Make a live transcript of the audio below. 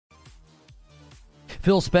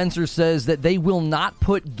Phil Spencer says that they will not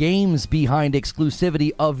put games behind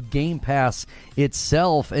exclusivity of Game Pass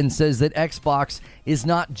itself, and says that Xbox is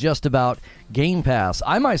not just about Game Pass.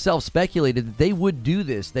 I myself speculated that they would do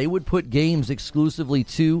this. They would put games exclusively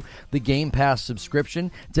to the Game Pass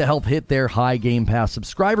subscription to help hit their high Game Pass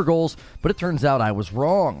subscriber goals, but it turns out I was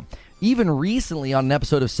wrong. Even recently, on an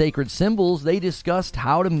episode of Sacred Symbols, they discussed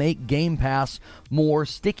how to make Game Pass more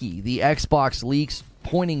sticky. The Xbox leaks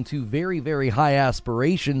pointing to very, very high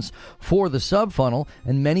aspirations for the sub-funnel,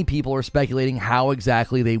 and many people are speculating how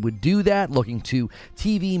exactly they would do that, looking to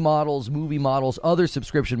TV models, movie models, other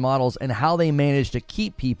subscription models, and how they manage to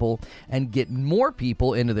keep people and get more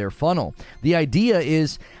people into their funnel. The idea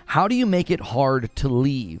is, how do you make it hard to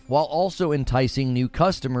leave while also enticing new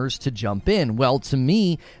customers to jump in? Well, to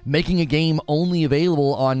me, making a game only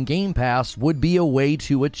available on Game Pass would be a way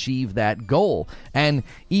to achieve that goal. And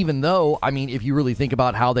even though, if you really think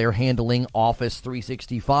about how they're handling Office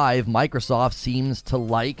 365, Microsoft seems to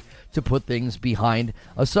like to put things behind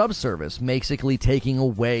a subservice, basically taking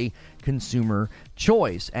away consumer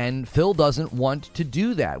choice. And Phil doesn't want to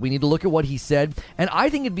do that. We need to look at what he said. And I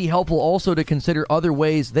think it'd be helpful also to consider other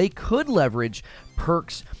ways they could leverage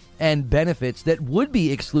perks and benefits that would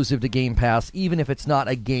be exclusive to Game Pass, even if it's not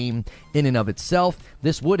a game in and of itself.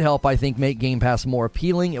 This would help, I think, make Game Pass more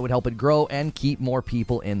appealing. It would help it grow and keep more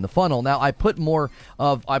people in the funnel. Now, I put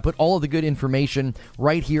all of the good information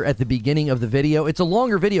right here at the beginning of the video. It's a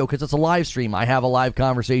longer video because it's a live stream. I have a live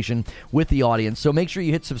conversation with the audience, so make sure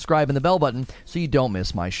you hit subscribe and the bell button so you don't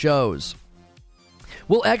miss my shows.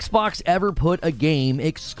 Will Xbox ever put a game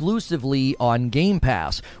exclusively on Game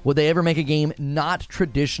Pass? Would they ever make a game not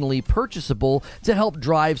traditionally purchasable to help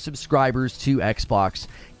drive subscribers to Xbox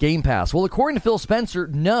Game Pass? Well, according to Phil Spencer,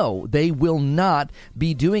 no, they will not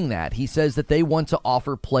be doing that. He says that they want to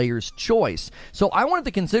offer players choice. So I wanted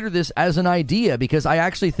to consider this as an idea because I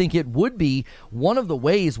actually think it would be one of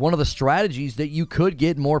the strategies that you could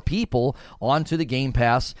get more people onto the Game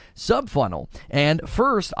Pass sub-funnel. And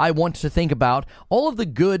first, I want to think about all of the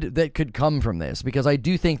good that could come from this, because I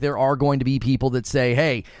do think there are going to be people that say,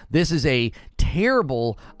 hey, this is a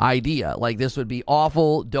terrible idea. Like, this would be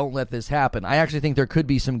awful. Don't let this happen. I actually think there could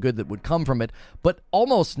be some good that would come from it, but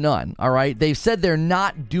almost none, all right? They've said they're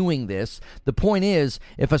not doing this. The point is,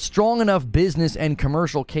 if a strong enough business and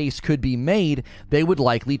commercial case could be made, they would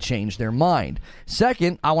likely change their mind.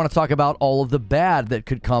 Second, I want to talk about all of the bad that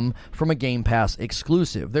could come from a Game Pass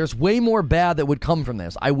exclusive. There's way more bad that would come from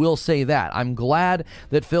this. I will say that. I'm glad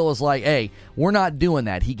that Phil is like, hey, we're not doing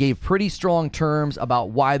that. He gave pretty strong terms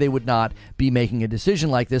about why they would not be making a decision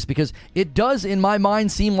like this, because it does, in my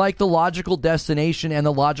mind, seem like the logical destination and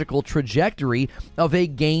the logical trajectory of a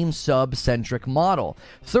game sub-centric model.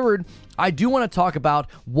 Third, I do want to talk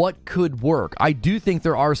about what could work. I do think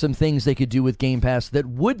there are some things they could do with Game Pass that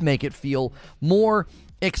would make it feel more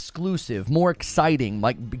exclusive, more exciting,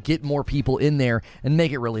 like get more people in there and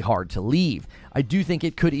make it really hard to leave. I do think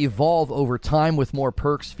it could evolve over time with more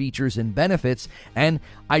perks, features, and benefits, and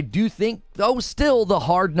I do think, though, still the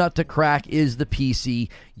hard nut to crack is the PC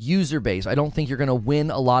user base. I don't think you're going to win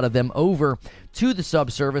a lot of them over to the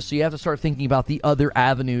subservice, so you have to start thinking about the other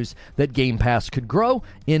avenues that Game Pass could grow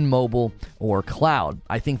in mobile or cloud.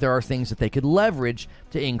 I think there are things that they could leverage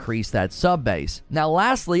to increase that sub base. Now,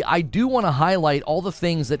 lastly, I do want to highlight all the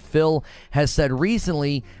things that Phil has said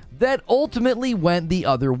recently that ultimately went the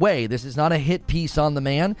other way. This is not a hit piece on the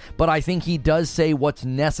man, but I think he does say what's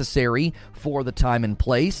necessary for the time and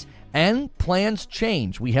place, and plans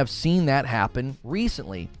change. We have seen that happen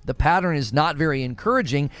recently. The pattern is not very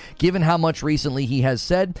encouraging, given how much recently he has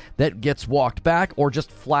said that gets walked back or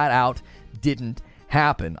just flat out didn't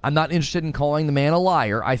happen. I'm not interested in calling the man a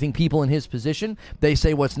liar. I think people in his position, they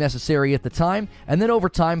say what's necessary at the time, and then over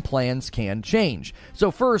time plans can change. So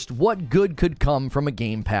first, what good could come from a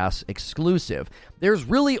Game Pass exclusive? There's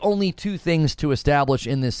really only two things to establish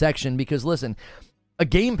in this section, because listen, a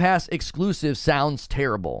Game Pass exclusive sounds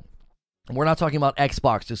terrible. We're not talking about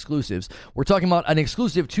Xbox exclusives. We're talking about an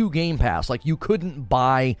exclusive to Game Pass. Like, you couldn't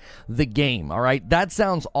buy the game, all right? That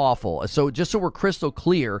sounds awful. So just so we're crystal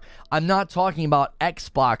clear, I'm not talking about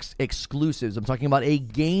Xbox exclusives. I'm talking about a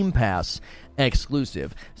Game Pass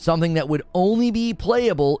exclusive. Something that would only be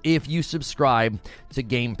playable if you subscribe to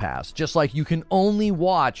Game Pass. Just like you can only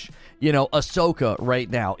watch, Ahsoka right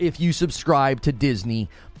now if you subscribe to Disney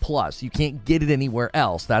Plus. You can't get it anywhere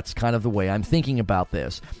else. That's kind of the way I'm thinking about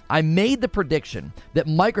this. I made the prediction that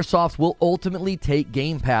Microsoft will ultimately take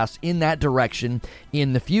Game Pass in that direction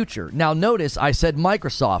in the future. Now notice I said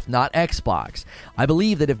Microsoft, not Xbox. I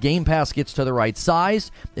believe that if Game Pass gets to the right size,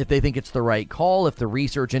 if they think it's the right call, if the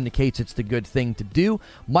research indicates it's the good good thing to do.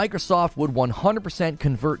 Microsoft would 100%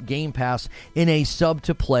 convert Game Pass in a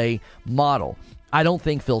sub-to-play model. I don't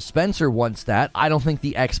think Phil Spencer wants that. I don't think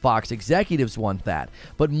the Xbox executives want that.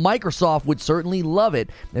 But Microsoft would certainly love it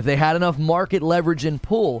if they had enough market leverage and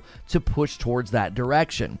pull to push towards that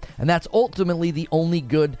direction. And that's ultimately the only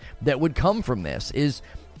good that would come from this, is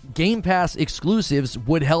Game Pass exclusives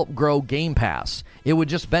would help grow Game Pass. It would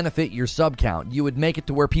just benefit your sub count. You would make it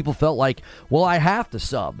to where people felt like, well, I have to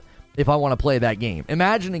sub if I want to play that game.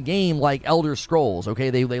 Imagine a game like Elder Scrolls, okay?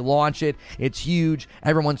 They launch it, it's huge,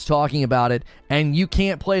 everyone's talking about it, and you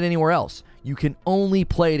can't play it anywhere else. You can only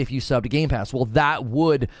play it if you sub to Game Pass. Well, that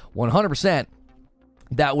would 100%,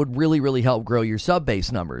 that would really, really help grow your sub-base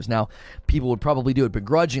numbers. Now, people would probably do it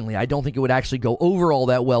begrudgingly. I don't think it would actually go over all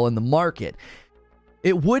that well in the market.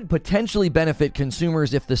 It would potentially benefit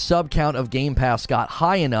consumers if the sub count of Game Pass got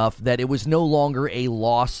high enough that it was no longer a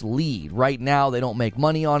loss lead. Right now, they don't make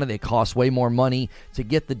money on it. It costs way more money to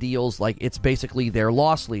get the deals. Like, it's basically their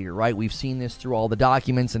loss leader, right? We've seen this through all the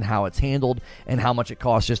documents and how it's handled and how much it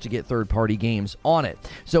costs just to get third-party games on it.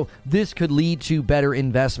 So this could lead to better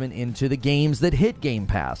investment into the games that hit Game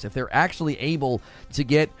Pass. If they're actually able to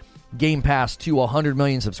get Game Pass to 100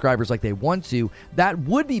 million subscribers like they want to, that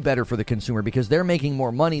would be better for the consumer because they're making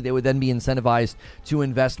more money. They would then be incentivized to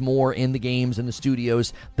invest more in the games and the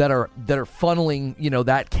studios that are funneling,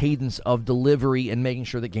 that cadence of delivery and making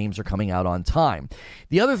sure that games are coming out on time.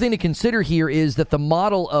 The other thing to consider here is that the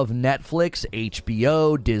model of Netflix,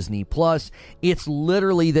 HBO, Disney Plus, it's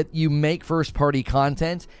literally that you make first-party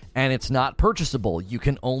content and it's not purchasable. You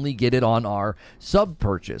can only get it on our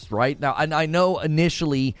sub-purchase, right? Now, and I know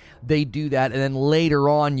initially they do that, and then later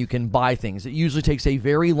on you can buy things. It usually takes a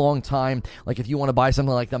very long time. Like if you want to buy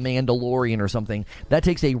something like The Mandalorian or something, that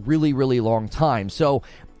takes a really, really long time. So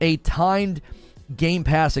a timed Game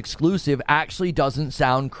Pass exclusive actually doesn't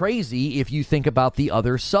sound crazy if you think about the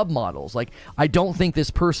other submodels. Like, I don't think this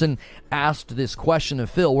person asked this question of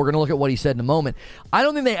Phil. We're going to look at what he said in a moment. I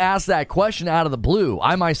don't think they asked that question out of the blue.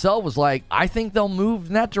 I myself was like, I think they'll move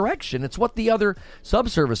in that direction. It's what the other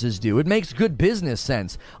subservices do. It makes good business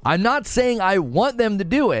sense. I'm not saying I want them to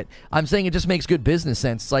do it. I'm saying it just makes good business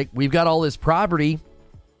sense. It's like, we've got all this property.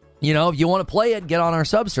 If you want to play it, get on our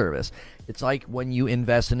subservice. It's like when you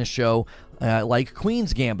invest in a show like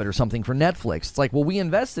Queen's Gambit or something for Netflix. It's like, well, we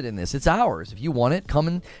invested in this. It's ours. If you want it, come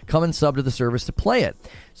and sub to the service to play it.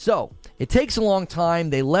 So it takes a long time.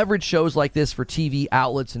 They leverage shows like this for TV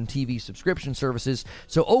outlets and TV subscription services.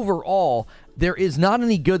 So overall, there is not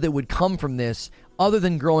any good that would come from this other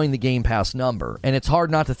than growing the Game Pass number. And it's hard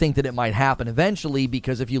not to think that it might happen eventually,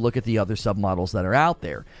 because if you look at the other submodels that are out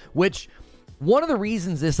there, which one of the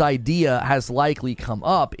reasons this idea has likely come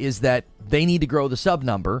up is that they need to grow the sub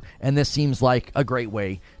number, and this seems like a great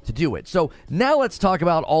way to do it. So now let's talk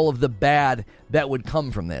about all of the bad that would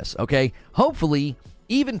come from this, okay? Hopefully,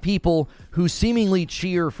 even people who seemingly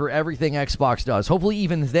cheer for everything Xbox does, hopefully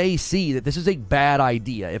even they see that this is a bad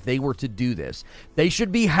idea if they were to do this. They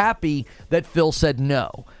should be happy that Phil said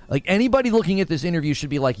no. Like, anybody looking at this interview should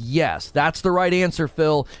be like, yes, that's the right answer,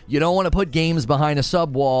 Phil. You don't want to put games behind a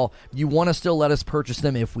sub wall. You want to still let us purchase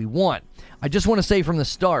them if we want. I just want to say from the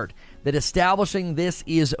start that establishing this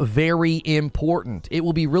is very important. It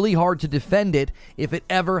will be really hard to defend it if it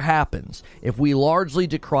ever happens. If we largely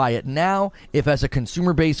decry it now, if as a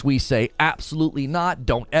consumer base we say absolutely not,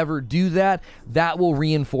 don't ever do that, that will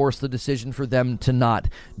reinforce the decision for them to not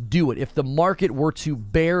do it. If the market were to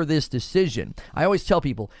bear this decision, I always tell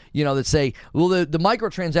people, that say, well, the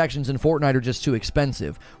microtransactions in Fortnite are just too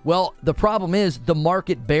expensive. Well, the problem is the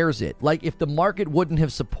market bears it. Like, if the market wouldn't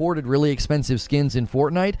have supported really expensive skins in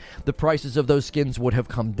Fortnite, the prices of those skins would have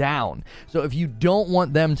come down. So if you don't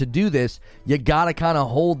want them to do this, you got to kind of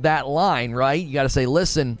hold that line, right? You got to say,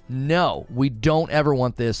 listen, no, we don't ever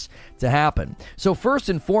want this to happen. So first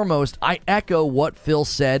and foremost, I echo what Phil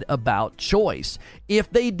said about choice. If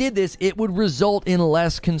they did this, it would result in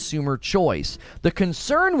less consumer choice. The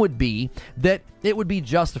concern would be that it would be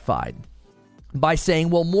justified by saying,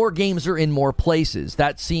 well, more games are in more places.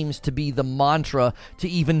 That seems to be the mantra to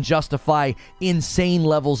even justify insane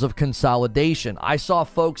levels of consolidation. I saw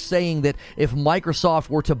folks saying that if Microsoft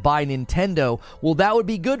were to buy Nintendo, well, that would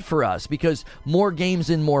be good for us because more games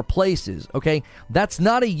in more places, okay? That's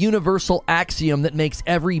not a universal axiom that makes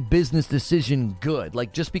every business decision good.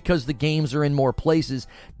 Like, just because the games are in more places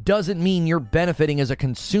doesn't mean you're benefiting as a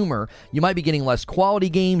consumer. You might be getting less quality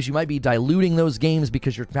games. You might be diluting those games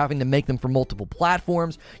because you're having to make them for multiple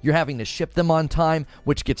platforms. You're having to ship them on time,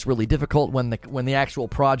 which gets really difficult when the actual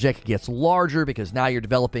project gets larger because now you're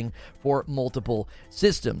developing for multiple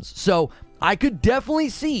systems. So I could definitely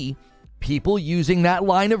see People using that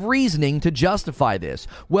line of reasoning to justify this.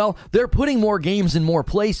 Well, they're putting more games in more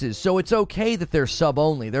places, so it's okay that they're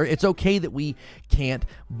sub-only. It's okay that we can't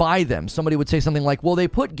buy them. Somebody would say something like, well, they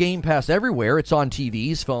put Game Pass everywhere. It's on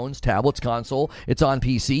TVs, phones, tablets, console. It's on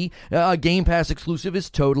PC. Game Pass exclusive is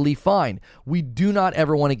totally fine. We do not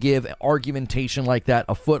ever want to give argumentation like that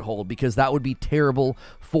a foothold, because that would be terrible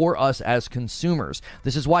for us as consumers.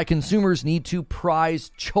 This is why consumers need to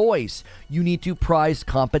prize choice. You need to prize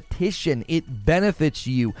competition. It benefits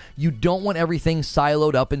you. You don't want everything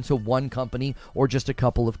siloed up into one company or just a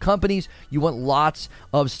couple of companies. You want lots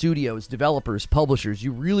of studios, developers, publishers.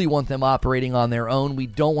 You really want them operating on their own. We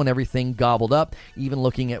don't want everything gobbled up. Even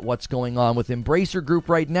looking at what's going on with Embracer Group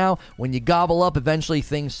right now, when you gobble up, eventually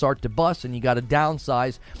things start to bust and you got to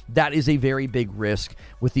downsize. That is a very big risk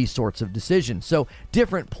with these sorts of decisions. So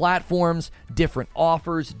different platforms, different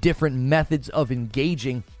offers, different methods of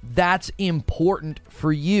engaging. That's important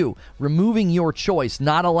for you. Removing your choice,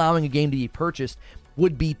 not allowing a game to be purchased,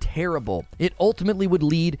 would be terrible. It ultimately would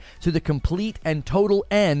lead to the complete and total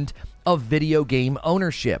end of video game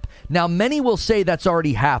ownership. Now, many will say that's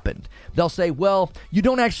already happened. They'll say, well, you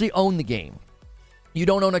don't actually own the game. You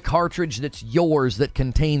don't own a cartridge that's yours that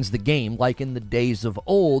contains the game, like in the days of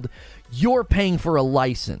old. You're paying for a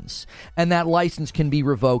license, and that license can be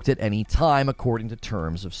revoked at any time according to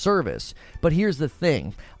terms of service. But here's the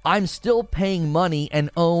thing. I'm still paying money and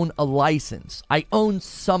own a license. I own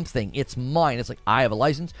something. It's mine. It's like I have a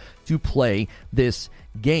license to play this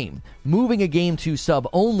game. Moving a game to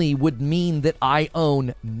sub-only would mean that I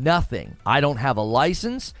own nothing. I don't have a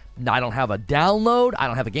license. I don't have a download. I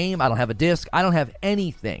don't have a game. I don't have a disc. I don't have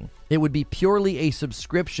anything. It would be purely a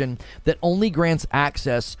subscription that only grants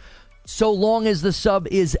access so long as the sub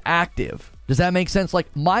is active. Does that make sense?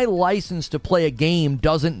 Like, my license to play a game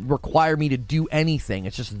doesn't require me to do anything.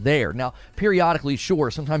 It's just there. Now, periodically,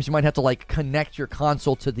 sure, sometimes you might have to, like, connect your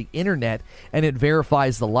console to the internet and it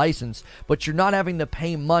verifies the license, but you're not having to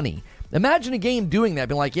pay money. Imagine a game doing that,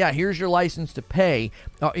 being like, yeah, here's your license to pay,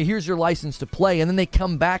 here's your license to play, and then they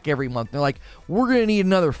come back every month. They're like, we're going to need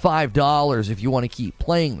another $5 if you want to keep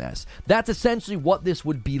playing this. That's essentially what this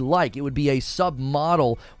would be like. It would be a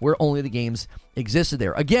sub-model where only the games existed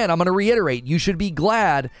there. Again, I'm going to reiterate, you should be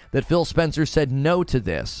glad that Phil Spencer said no to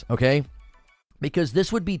this, okay? Because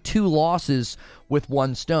this would be two losses with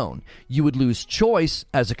one stone. You would lose choice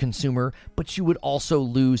as a consumer, but you would also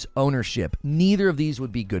lose ownership. Neither of these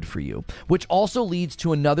would be good for you, which also leads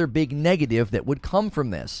to another big negative that would come from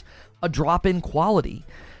this, a drop in quality.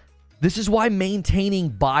 This is why maintaining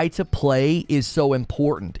buy-to-play is so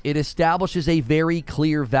important. It establishes a very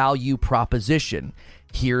clear value proposition.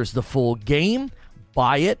 Here's the full game,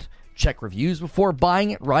 buy it, check reviews before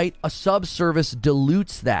buying it, right? A sub-service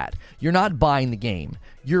dilutes that. You're not buying the game.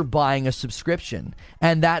 You're buying a subscription.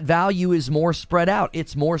 And that value is more spread out.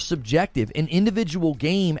 It's more subjective. An individual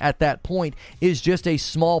game at that point is just a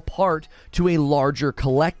small part to a larger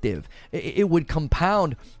collective. It would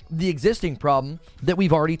compound the existing problem that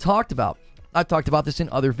we've already talked about. I've talked about this in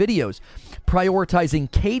other videos.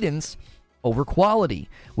 Prioritizing cadence over quality.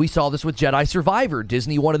 We saw this with Jedi Survivor.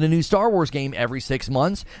 Disney wanted a new Star Wars game every 6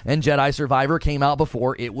 months, and Jedi Survivor came out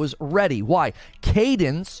before it was ready. Why?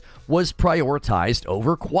 Cadence was prioritized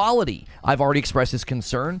over quality. I've already expressed this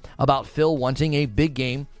concern about Phil wanting a big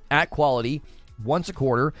game at quality once a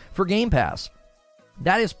quarter for Game Pass.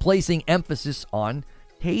 That is placing emphasis on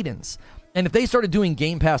cadence. And if they started doing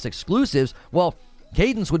Game Pass exclusives, well,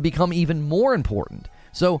 cadence would become even more important.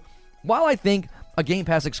 So while I think a Game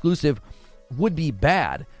Pass exclusive would be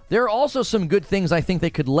bad, there are also some good things I think they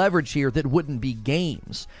could leverage here that wouldn't be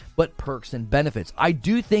games, but perks and benefits. I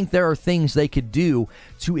do think there are things they could do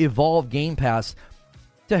to evolve Game Pass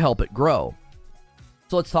to help it grow.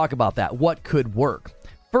 So let's talk about that. What could work?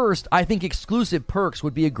 First, I think exclusive perks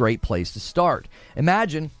would be a great place to start.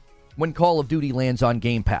 Imagine when Call of Duty lands on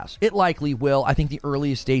Game Pass. It likely will. I think the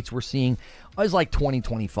earliest dates we're seeing is like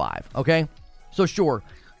 2025, okay? So sure,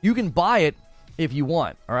 you can buy it if you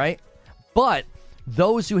want, all right? But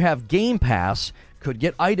those who have Game Pass could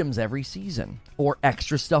get items every season or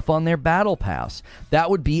extra stuff on their Battle Pass. That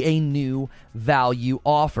would be a new value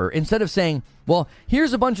offer. Instead of saying, well,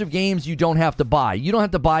 here's a bunch of games you don't have to buy. You don't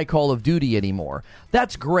have to buy Call of Duty anymore.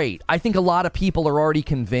 That's great. I think a lot of people are already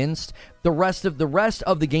convinced. The rest of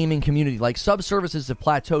the gaming community, like sub-services, have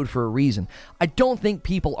plateaued for a reason. I don't think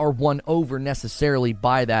people are won over necessarily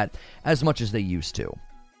by that as much as they used to.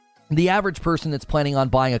 The average person that's planning on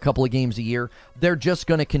buying a couple of games a year, they're just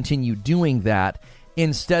going to continue doing that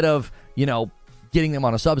instead of, getting them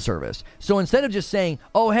on a subservice. So instead of just saying,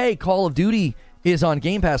 oh, hey, Call of Duty is on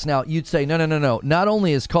Game Pass. Now, you'd say, no. Not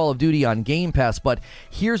only is Call of Duty on Game Pass, but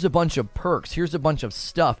here's a bunch of perks. Here's a bunch of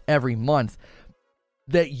stuff every month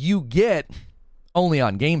that you get only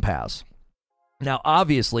on Game Pass. Now,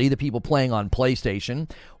 obviously, the people playing on PlayStation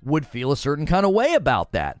would feel a certain kind of way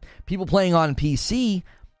about that. People playing on PC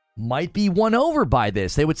might be won over by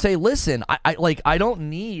this. They would say, listen, I don't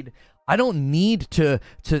need to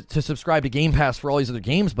subscribe to Game Pass for all these other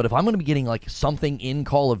games, but if I'm going to be getting like something in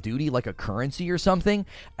Call of Duty, like a currency or something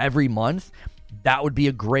every month, that would be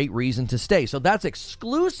a great reason to stay. So that's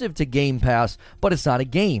exclusive to Game Pass, but it's not a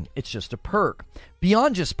game. It's just a perk.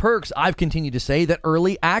 Beyond just perks, I've continued to say that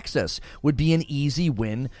early access would be an easy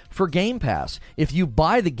win for Game Pass. If you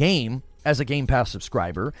buy the game as a Game Pass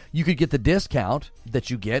subscriber, you could get the discount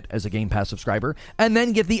that you get as a Game Pass subscriber and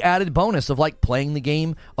then get the added bonus of like playing the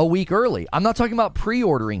game a week early. I'm not talking about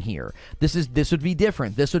pre-ordering here. This would be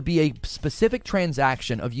different. This would be a specific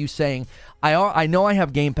transaction of you saying, I know I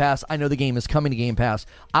have Game Pass. I know the game is coming to Game Pass.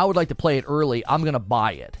 I would like to play it early. I'm going to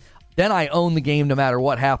buy it. Then I own the game no matter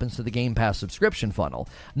what happens to the Game Pass subscription funnel.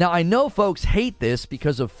 Now, I know folks hate this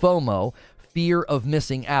because of FOMO, fear of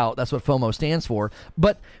missing out. That's what FOMO stands for.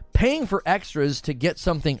 But paying for extras to get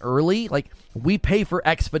something early, like we pay for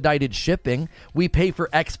expedited shipping, we pay for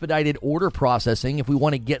expedited order processing if we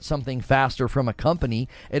want to get something faster from a company.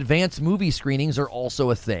 Advanced movie screenings are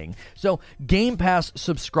also a thing. So Game Pass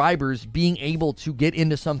subscribers being able to get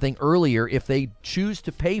into something earlier if they choose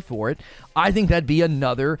to pay for it, I think that'd be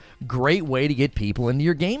another great way to get people into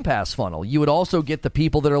your Game Pass funnel. You would also get the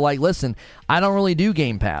people that are like, listen, I don't really do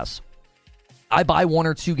Game Pass. I buy 1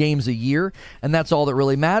 or 2 games a year, and that's all that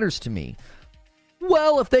really matters to me.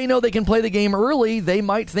 Well, if they know they can play the game early, they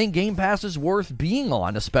might think Game Pass is worth being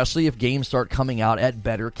on, especially if games start coming out at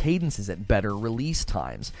better cadences, at better release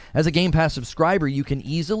times. As a Game Pass subscriber, you can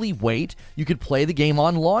easily wait. You could play the game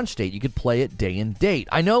on launch date. You could play it day and date.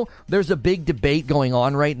 I know there's a big debate going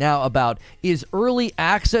on right now about, is early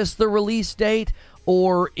access the release date,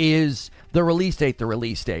 or is the release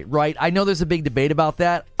date, right? I know there's a big debate about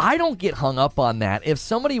that. I don't get hung up on that. If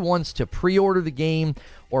somebody wants to pre-order the game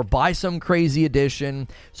or buy some crazy edition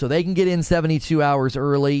so they can get in 72 hours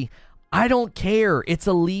early, I don't care. It's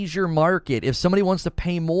a leisure market. If somebody wants to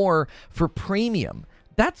pay more for premium,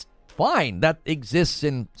 that's fine. That exists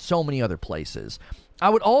in so many other places. I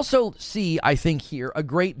would also see, I think here, a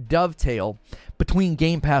great dovetail between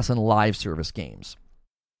Game Pass and live service games.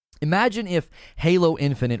 Imagine if Halo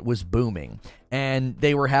Infinite was booming and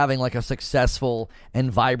they were having like a successful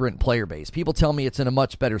and vibrant player base. People tell me it's in a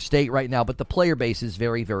much better state right now, but the player base is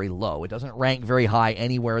very, very low. It doesn't rank very high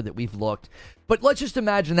anywhere that we've looked. But let's just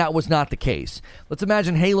imagine that was not the case. Let's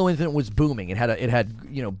imagine Halo Infinite was booming. It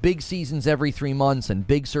had big seasons every 3 months and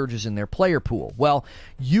big surges in their player pool. Well,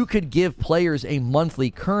 you could give players a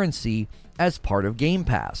monthly currency as part of Game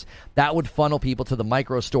Pass. That would funnel people to the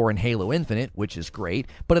micro store in Halo Infinite, which is great,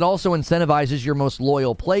 but it also incentivizes your most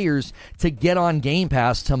loyal players to get on Game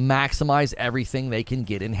Pass to maximize everything they can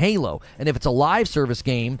get in Halo. And if it's a live service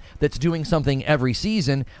game that's doing something every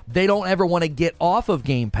season, they don't ever want to get off of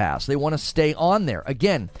Game Pass. They want to stay on there.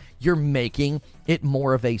 Again, you're making it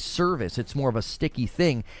more of a service. It's more of a sticky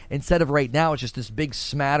thing. Instead of right now, it's just this big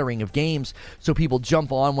smattering of games, so people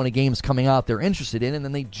jump on when a game's coming out they're interested in, and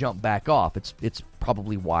then they jump back off. It's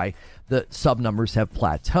probably why the sub numbers have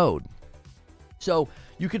plateaued. So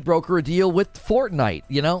you could broker a deal with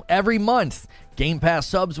Fortnite, every month. Game Pass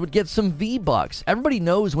subs would get some V-Bucks. Everybody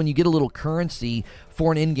knows when you get a little currency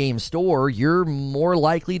for an in-game store, you're more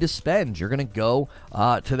likely to spend. You're going to go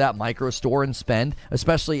to that micro store and spend,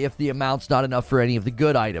 especially if the amount's not enough for any of the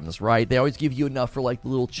good items, right? They always give you enough for like the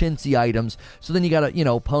little chintzy items, so then you got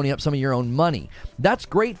to, pony up some of your own money. That's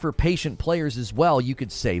great for patient players as well. You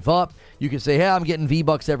could save up. You could say, hey, I'm getting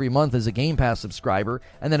V-Bucks every month as a Game Pass subscriber,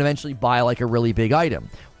 and then eventually buy like a really big item.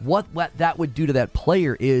 What that would do to that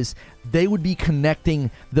player is they would be connecting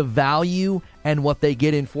the value and what they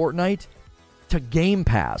get in Fortnite to Game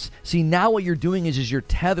Pass. See, now what you're doing is you're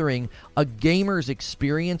tethering a gamer's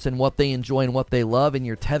experience and what they enjoy and what they love, and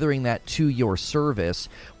you're tethering that to your service,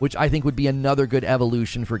 which I think would be another good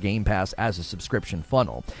evolution for Game Pass as a subscription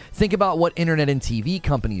funnel. Think about what internet and TV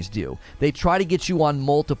companies do. They try to get you on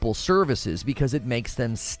multiple services because it makes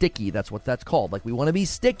them sticky. That's what that's called. Like, we want to be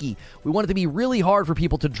sticky. We want it to be really hard for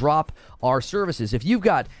people to drop our services. If you've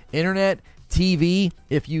got internet, TV,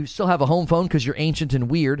 if you still have a home phone because you're ancient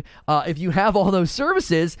and weird, if you have all those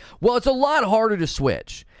services, well, it's a lot harder to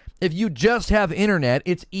switch. If you just have internet,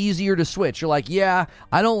 it's easier to switch. You're like, yeah,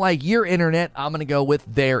 I don't like your internet, I'm going to go with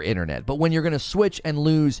their internet. But when you're going to switch and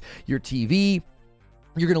lose your TV,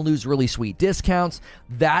 You're going to lose really sweet discounts.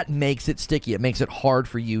 That makes it sticky. It makes it hard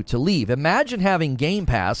for you to leave. Imagine having Game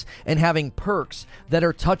Pass and having perks that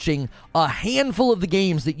are touching a handful of the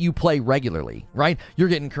games that you play regularly, right? You're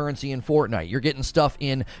getting currency in Fortnite. You're getting stuff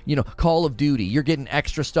in, Call of Duty. You're getting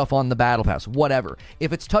extra stuff on the Battle Pass, whatever.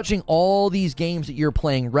 If it's touching all these games that you're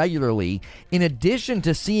playing regularly, in addition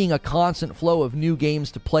to seeing a constant flow of new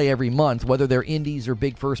games to play every month, whether they're indies or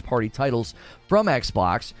big first-party titles from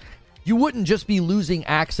Xbox, you wouldn't just be losing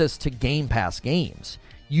access to Game Pass games.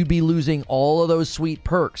 You'd be losing all of those sweet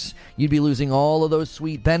perks. You'd be losing all of those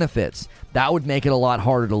sweet benefits. That would make it a lot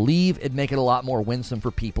harder to leave. It'd make it a lot more winsome for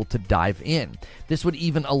people to dive in. This would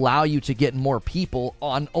even allow you to get more people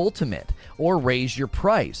on Ultimate or raise your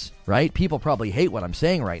price, right? People probably hate what I'm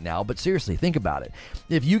saying right now, but seriously, think about it.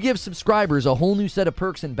 If you give subscribers a whole new set of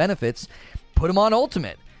perks and benefits, put them on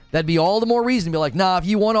Ultimate. That'd be all the more reason to be like, nah, if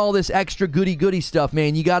you want all this extra goody stuff,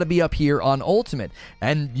 man, you got to be up here on Ultimate.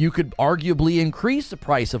 And you could arguably increase the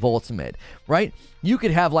price of Ultimate, right? You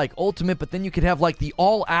could have like Ultimate, but then you could have like the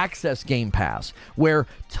All Access Game Pass, where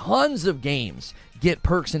tons of games get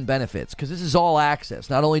perks and benefits, because this is all access.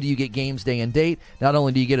 Not only do you get games day and date, not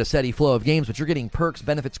only do you get a steady flow of games, but you're getting perks,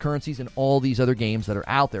 benefits, currencies, and all these other games that are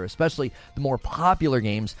out there, especially the more popular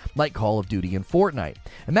games like Call of Duty and Fortnite.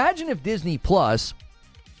 Imagine if Disney Plus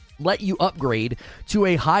let you upgrade to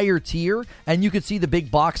a higher tier and you could see the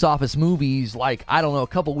big box office movies like, I don't know, a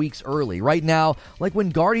couple weeks early. Right now, like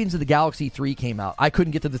when Guardians of the Galaxy 3 came out, I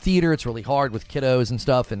couldn't get to the theater. It's really hard with kiddos and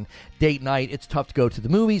stuff, and date night, it's tough to go to the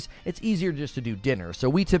movies. It's easier just to do dinner. So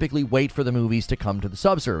we typically wait for the movies to come to the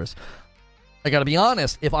subservice. I gotta be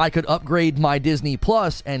honest, if I could upgrade my Disney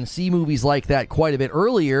Plus and see movies like that quite a bit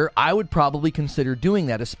earlier, I would probably consider doing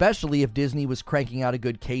that, especially if Disney was cranking out a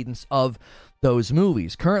good cadence of those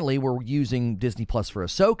movies. Currently, we're using Disney Plus for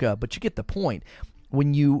Ahsoka, but you get the point.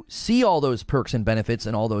 When you see all those perks and benefits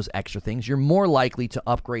and all those extra things, you're more likely to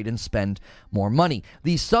upgrade and spend more money.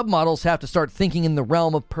 These submodels have to start thinking in the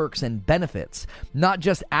realm of perks and benefits, not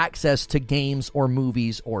just access to games or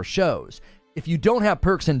movies or shows. If you don't have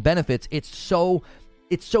perks and benefits, it's so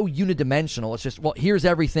unidimensional. It's just, well, here's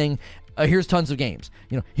everything. Here's tons of games.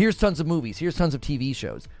 Here's tons of movies. Here's tons of TV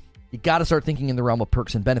shows. You got to start thinking in the realm of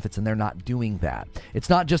perks and benefits, and they're not doing that. It's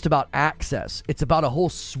not just about access. It's about a whole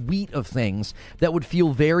suite of things that would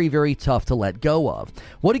feel very, very tough to let go of.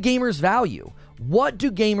 What do gamers value? What do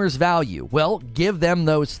gamers value? Well, give them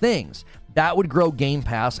those things. That would grow Game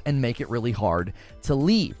Pass and make it really hard to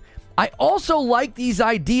leave. I also like these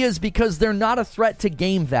ideas because they're not a threat to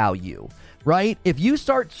game value, right? If you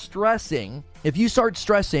start stressing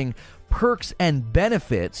perks and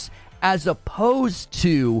benefits as opposed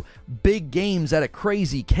to big games at a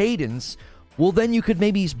crazy cadence, well, then you could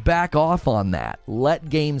maybe back off on that. Let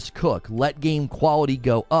games cook. Let game quality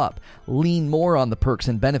go up. Lean more on the perks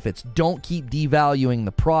and benefits. Don't keep devaluing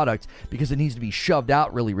the product because it needs to be shoved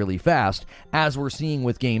out really, really fast, as we're seeing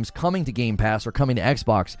with games coming to Game Pass or coming to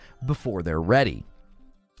Xbox before they're ready.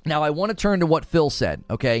 Now, I want to turn to what Phil said,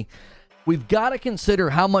 okay? We've got to consider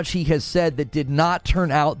how much he has said that did not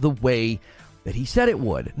turn out the way that he said it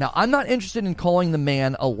would. Now, I'm not interested in calling the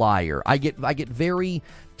man a liar. I get very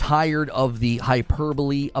tired of the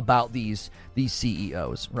hyperbole about these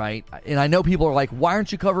CEOs, right? And I know people are like, why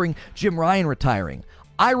aren't you covering Jim Ryan retiring?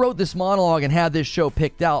 I wrote this monologue and had this show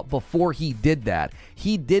picked out before he did that.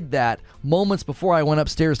 He did that moments before I went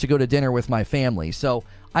upstairs to go to dinner with my family. So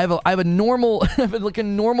I have a normal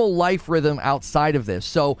normal life rhythm outside of this.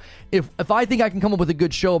 So if I think I can come up with a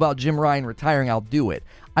good show about Jim Ryan retiring, I'll do it.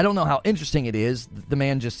 I don't know how interesting it is. The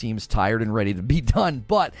man just seems tired and ready to be done.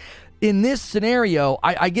 But in this scenario,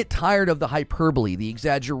 I get tired of the hyperbole, the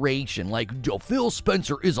exaggeration, like Phil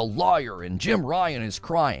Spencer is a liar and Jim Ryan is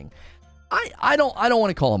crying. I don't want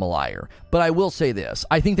to call him a liar, but I will say this.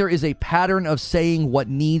 I think there is a pattern of saying what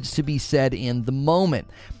needs to be said in the moment.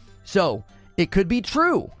 So it could be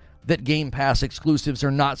true that Game Pass exclusives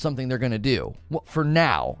are not something they're going to do. Well, for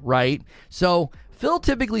now, right? So Phil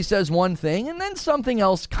typically says one thing and then something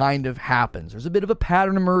else kind of happens. There's a bit of a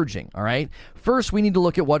pattern emerging, all right? First, we need to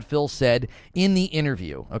look at what Phil said in the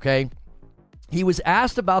interview, okay? He was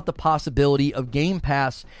asked about the possibility of Game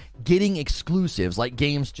Pass getting exclusives, like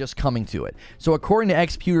games just coming to it. So according to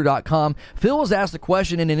Xputer.com, Phil was asked the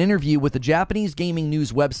question in an interview with the Japanese gaming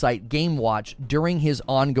news website GameWatch during his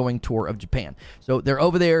ongoing tour of Japan. So they're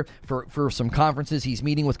over there for some conferences. He's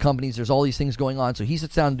meeting with companies. There's all these things going on. So he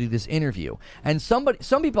sits down to do this interview. And some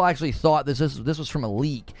people actually thought this was from a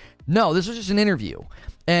leak. No, this was just an interview.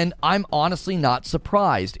 And I'm honestly not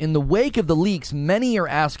surprised. In the wake of the leaks, many are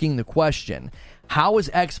asking the question, How is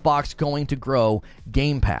Xbox going to grow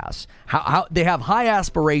Game Pass? How they have high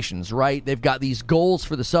aspirations, right? They've got these goals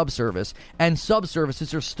for the subservice, and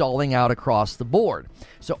subservices are stalling out across the board.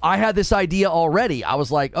 So I had this idea already. I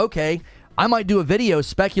was like, okay, I might do a video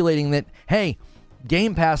speculating that, hey,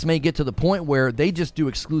 Game Pass may get to the point where they just do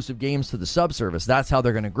exclusive games to the subservice. That's how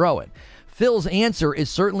they're going to grow it. Phil's answer is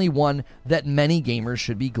certainly one that many gamers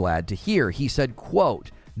should be glad to hear. He said,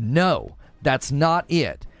 quote, "No, that's not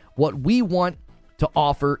it. What we want to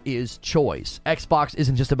offer is choice. Xbox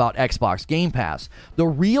isn't just about Xbox Game Pass. The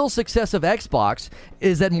real success of Xbox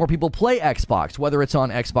is that more people play Xbox, whether it's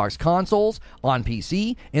on Xbox consoles, on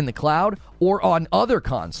PC, in the cloud, or on other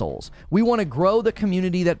consoles. We want to grow the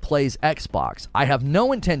community that plays Xbox. I have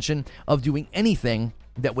no intention of doing anything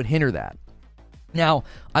that would hinder that." Now,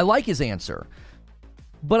 I like his answer,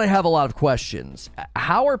 but I have a lot of questions.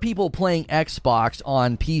 How are people playing Xbox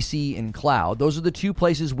on PC and cloud? Those are the two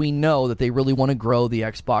places we know that they really want to grow the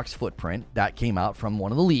Xbox footprint. That came out from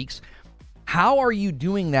one of the leaks. How are you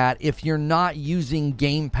doing that if you're not using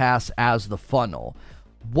Game Pass as the funnel?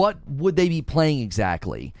 What would they be playing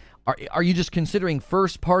exactly? Are you just considering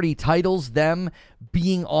first-party titles, them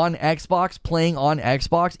being on Xbox, playing on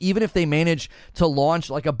Xbox, even if they manage to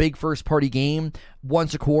launch like a big first-party game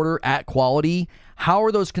once a quarter at quality? How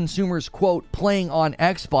are those consumers, quote, playing on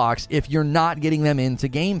Xbox if you're not getting them into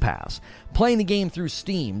Game Pass? Playing the game through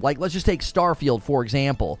Steam, like let's just take Starfield, for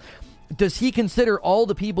example. Does he consider all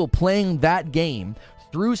the people playing that game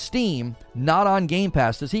through Steam, not on Game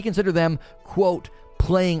Pass, does he consider them, quote,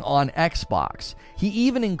 playing on Xbox? He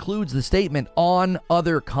even includes the statement on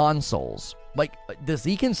other consoles. Like, does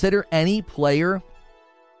he consider any player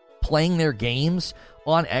playing their games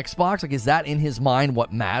on Xbox? Like, is that in his mind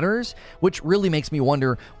what matters? Which really makes me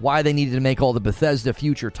wonder why they needed to make all the Bethesda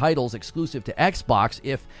future titles exclusive to Xbox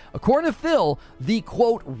if, according to Phil, the,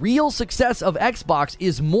 quote, real success of Xbox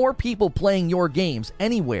is more people playing your games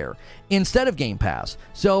anywhere instead of Game Pass.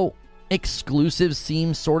 So exclusives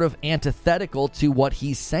seem sort of antithetical to what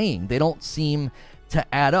he's saying. They don't seem to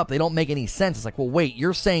add up. They don't make any sense. It's like, well, wait,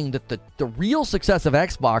 you're saying that the real success of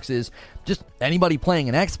Xbox is just anybody playing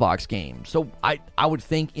an Xbox game. So I would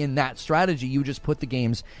think in that strategy, you just put the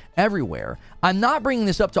games everywhere. I'm not bringing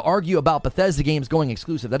this up to argue about Bethesda games going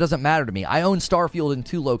exclusive. That doesn't matter to me. I own Starfield in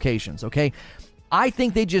 2 locations, okay? I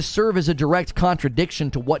think they just serve as a direct contradiction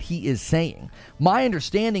to what he is saying. My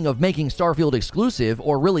understanding of making Starfield exclusive,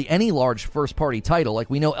 or really any large first-party title, like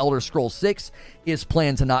we know Elder Scrolls 6 is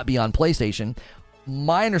planned to not be on PlayStation,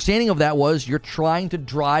 my understanding of that was you're trying to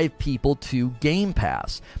drive people to Game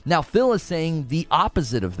Pass. Now, Phil is saying the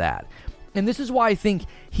opposite of that. And this is why I think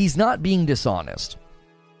he's not being dishonest.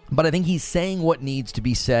 But I think he's saying what needs to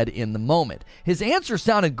be said in the moment. His answer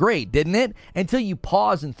sounded great, didn't it? Until you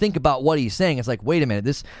pause and think about what he's saying. It's like, wait a minute,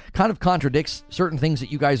 this kind of contradicts certain things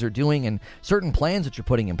that you guys are doing and certain plans that you're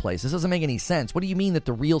putting in place. This doesn't make any sense. What do you mean that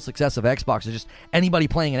the real success of Xbox is just anybody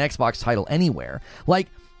playing an Xbox title anywhere? Like,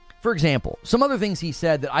 for example, some other things he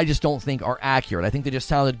said that I just don't think are accurate. I think they just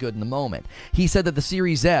sounded good in the moment. He said that the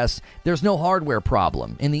Series S, there's no hardware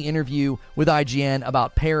problem in the interview with IGN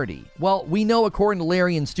about parity. Well, we know according to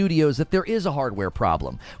Larian Studios that there is a hardware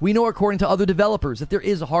problem. We know according to other developers that there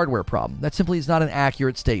is a hardware problem. That simply is not an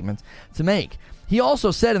accurate statement to make. He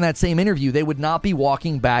also said in that same interview they would not be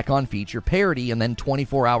walking back on feature parity, and then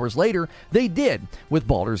 24 hours later, they did with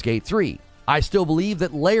Baldur's Gate 3. I still believe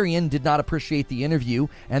that Larian did not appreciate the interview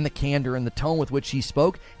and the candor and the tone with which he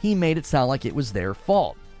spoke. He made it sound like it was their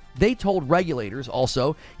fault. They told regulators,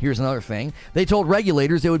 also, here's another thing, they told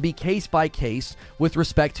regulators it would be case by case with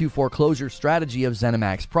respect to foreclosure strategy of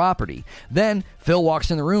ZeniMax property. Then Phil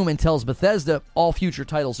walks in the room and tells Bethesda all future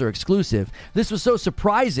titles are exclusive. This was so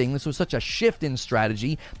surprising, this was such a shift in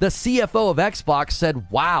strategy, the CFO of Xbox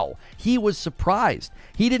said, wow, he was surprised.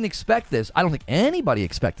 He didn't expect this. I don't think anybody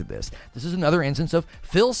expected this. This is another instance of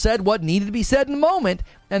Phil said what needed to be said in the moment,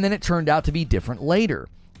 and then it turned out to be different later.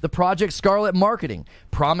 The Project Scarlet marketing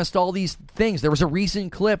promised all these things. There was a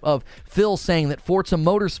recent clip of Phil saying that Forza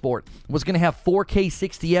Motorsport was going to have 4K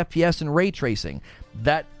 60 FPS and ray tracing.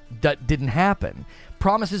 That didn't happen.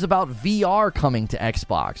 Promises about VR coming to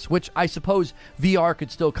Xbox, which I suppose VR could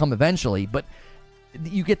still come eventually, but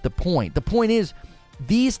you get the point. The point is,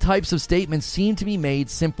 these types of statements seem to be made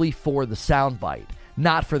simply for the soundbite,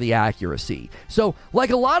 not for the accuracy. So, like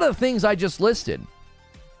a lot of things I just listed,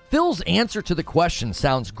 Phil's answer to the question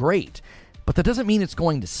sounds great, but that doesn't mean it's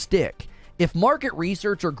going to stick. If market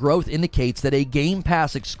research or growth indicates that a Game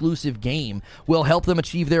Pass exclusive game will help them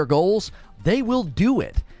achieve their goals, they will do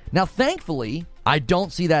it. Now, thankfully, I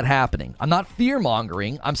don't see that happening. I'm not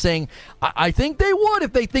fear-mongering. I'm saying I think they would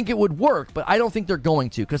if they think it would work, but I don't think they're going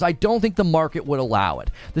to because I don't think the market would allow it.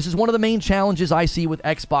 This is one of the main challenges I see with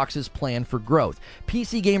Xbox's plan for growth.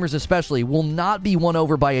 PC gamers especially will not be won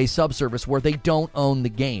over by a subservice where they don't own the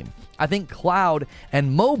game. I think cloud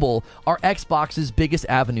and mobile are Xbox's biggest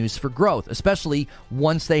avenues for growth, especially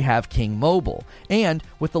once they have King Mobile. And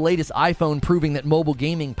with the latest iPhone proving that mobile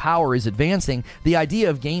gaming power is advancing, the idea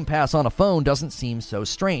of Game Pass on a phone doesn't seem so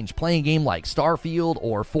strange. Playing a game like Starfield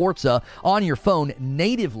or Forza on your phone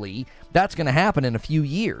natively, that's going to happen in a few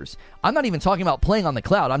years. I'm not even talking about playing on the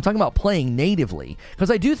cloud. I'm talking about playing natively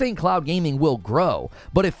because I do think cloud gaming will grow.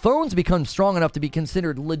 But if phones become strong enough to be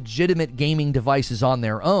considered legitimate gaming devices on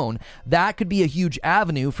their own, that could be a huge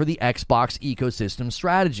avenue for the Xbox ecosystem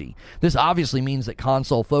strategy. This obviously means that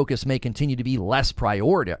console focus may continue to be less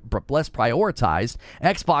prioritized.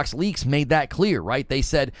 Xbox leaks made that clear, right? They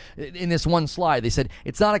said in this one slide, they said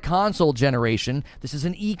it's not a console generation, this is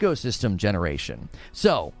an ecosystem generation.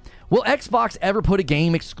 So, will Xbox ever put a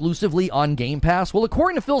game exclusively on Game Pass? Well,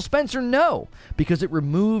 according to Phil Spencer, no, because it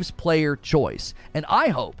removes player choice. And I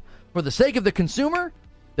hope, for the sake of the consumer,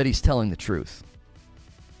 that he's telling the truth.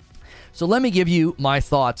 So let me give you my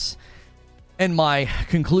thoughts and my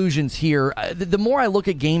conclusions here. The more I look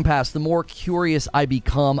at Game Pass, the more curious I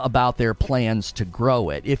become about their plans to grow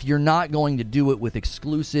it. If you're not going to do it with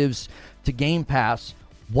exclusives to Game Pass,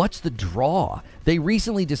 what's the draw? They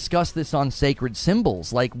recently discussed this on Sacred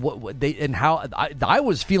Symbols, like what they and how I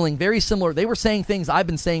was feeling very similar. They were saying things I've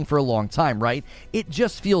been saying for a long time, right? It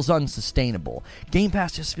just feels unsustainable. Game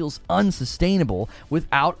Pass just feels unsustainable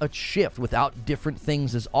without a shift, without different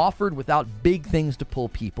things as offered, without big things to pull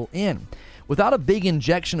people in. Without a big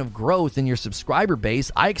injection of growth in your subscriber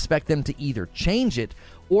base, I expect them to either change it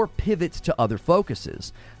or pivot to other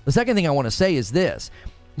focuses. The second thing I want to say is this.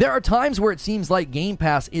 There are times where it seems like Game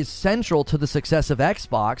Pass is central to the success of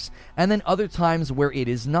Xbox, and then other times where it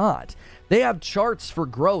is not. They have charts for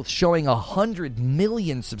growth showing 100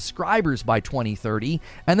 million subscribers by 2030,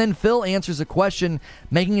 and then Phil answers a question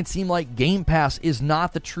making it seem like Game Pass is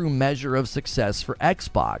not the true measure of success for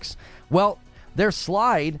Xbox. Well, their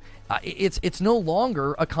slide, it's no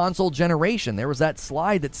longer a console generation. There was that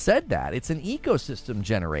slide that said that. It's an ecosystem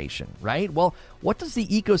generation, right? Well, what does the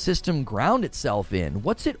ecosystem ground itself in?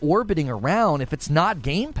 What's it orbiting around if it's not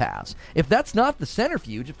Game Pass? If that's not the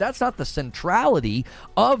centrifuge, if that's not the centrality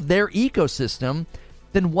of their ecosystem,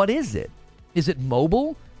 then what is it? Is it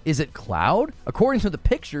mobile? Is it cloud? According to the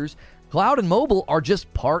pictures, cloud and mobile are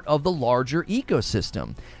just part of the larger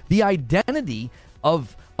ecosystem. The identity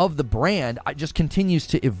of the brand just continues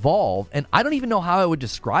to evolve, and I don't even know how I would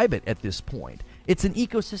describe it at this point. It's an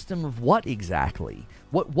ecosystem of what exactly?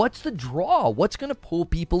 What's the draw? What's going to pull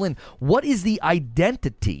people in? What is the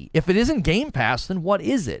identity? If it isn't Game Pass, then what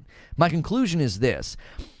is it? My conclusion is this.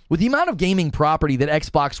 With the amount of gaming property that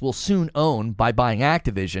Xbox will soon own by buying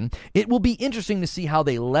Activision, it will be interesting to see how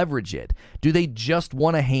they leverage it. Do they just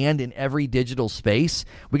want a hand in every digital space?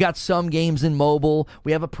 We got some games in mobile.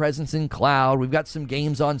 We have a presence in cloud. We've got some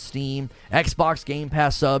games on Steam. Xbox Game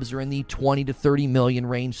Pass subs are in the 20 to 30 million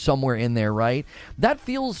range, somewhere in there, right? That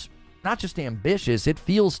feels not just ambitious, it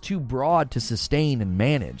feels too broad to sustain and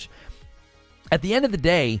manage. At the end of the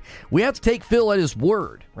day, we have to take Phil at his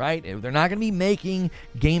word, right? They're not going to be making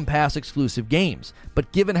Game Pass exclusive games.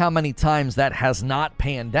 But given how many times that has not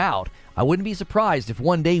panned out, I wouldn't be surprised if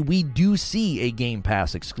one day we do see a Game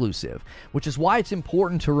Pass exclusive, which is why it's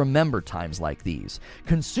important to remember times like these.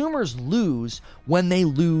 Consumers lose when they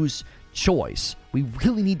lose choice. We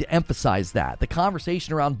really need to emphasize that. The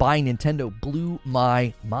conversation around buying Nintendo blew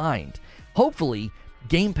my mind. Hopefully,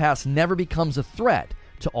 Game Pass never becomes a threat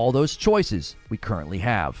to all those choices we currently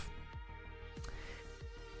have.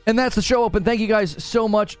 And that's the show open. Thank you guys so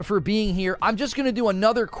much for being here. I'm just going to do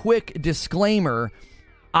another quick disclaimer.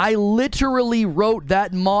 I literally wrote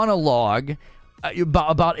that monologue,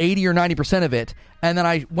 about 80 or 90% of it, and then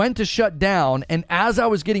I went to shut down, and as I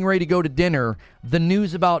was getting ready to go to dinner, the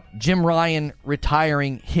news about Jim Ryan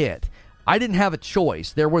retiring hit. I didn't have a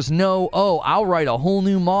choice. There was no, I'll write a whole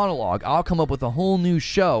new monologue. I'll come up with a whole new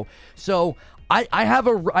show. So I have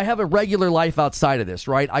a regular life outside of this,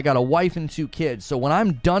 right? I got a wife and 2 kids. So when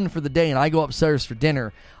I'm done for the day and I go upstairs for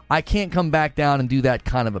dinner, I can't come back down and do that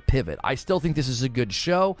kind of a pivot. I still think this is a good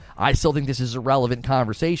show. I still think this is a relevant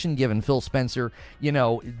conversation, given Phil Spencer,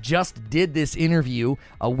 just did this interview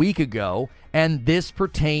a week ago, and this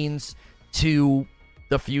pertains to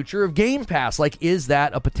the future of Game Pass. Like, is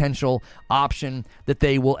that a potential option that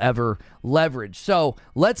they will ever leverage? So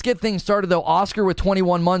let's get things started, though. Oscar with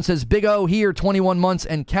 21 months says, Big O here, 21 months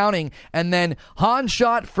and counting. And then Han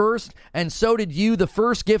shot first, and so did you. The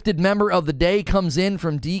first gifted member of the day comes in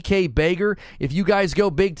from DK Bager. If you guys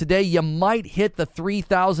go big today, you might hit the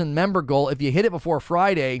 3,000 member goal. If you hit it before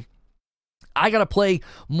Friday, I got to play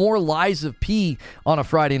more Lies of P on a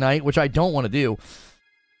Friday night, which I don't want to do.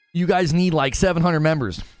 You guys need like 700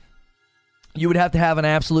 members. You would have to have an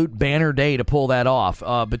absolute banner day to pull that off,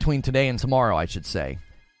 between today and tomorrow, I should say.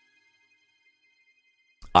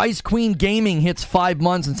 Ice Queen Gaming hits 5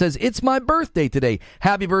 months and says, it's my birthday today.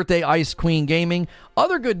 Happy birthday, Ice Queen Gaming.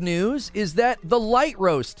 Other good news is that the Light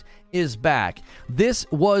Roast is back. This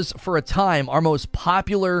was, for a time, our most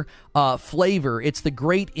popular flavor. It's the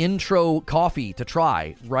great intro coffee to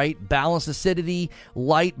try, right? Balanced acidity,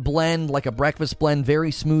 light blend, like a breakfast blend,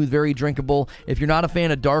 very smooth, very drinkable. If you're not a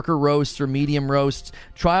fan of darker roasts or medium roasts,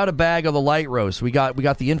 try out a bag of the Light Roast. We got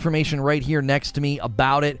the information right here next to me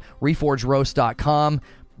about it, reforgeroast.com.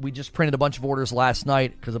 We just printed a bunch of orders last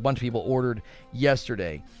night because a bunch of people ordered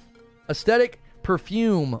yesterday. Aesthetic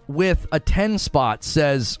Perfume with a 10 spot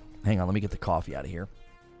says, hang on, let me get the coffee out of here.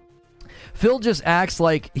 Phil just acts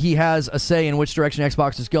like he has a say in which direction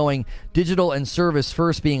Xbox is going. Digital and service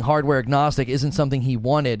first, being hardware agnostic, isn't something he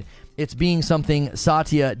wanted. It's being something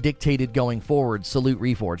Satya dictated going forward. Salute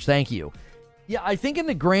Reforge. Thank you. Yeah, I think in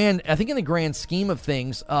the grand scheme of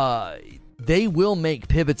things, they will make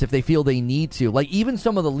pivots if they feel they need to. Like, even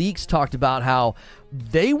some of the leaks talked about how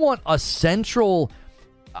they want a central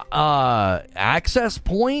access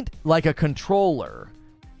point, like a controller.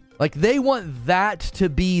 Like, they want that to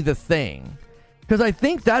be the thing. Because I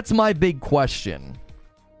think that's my big question.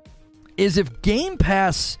 Is if Game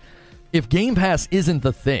Pass isn't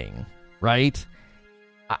the thing, right?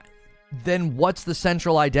 Then what's the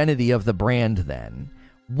central identity of the brand then?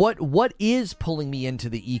 What is pulling me into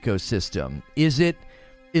the ecosystem? Is it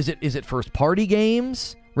first party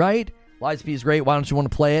games, right? Lies of P is great. Why don't you want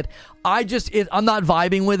to play it? I'm not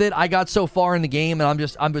vibing with it. I got so far in the game,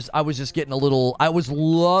 and I was just getting a little. I was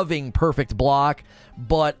loving Perfect Block,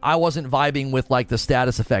 but I wasn't vibing with like the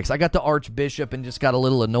status effects. I got to Archbishop and just got a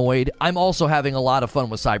little annoyed. I'm also having a lot of fun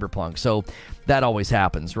with Cyberpunk, so that always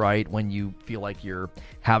happens, right? When you feel like you're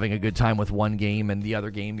having a good time with one game and the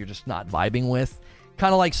other game you're just not vibing with.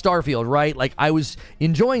 Kind of like Starfield, right? Like, I was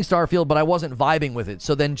enjoying Starfield, but I wasn't vibing with it.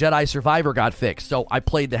 So then Jedi Survivor got fixed. So I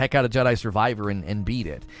played the heck out of Jedi Survivor and beat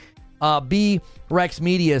it. B. Rex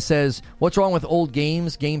Media says, what's wrong with old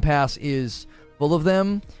games? Game Pass is full of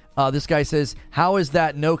them. This guy says, how is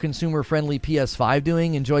that no consumer-friendly PS5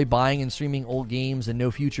 doing? Enjoy buying and streaming old games and no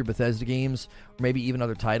future Bethesda games, or maybe even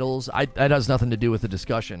other titles. That has nothing to do with the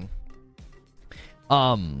discussion.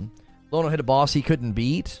 Lono hit a boss he couldn't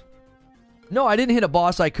beat. No, I didn't hit a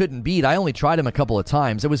boss I couldn't beat. I only tried him a couple of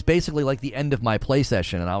times. It was basically like the end of my play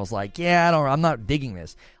session, and I was like, I'm not digging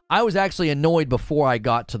this. I was actually annoyed before I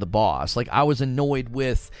got to the boss. Like, I was annoyed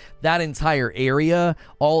with that entire area,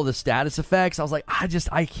 all of the status effects. I was like,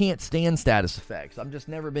 I can't stand status effects. I've just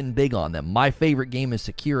never been big on them. My favorite game is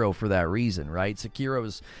Sekiro for that reason, right? Sekiro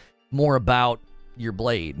is more about your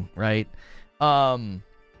blade, right?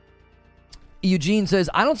 Eugene says,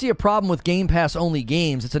 I don't see a problem with Game Pass only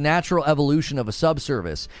games. It's a natural evolution of a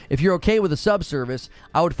subservice. If you're okay with a subservice,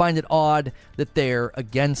 I would find it odd that they're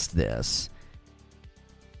against this.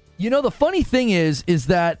 You know, the funny thing is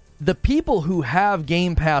that the people who have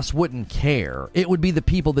Game Pass wouldn't care. It would be the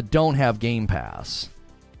people that don't have Game Pass.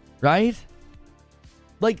 Right?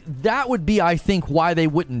 Like, that would be, I think, why they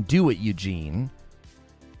wouldn't do it, Eugene.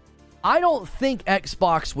 I don't think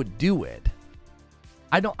Xbox would do it.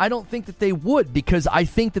 I don't think that they would, because I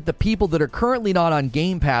think that the people that are currently not on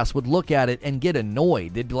Game Pass would look at it and get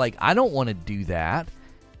annoyed. They'd be like, I don't want to do that.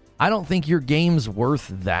 I don't think your game's worth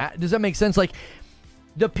that. Does that make sense? Like,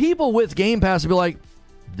 the people with Game Pass would be like,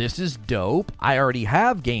 this is dope. I already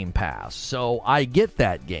have Game Pass, so I get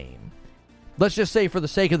that game. Let's just say, for the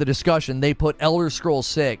sake of the discussion, they put Elder Scrolls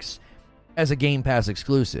 6 as a Game Pass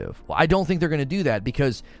exclusive. Well, I don't think they're going to do that,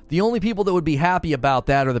 because the only people that would be happy about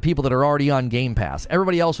that are the people that are already on Game Pass.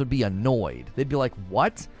 Everybody else would be annoyed. They'd be like,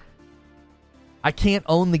 what? I can't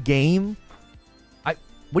own the game?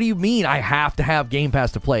 What do you mean I have to have Game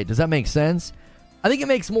Pass to play? Does that make sense? I think it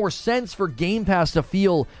makes more sense for Game Pass to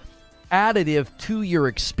feel additive to your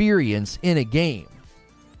experience in a game.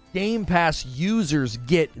 Game Pass users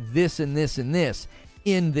get this and this and this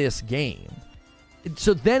in this game.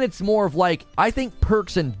 So then it's more of like, I think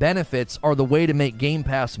perks and benefits are the way to make Game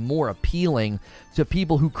Pass more appealing to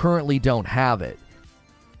people who currently don't have it.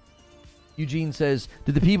 Eugene says,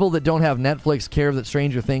 do the people that don't have Netflix care that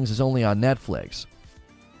Stranger Things is only on Netflix?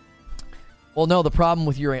 Well, no, the problem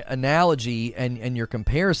with your analogy and your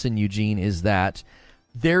comparison, Eugene, is that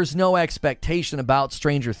there's no expectation about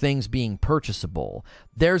Stranger Things being purchasable.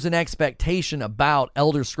 There's an expectation about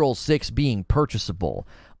Elder Scrolls 6 being purchasable.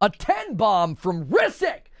 A 10 bomb from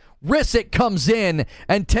Rissick! Rissick comes in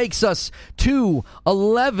and takes us to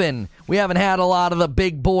 11. We haven't had a lot of the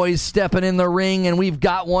big boys stepping in the ring, and we've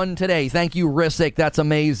got one today. Thank you, Rissick. That's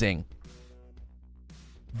amazing.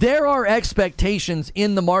 There are expectations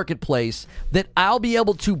in the marketplace that I'll be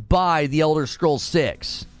able to buy the Elder Scrolls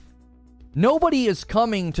 6. Nobody is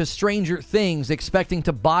coming to Stranger Things expecting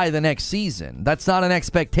to buy the next season. That's not an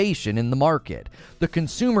expectation in the market. The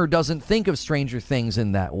consumer doesn't think of Stranger Things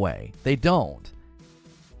in that way. They don't.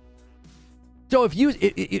 So if you,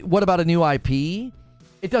 what about a new IP?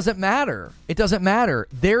 It doesn't matter. It doesn't matter.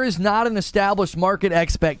 There is not an established market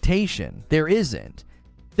expectation. There isn't.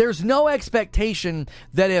 There's no expectation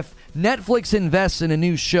that if Netflix invests in a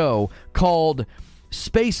new show called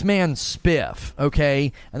Spaceman Spiff,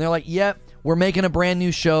 okay, and they're like, yep, we're making a brand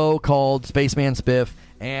new show called Spaceman Spiff,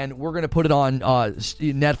 and we're going to put it on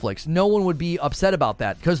Netflix. No one would be upset about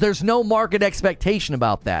that because there's no market expectation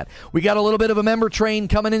about that. We got a little bit of a member train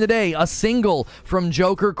coming in today. A single from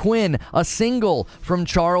Joker Quinn. A single from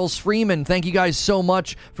Charles Freeman. Thank you guys so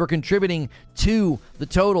much for contributing to the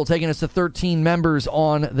total, taking us to 13 members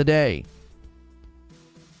on the day.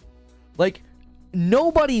 Like,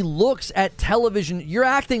 nobody looks at television. You're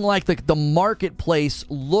acting like the marketplace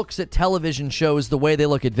looks at television shows the way they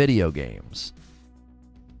look at video games.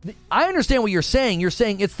 I understand what you're saying. You're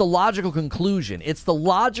saying it's the logical conclusion. It's the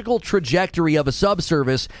logical trajectory of a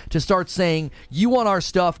subservice to start saying, you want our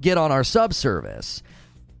stuff, get on our subservice.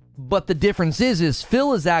 But the difference is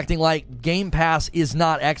Phil is acting like Game Pass is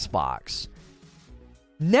not Xbox.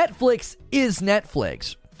 Netflix is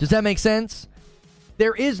Netflix. Does that make sense?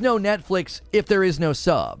 There is no Netflix if there is no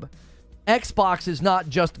sub. Xbox is not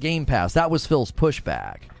just Game Pass. That was Phil's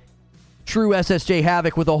pushback. True SSJ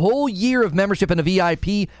Havoc with a whole year of membership and a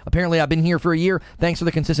VIP. Apparently, I've been here for a year. Thanks for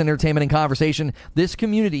the consistent entertainment and conversation. This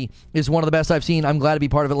community is one of the best I've seen. I'm glad to be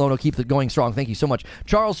part of it, Lono. Keep it going strong. Thank you so much.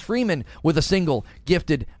 Charles Freeman with a single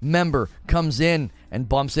gifted member comes in and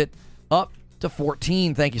bumps it up to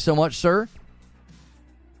 14. Thank you so much, sir.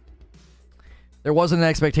 There wasn't an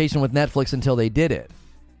expectation with Netflix until they did it.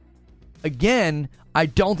 Again, I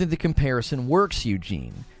don't think the comparison works,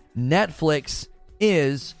 Eugene. Netflix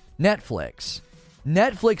is Netflix.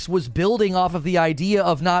 Netflix was building off of the idea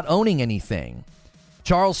of not owning anything.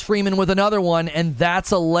 Charles Freeman with another one, and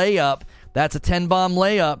that's a layup. That's a 10-bomb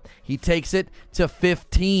layup. He takes it to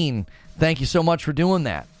 15. Thank you so much for doing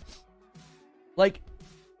that. Like,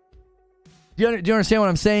 do you understand what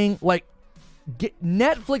I'm saying? Like,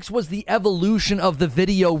 Netflix was the evolution of the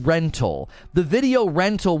video rental. The video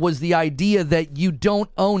rental was the idea that you don't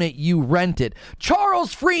own it, you rent it.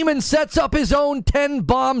 Charles Freeman sets up his own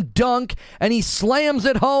 10-bomb dunk, and he slams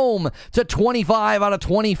it home to 25 out of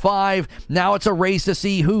 25. Now it's a race to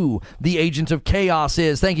see who the agent of chaos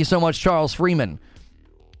is. Thank you so much, Charles Freeman.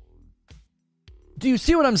 Do you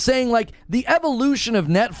see what I'm saying? Like, the evolution of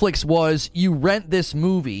Netflix was you rent this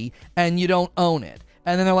movie and you don't own it.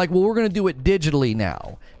 And then they're like, well, we're going to do it digitally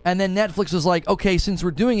now. And then Netflix was like, okay, since we're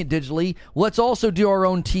doing it digitally, let's also do our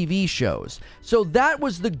own TV shows. So that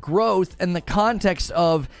was the growth and the context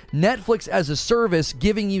of Netflix as a service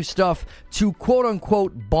giving you stuff to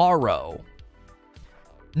quote-unquote borrow.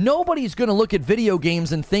 Nobody's going to look at video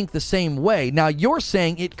games and think the same way. Now, you're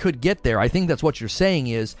saying it could get there. I think that's what you're saying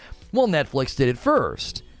is, well, Netflix did it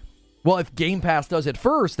first. Well, if Game Pass does it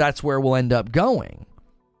first, that's where we'll end up going.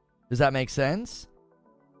 Does that make sense?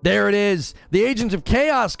 There it is. The Agent of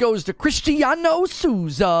Chaos goes to Cristiano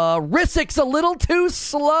Souza. Rissick's a little too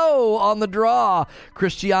slow on the draw.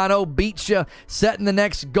 Cristiano beats you, setting the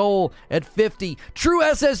next goal at 50. True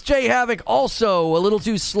SSJ Havoc also a little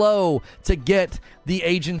too slow to get the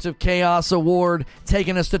Agent of Chaos award,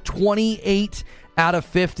 taking us to 28 out of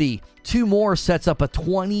 50. Two more sets up a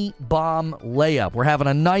 20-bomb layup. We're having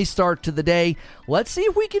a nice start to the day. Let's see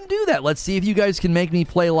if we can do that. Let's see if you guys can make me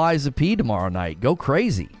play Liza P tomorrow night. Go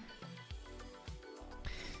crazy.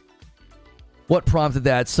 What prompted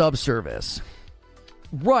that? Subservice.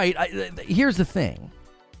 Right. Here's the thing.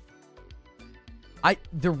 I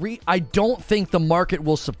don't think the market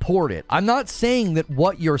will support it. I'm not saying that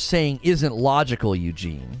what you're saying isn't logical,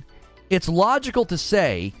 Eugene. It's logical to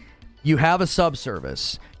say you have a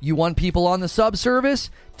subservice. You want people on the subservice?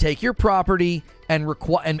 Take your property and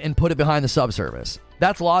put it behind the subservice.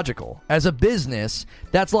 That's logical. As a business,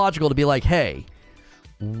 that's logical to be like, hey,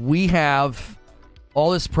 we have all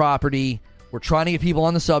this property. We're trying to get people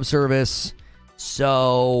on the subservice.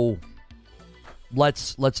 So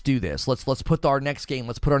let's do this. Let's put our next game,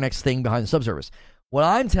 let's put our next thing behind the subservice. What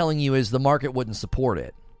I'm telling you is the market wouldn't support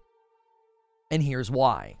it. And here's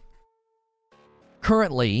why.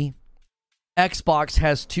 Currently, Xbox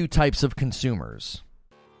has two types of consumers.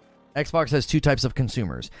 They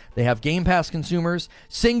have Game Pass consumers,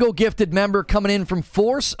 single gifted member coming in from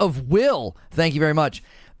Force of Will. Thank you very much.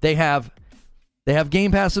 They have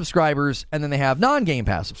Game Pass subscribers, and then they have non-Game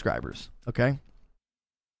Pass subscribers. Okay?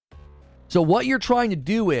 So what you're trying to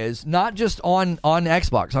do is, not just on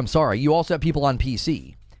Xbox, I'm sorry, you also have people on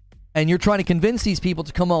PC. And you're trying to convince these people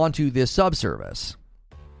to come onto this subservice.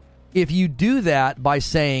 If you do that by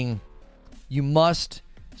saying, you must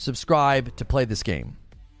subscribe to play this game,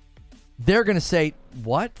 they're going to say,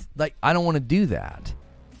 what? Like, I don't want to do that.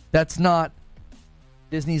 That's not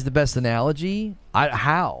Disney's the best analogy.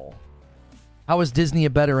 How? How is Disney a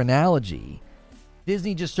better analogy?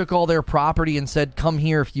 Disney just took all their property and said, come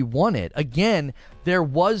here if you want it. Again, there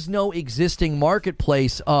was no existing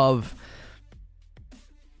marketplace of...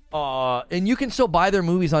 and you can still buy their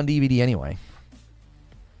movies on DVD anyway.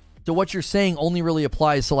 So what you're saying only really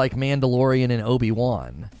applies to like Mandalorian and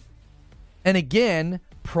Obi-Wan. And again,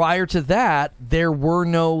 prior to that, there were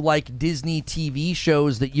no like Disney TV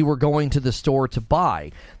shows that you were going to the store to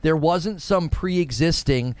buy. There wasn't some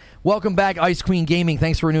pre-existing... Welcome back, Ice Queen Gaming.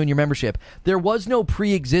 Thanks for renewing your membership. There was no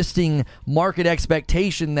pre-existing market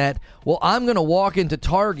expectation that, well, I'm going to walk into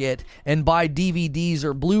Target and buy DVDs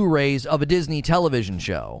or Blu-rays of a Disney television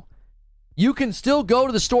show. You can still go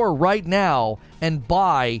to the store right now and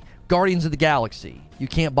buy Guardians of the Galaxy. You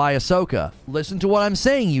can't buy Ahsoka. Listen to what I'm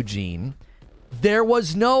saying, Eugene. There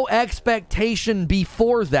was no expectation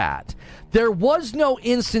before that. There was no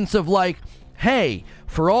instance of like, hey,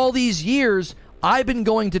 for all these years, I've been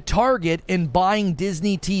going to Target and buying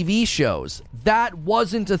Disney TV shows. That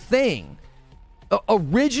wasn't a thing.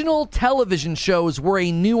 Original television shows were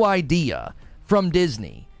a new idea from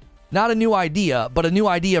Disney. Not a new idea, but a new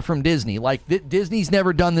idea from Disney. Like, Disney's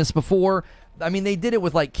never done this before. I mean, they did it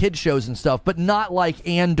with, like, kid shows and stuff, but not like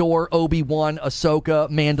Andor, Obi-Wan, Ahsoka,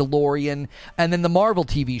 Mandalorian, and then the Marvel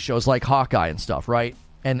TV shows like Hawkeye and stuff, right?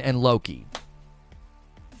 And Loki.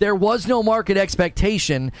 There was no market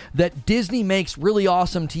expectation that Disney makes really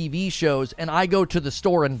awesome TV shows and I go to the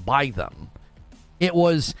store and buy them. It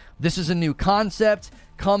was, this is a new concept,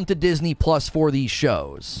 come to Disney Plus for these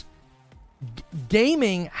shows.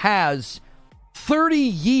 Gaming has 30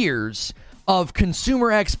 years of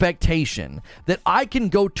consumer expectation that I can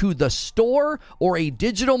go to the store or a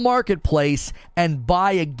digital marketplace and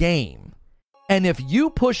buy a game. And if you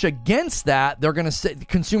push against that, they're going to say,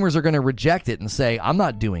 consumers are going to reject it and say, I'm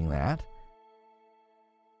not doing that.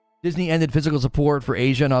 Disney ended physical support for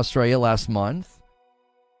Asia and Australia last month.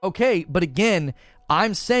 Okay, but again,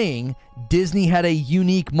 I'm saying Disney had a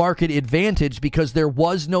unique market advantage because there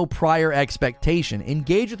was no prior expectation.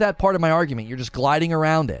 Engage with that part of my argument. You're just gliding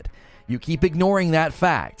around it. You keep ignoring that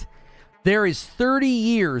fact. There is 30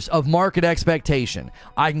 years of market expectation.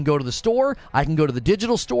 I can go to the store. I can go to the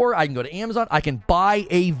digital store. I can go to Amazon. I can buy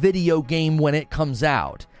a video game when it comes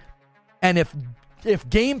out. And if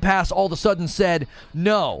Game Pass all of a sudden said,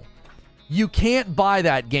 no, you can't buy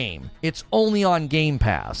that game, it's only on Game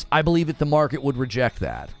Pass, I believe that the market would reject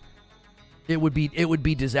that. It would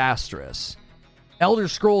be disastrous. Elder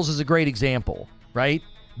Scrolls is a great example, right?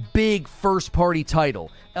 Big first-party title,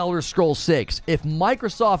 Elder Scrolls 6. If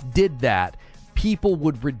Microsoft did that, people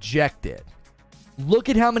would reject it. Look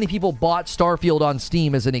at how many people bought Starfield on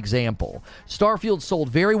Steam as an example. Starfield sold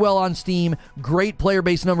very well on Steam, great player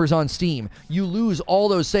base numbers on Steam. You lose all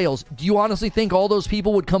those sales. Do you honestly think all those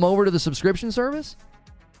people would come over to the subscription service?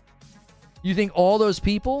 You think all those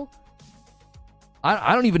people?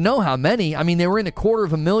 I don't even know how many. I mean, they were in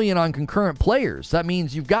 250,000 on concurrent players. That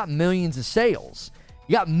means you've got millions of sales.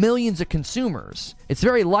 You got millions of consumers. It's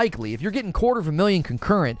very likely if you're getting 250,000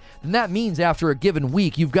 concurrent, then that means after a given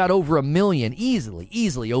week you've got over 1 million,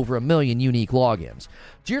 easily over 1 million unique logins.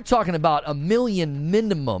 So you're talking about 1 million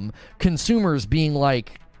minimum consumers being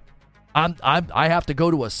like, I have to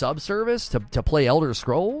go to a subservice to play Elder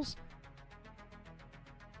Scrolls.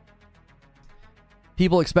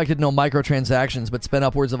 People expected no microtransactions, but spent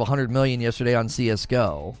upwards of 100 million yesterday on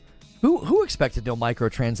CS:GO. Who expected no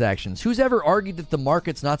microtransactions? Who's ever argued that the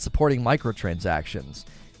market's not supporting microtransactions?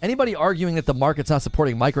 Anybody arguing that the market's not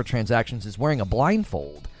supporting microtransactions is wearing a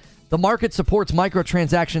blindfold. The market supports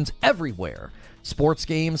microtransactions everywhere. Sports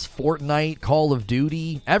games, Fortnite, Call of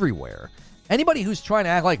Duty, everywhere. Anybody who's trying to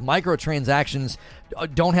act like microtransactions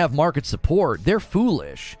don't have market support, they're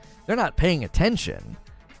foolish. They're not paying attention.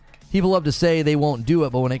 People love to say they won't do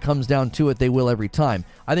it, but when it comes down to it, they will every time.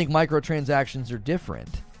 I think microtransactions are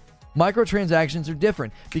different. Microtransactions are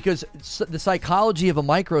different because the psychology of a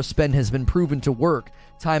micro spend has been proven to work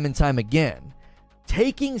time and time again.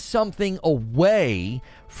 Taking something away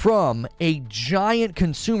from a giant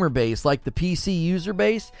consumer base like the PC user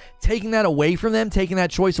base, taking that away from them, taking that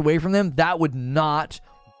choice away from them, that would not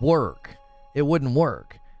work. It wouldn't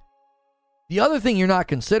work. The other thing you're not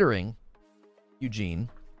considering, Eugene,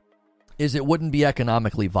 is it wouldn't be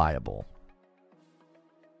economically viable.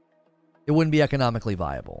 It wouldn't be economically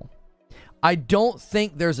viable. I don't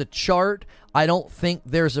think there's a chart. I don't think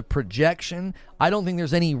there's a projection. I don't think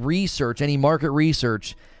there's any research, any market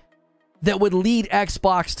research that would lead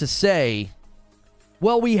Xbox to say,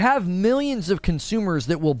 well, we have millions of consumers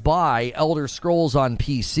that will buy Elder Scrolls on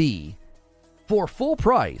PC for full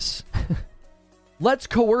price. Let's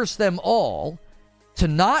coerce them all to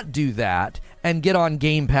not do that and get on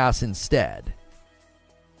Game Pass instead.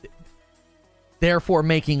 Therefore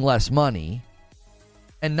making less money.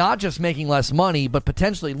 And not just making less money, but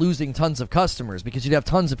potentially losing tons of customers because you'd have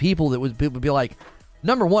tons of people that would be like,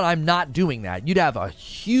 number one, I'm not doing that. You'd have a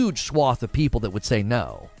huge swath of people that would say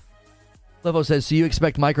no. Levo says, so you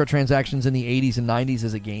expect microtransactions in the 80s and 90s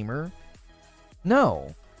as a gamer?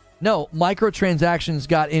 No. No, microtransactions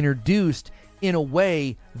got introduced in a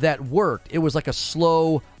way that worked. It was like a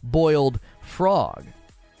slow-boiled frog.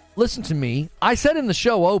 Listen to me. I said in the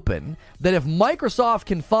show open that if Microsoft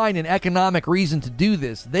can find an economic reason to do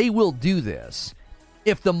this, they will do this.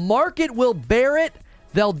 If the market will bear it,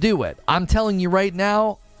 they'll do it. I'm telling you right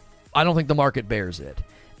now, I don't think the market bears it.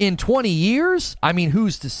 In 20 years, I mean,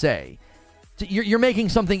 who's to say? You're making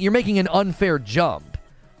an unfair jump.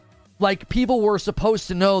 Like, people were supposed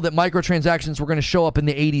to know that microtransactions were going to show up in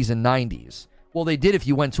the 80s and 90s. Well, they did if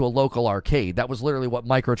you went to a local arcade. That was literally what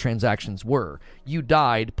microtransactions were. You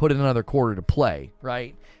died, put in another quarter to play,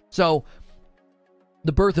 right? So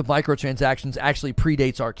the birth of microtransactions actually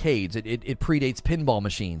predates arcades. It predates pinball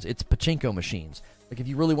machines. It's pachinko machines. Like, if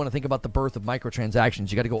you really want to think about the birth of microtransactions,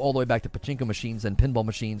 you got to go all the way back to pachinko machines and pinball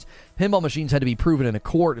machines. Pinball machines had to be proven in a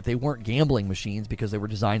court if they weren't gambling machines because they were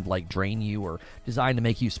designed to, like, drain you or designed to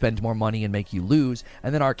make you spend more money and make you lose.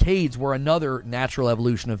 And then arcades were another natural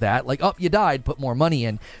evolution of that. Like, oh, you died, put more money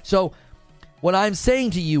in. So what I'm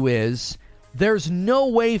saying to you is there's no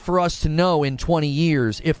way for us to know in 20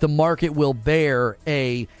 years if the market will bear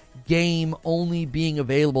a game only being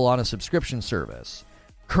available on a subscription service.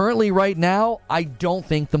 Currently, right now, I don't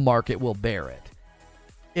think the market will bear it.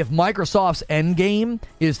 If Microsoft's end game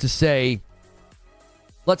is to say,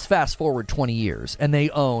 let's fast forward 20 years, and they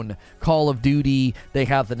own Call of Duty, they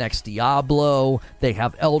have the next Diablo, they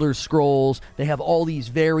have Elder Scrolls, they have all these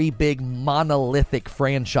very big monolithic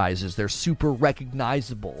franchises. They're super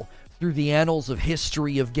recognizable through the annals of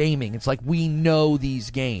history of gaming. It's like we know these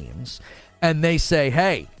games. And they say,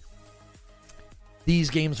 hey, these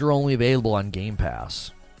games are only available on Game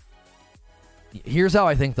Pass. Here's how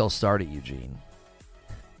I think they'll start it, Eugene.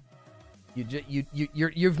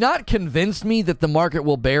 You've not convinced me that the market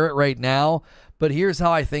will bear it right now, but here's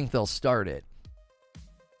how I think they'll start it.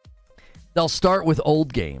 They'll start with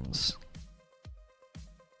old games.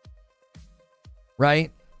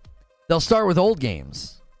 Right? They'll start with old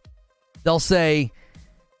games. They'll say,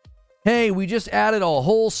 hey, we just added a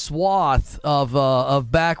whole swath of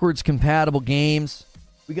backwards compatible games.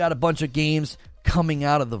 We got a bunch of games coming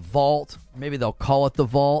out of the vault. Maybe they'll call it the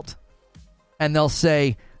vault. And they'll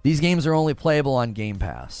say, these games are only playable on Game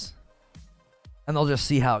Pass. And they'll just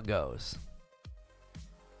see how it goes.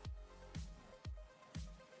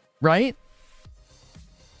 Right?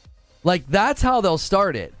 Like, that's how they'll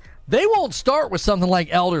start it. They won't start with something like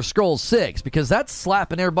Elder Scrolls 6 because that's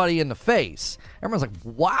slapping everybody in the face. Everyone's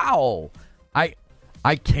like, wow,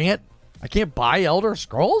 I can't buy Elder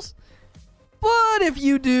Scrolls? But if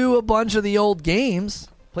you do a bunch of the old games,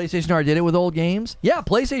 PlayStation already did it with old games. Yeah,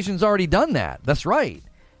 PlayStation's already done that. That's right.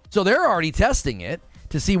 So they're already testing it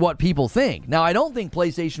to see what people think. Now, I don't think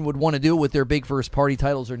PlayStation would want to do it with their big first-party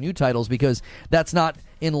titles or new titles because that's not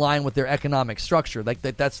in line with their economic structure. Like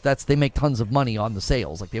that's they make tons of money on the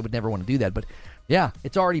sales. Like they would never want to do that. But yeah,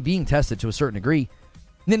 it's already being tested to a certain degree.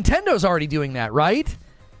 Nintendo's already doing that, right?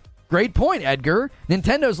 Great point, Edgar.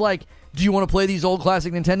 Nintendo's like, do you want to play these old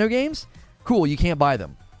classic Nintendo games? Cool, you can't buy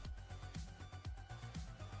them.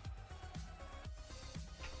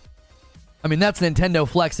 I mean, that's Nintendo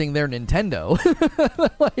flexing their Nintendo.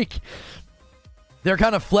 Like, they're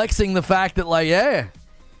kind of flexing the fact that, like, yeah,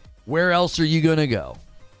 where else are you going to go?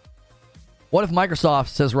 What if Microsoft,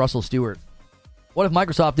 says Russell Stewart, What if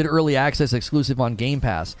Microsoft did early access exclusive on Game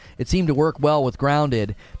Pass? It seemed to work well with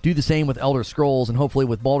Grounded. Do the same with Elder Scrolls and hopefully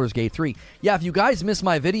with Baldur's Gate 3. Yeah, if you guys missed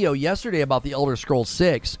my video yesterday about the Elder Scrolls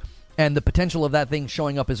 6 and the potential of that thing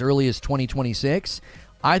showing up as early as 2026,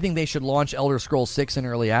 I think they should launch Elder Scrolls 6 in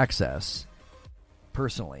early access.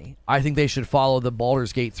 Personally, I think they should follow the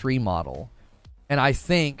Baldur's Gate 3 model. And I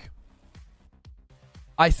think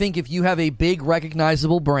if you have a big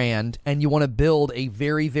recognizable brand and you want to build a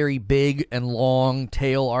very, very big and long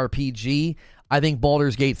tail RPG, I think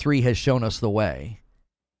Baldur's Gate 3 has shown us the way.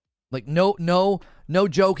 Like, no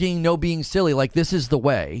joking, no being silly. Like, this is the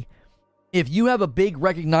way. If you have a big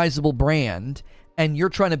recognizable brand and you're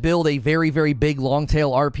trying to build a very, very big long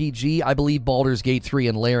tail RPG, I believe Baldur's Gate 3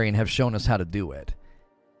 and Larian have shown us how to do it.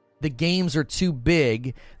 The games are too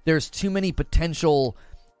big. There's too many potential,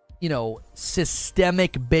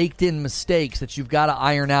 systemic baked-in mistakes that you've got to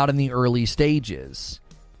iron out in the early stages.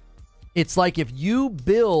 It's like if you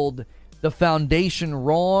build the foundation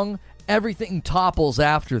wrong, everything topples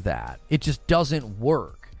after that. It just doesn't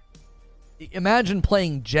work. Imagine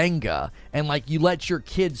playing Jenga and, you let your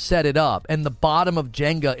kids set it up, and the bottom of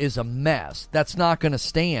Jenga is a mess. That's not going to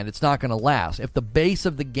stand. It's not going to last. If the base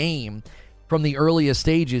of the game from the earliest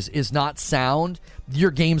stages is not sound,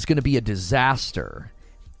 your game's going to be a disaster.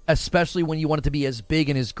 Especially when you want it to be as big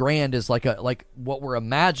and as grand as what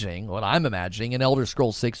I'm imagining an Elder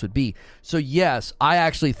Scrolls 6 would be. So yes, I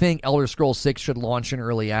actually think Elder Scrolls 6 should launch in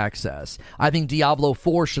early access. I think Diablo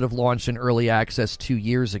 4 should have launched in early access 2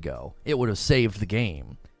 years ago. It would have saved the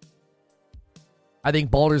game. I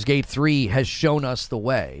think Baldur's Gate 3 has shown us the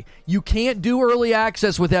way. You can't do early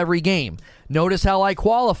access with every game. Notice how I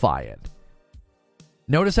qualify it.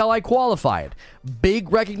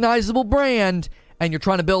 Big recognizable brand, and you're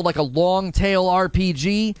trying to build a long tail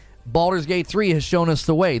RPG, Baldur's Gate 3 has shown us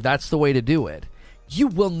the way. That's the way to do it. You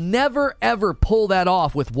will never, ever pull that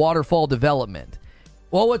off with waterfall development.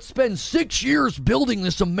 Well, let's spend 6 years building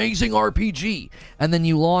this amazing RPG, and then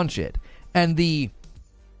you launch it. And the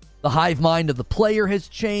hive mind of the player has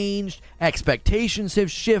changed. Expectations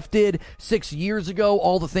have shifted. 6 years ago,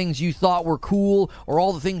 all the things you thought were cool or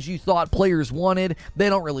all the things you thought players wanted, they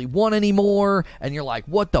don't really want anymore. And you're like,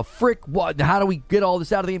 what the frick? How do we get all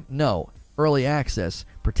this out of the game? No. Early access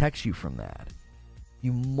protects you from that.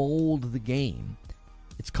 You mold the game.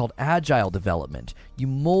 It's called agile development. You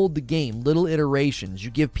mold the game, little iterations.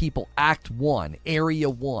 You give people Act 1, Area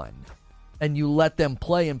 1. And you let them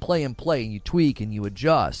play and play and play, and you tweak and you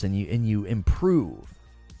adjust and you improve.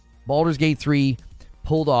 Baldur's Gate 3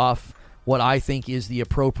 pulled off what I think is the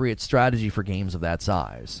appropriate strategy for games of that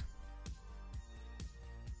size.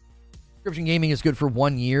 Subscription gaming is good for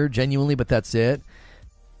 1 year, genuinely, but that's it.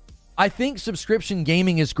 I think subscription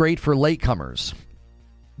gaming is great for latecomers.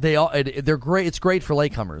 They're great. It's great for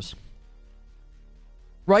latecomers.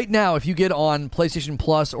 Right now, if you get on PlayStation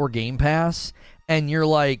Plus or Game Pass, and you're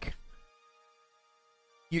like,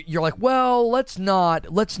 well, let's not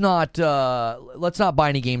buy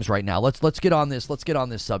any games right now. Let's get on this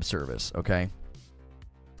subservice, okay?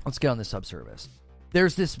 Let's get on this subservice.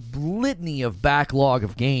 There's this litany of backlog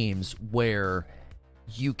of games where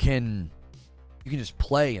you can just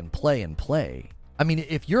play and play and play. I mean,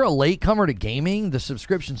 if you're a latecomer to gaming, the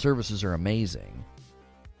subscription services are amazing.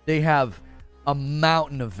 They have a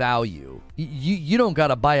mountain of value. You don't got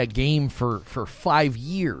to buy a game for 5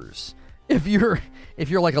 years. If you're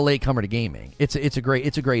like a latecomer to gaming, it's a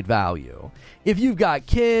great value. If you've got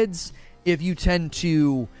kids, if you tend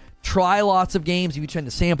to try lots of games, if you tend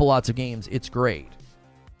to sample lots of games, it's great.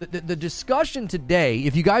 The discussion today,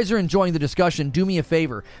 if you guys are enjoying the discussion, do me a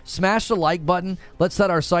favor. Smash the like button. Let's set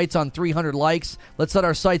our sights on 300 likes. Let's set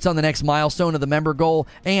our sights on the next milestone of the member goal.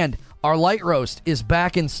 And our light roast is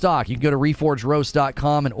back in stock. You can go to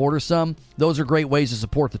reforgeroast.com and order some. Those are great ways to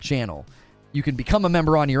support the channel. You can become a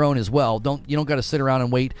member on your own as well. You don't got to sit around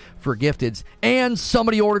and wait for gifteds. And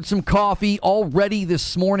somebody ordered some coffee already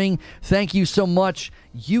this morning. Thank you so much,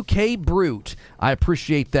 UK Brute. I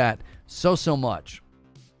appreciate that so much.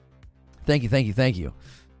 Thank you.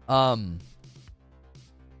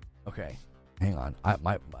 Okay, hang on.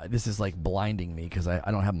 This is like blinding me because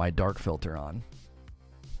I don't have my dark filter on.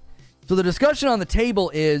 So the discussion on the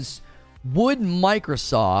table is, would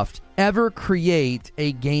Microsoft ever create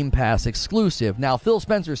a Game Pass exclusive? Now, Phil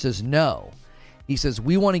Spencer says no. He says,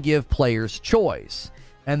 we want to give players choice.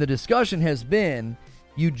 And the discussion has been,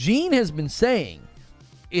 Eugene has been saying,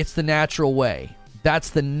 it's the natural way.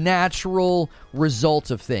 That's the natural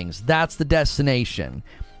result of things. That's the destination.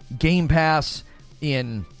 Game Pass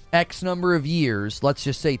in X number of years, let's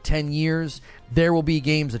just say 10 years, there will be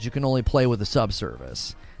games that you can only play with a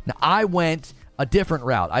subservice. Now, I went a different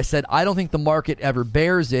route. I said, I don't think the market ever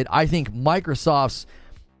bears it. I think Microsoft's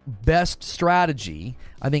best strategy,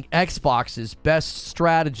 I think Xbox's best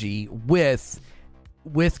strategy with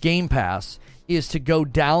Game Pass is to go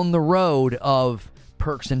down the road of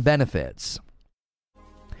perks and benefits.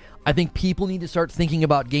 I think people need to start thinking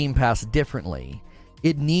about Game Pass differently.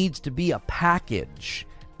 It needs to be a package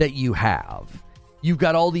that you have. You've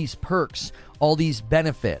got all these perks, all these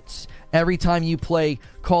benefits. Every time you play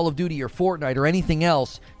Call of Duty or Fortnite or anything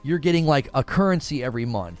else, you're getting like a currency every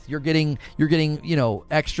month. You're getting,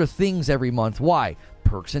 extra things every month. Why?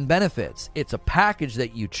 Perks and benefits. It's a package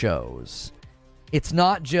that you chose. It's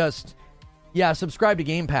not just, subscribe to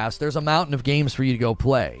Game Pass. There's a mountain of games for you to go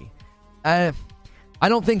play. I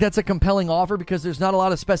don't think that's a compelling offer because there's not a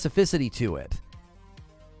lot of specificity to it.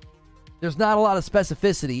 There's not a lot of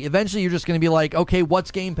specificity. Eventually, you're just going to be like, okay,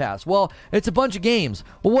 what's Game Pass? Well, it's a bunch of games.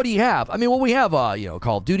 Well, what do you have? I mean, we have,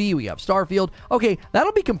 Call of Duty. We have Starfield. Okay,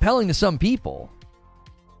 that'll be compelling to some people.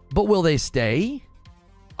 But will they stay?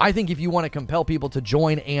 I think if you want to compel people to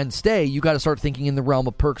join and stay, you got to start thinking in the realm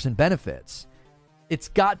of perks and benefits. It's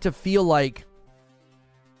got to feel like...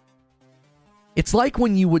 It's like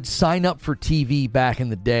when you would sign up for TV back in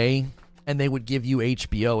the day, and they would give you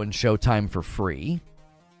HBO and Showtime for free,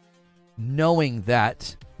 knowing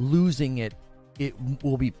that losing it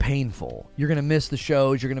will be painful. You're going to miss the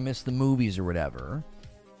shows, you're going to miss the movies or whatever.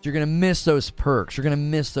 You're going to miss those perks, you're going to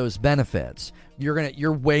miss those benefits.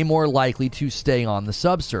 You're way more likely to stay on the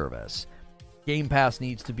subservice. Game Pass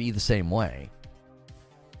needs to be the same way.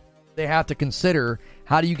 They have to consider,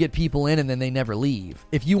 how do you get people in and then they never leave?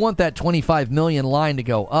 If you want that 25 million line to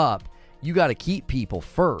go up, you got to keep people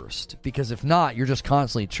first, because if not, you're just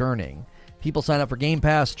constantly churning. People sign up for Game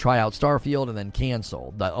Pass, try out Starfield, and then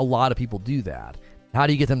cancel. A lot of people do that. How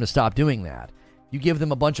do you get them to stop doing that? You give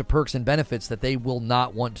them a bunch of perks and benefits that they will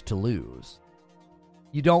not want to lose.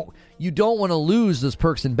 You don't want to lose those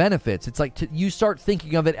perks and benefits. It's like you start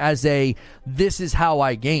thinking of it as this is how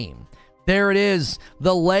I game. There it is,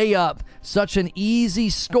 the layup. Such an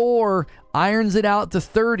easy score. Irons it out to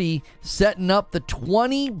 30, setting up the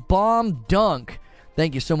 20-bomb dunk.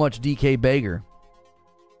 Thank you so much, DK Bager.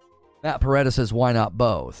 Matt Peretta says, why not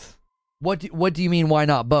both? What do you mean, why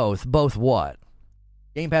not both? Both what?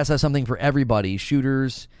 Game Pass has something for everybody.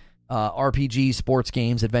 Shooters, RPGs, sports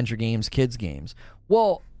games, adventure games, kids games.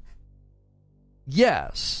 Well,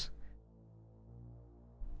 yes.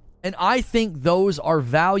 And I think those are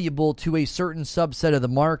valuable to a certain subset of the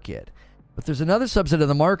market. But there's another subset of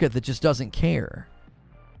the market that just doesn't care.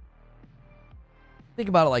 Think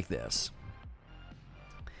about it like this.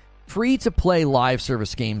 Free-to-play live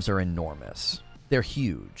service games are enormous. They're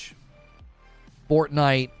huge.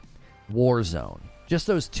 Fortnite, Warzone. Just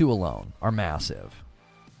those two alone are massive.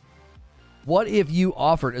 What if you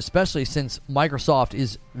offered, especially since Microsoft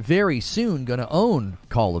is very soon going to own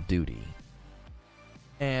Call of Duty?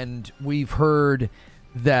 And we've heard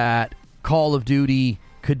that Call of Duty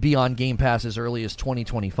could be on Game Pass as early as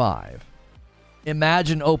 2025.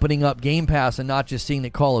 Imagine opening up Game Pass and not just seeing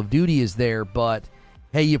that Call of Duty is there, but,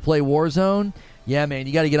 hey, you play Warzone? Yeah, man,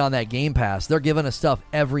 you got to get on that Game Pass. They're giving us stuff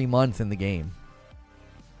every month in the game.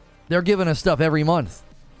 They're giving us stuff every month.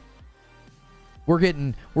 We're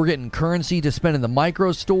getting currency to spend in the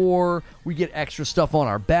micro store. We get extra stuff on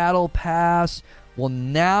our battle pass. Well,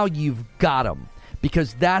 now you've got them,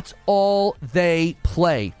 because that's all they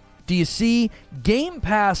play. Do you see? Game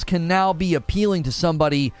Pass can now be appealing to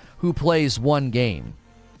somebody who plays one game.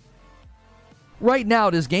 Right now,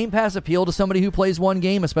 does Game Pass appeal to somebody who plays one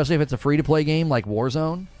game, especially if it's a free-to-play game like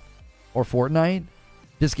Warzone or Fortnite?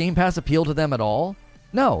 Does Game Pass appeal to them at all?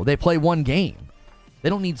 No, they play one game. They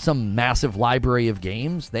don't need some massive library of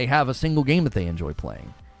games. They have a single game that they enjoy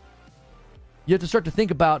playing. You have to start to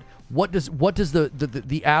think about what does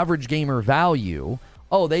the average gamer value?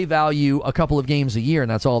 Oh, they value a couple of games a year,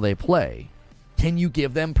 and that's all they play. Can you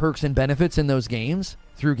give them perks and benefits in those games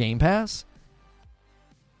through Game Pass?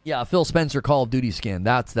 Yeah, Phil Spencer Call of Duty skin.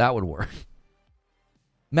 That would work.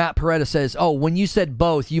 Matt Peretta says, oh, when you said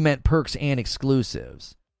both, you meant perks and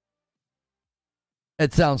exclusives.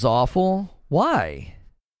 It sounds awful. Why?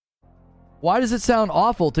 Why does it sound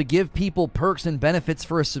awful to give people perks and benefits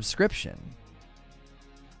for a subscription?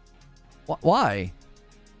 Why?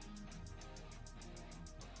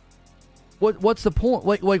 What's the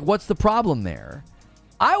point? Like, what's the problem there?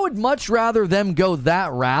 I would much rather them go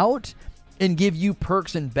that route and give you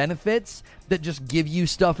perks and benefits that just give you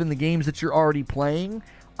stuff in the games that you're already playing.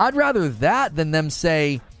 I'd rather that than them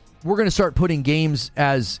say, we're going to start putting games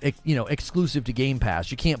as, exclusive to Game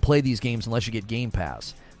Pass. You can't play these games unless you get Game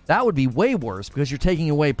Pass. That would be way worse because you're taking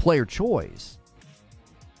away player choice.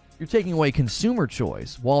 You're taking away consumer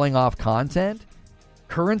choice. Walling off content.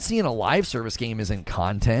 Currency in a live service game isn't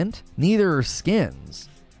content. Neither are skins.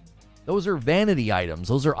 Those are vanity items.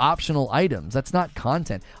 Those are optional items. That's not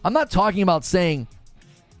content. I'm not talking about saying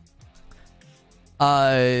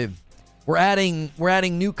we're adding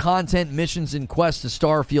new content, missions, and quests to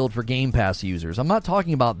Starfield for Game Pass users. I'm not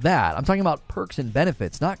talking about that. I'm talking about perks and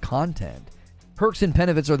benefits, not content. Perks and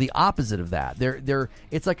benefits are the opposite of that.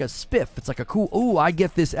 It's like a spiff. It's like a cool, ooh, I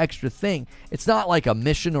get this extra thing. It's not like a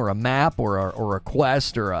mission or a map or a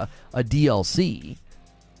quest or a DLC.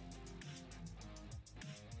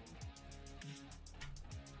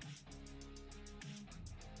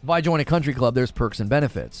 If I join a country club, there's perks and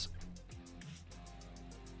benefits.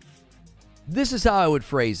 This is how I would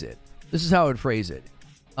phrase it.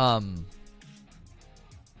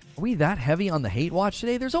 Are we that heavy on the hate watch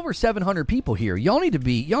today? There's over 700 people here. Y'all need to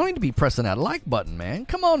be pressing that like button, man.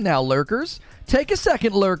 Come on now, lurkers. Take a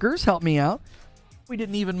second, lurkers. Help me out. We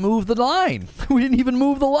didn't even move the line.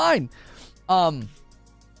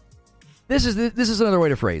 This is another way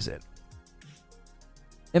to phrase it.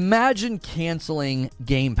 Imagine canceling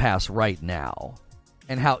Game Pass right now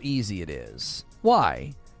and how easy it is.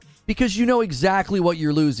 Why? Because you know exactly what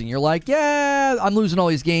you're losing. You're like, yeah, I'm losing all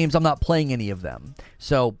these games. I'm not playing any of them.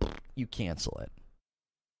 So you cancel it.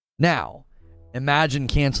 Now, imagine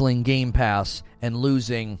canceling Game Pass and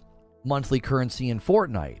losing monthly currency in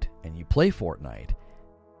Fortnite, and you play Fortnite.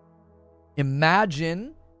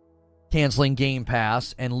 Imagine canceling Game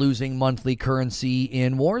Pass and losing monthly currency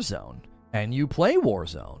in Warzone, and you play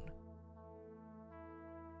Warzone.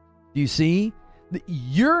 Do you see?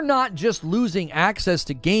 You're not just losing access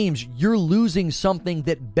to games, you're losing something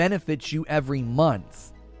that benefits you every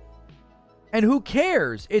month. And who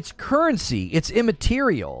cares? It's currency. It's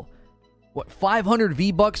immaterial. What, 500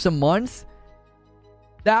 V-Bucks a month?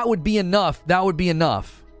 That would be enough.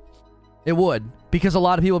 It would. Because a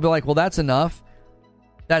lot of people would be like, well, that's enough.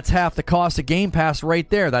 That's half the cost of Game Pass right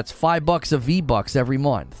there. That's $5 of V-Bucks every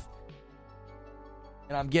month.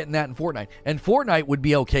 And I'm getting that in Fortnite. And Fortnite would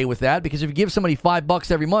be okay with that because if you give somebody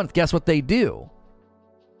 $5 every month, guess what they do?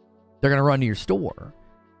 They're going to run to your store.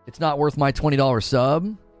 It's not worth my $20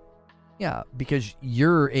 sub. Yeah, because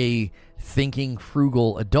you're a thinking,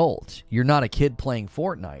 frugal adult. You're not a kid playing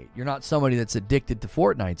Fortnite. You're not somebody that's addicted to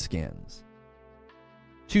Fortnite skins.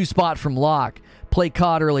 2-Spot from Locke. Play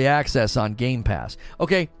COD Early Access on Game Pass.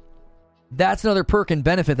 Okay, that's another perk and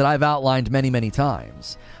benefit that I've outlined many, many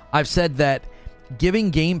times. I've said that giving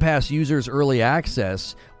Game Pass users early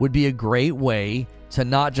access would be a great way to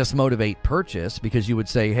not just motivate purchase, because you would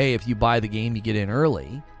say, hey, if you buy the game, you get in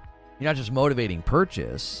early. You're not just motivating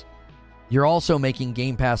purchase. You're also making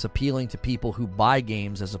Game Pass appealing to people who buy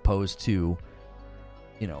games as opposed to,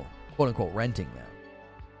 quote unquote, renting them.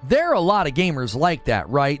 There are a lot of gamers like that,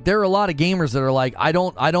 right? There are a lot of gamers that are like, I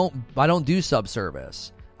don't do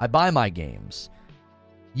subservice. I buy my games.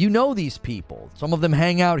 You know these people. Some of them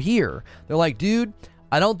hang out here. They're like, dude,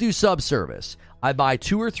 I don't do subservice. I buy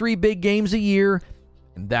 2 or 3 big games a year,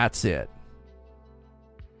 and that's it.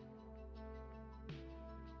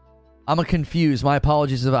 I'm confused. My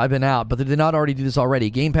apologies if I've been out, but they did not already do this already.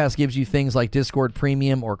 Game Pass gives you things like Discord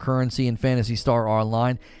Premium or currency in Phantasy Star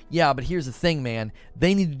Online. Yeah, but here's the thing, man.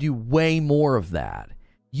 They need to do way more of that.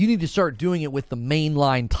 You need to start doing it with the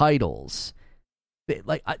mainline titles.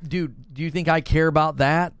 Like, dude, do you think I care about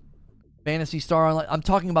that? Phantasy Star Online? I'm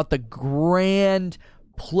talking about the grand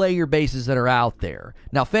player bases that are out there.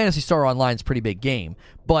 Now, Phantasy Star Online is a pretty big game,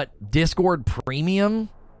 but Discord Premium?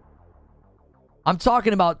 I'm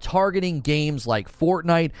talking about targeting games like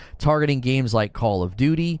Fortnite, targeting games like Call of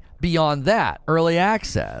Duty. Beyond that, early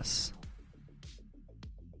access.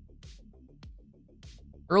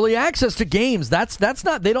 Early access to games, that's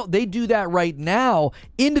not, they do that right now.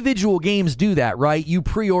 Individual games do that, right? You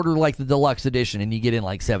pre-order like the deluxe edition and you get in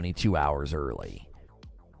like 72 hours early.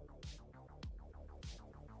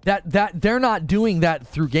 That they're not doing that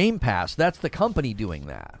through Game Pass. That's the company doing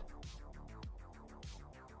that.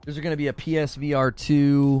 There's going to be a PSVR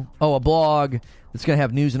 2, a blog that's going to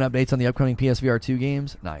have news and updates on the upcoming PSVR 2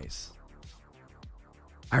 games. Nice.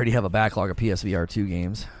 I already have a backlog of PSVR 2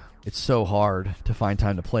 games. It's so hard to find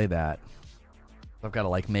time to play that. I've got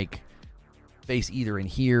to make space either in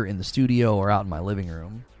here in the studio or out in my living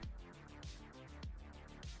room.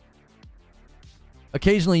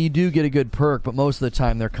 Occasionally you do get a good perk, but most of the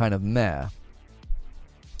time they're kind of meh.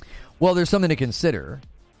 Well, there's something to consider.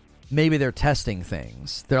 maybe they're testing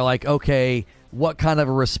things. They're like, okay, what kind of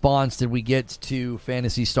a response did we get to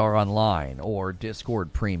Phantasy Star Online or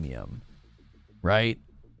Discord Premium? Right?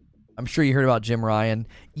 I'm sure you heard about Jim Ryan.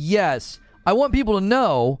 Yes, I want people to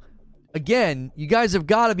know, again, you guys have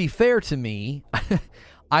got to be fair to me.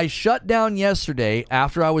 I shut down yesterday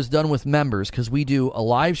after I was done with members because we do a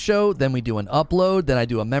live show, then we do an upload, then I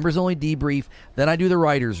do a members-only debrief, then I do the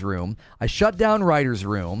Writers' Room. I shut down Writers'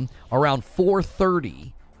 Room around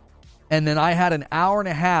 4:30, and then I had an hour and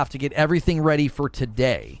a half to get everything ready for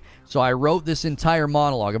today. So I wrote this entire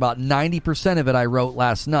monologue. About 90% of it I wrote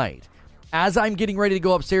last night. As I'm getting ready to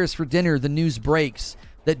go upstairs for dinner, the news breaks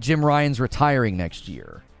that Jim Ryan's retiring next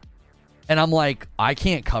year. And I'm like, I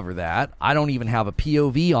can't cover that. I don't even have a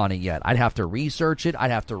POV on it yet. I'd have to research it.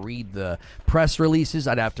 I'd have to read the press releases.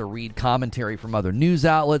 I'd have to read commentary from other news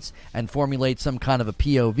outlets and formulate some kind of a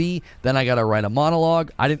POV. Then I got to write a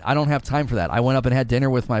monologue. I don't have time for that. I went up and had dinner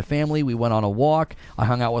with my family. We went on a walk. I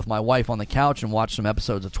hung out with my wife on the couch and watched some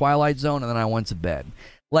episodes of Twilight Zone, and then I went to bed.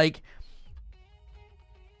 Like,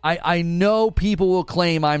 I know people will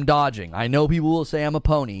claim I'm dodging. I know people will say I'm a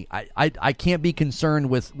pony. I can't be concerned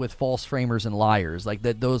with false framers and liars like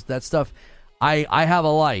that. That stuff. I have a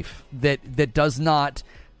life that does not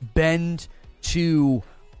bend to,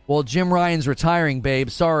 well, Jim Ryan's retiring, babe.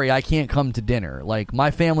 Sorry, I can't come to dinner. Like, my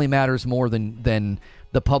family matters more than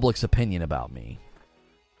the public's opinion about me.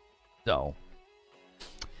 So,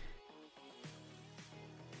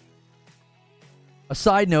 a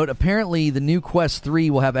side note, apparently the new Quest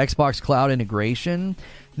 3 will have Xbox Cloud integration.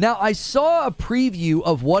 Now, I saw a preview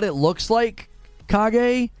of what it looks like,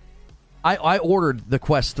 Kage. I ordered the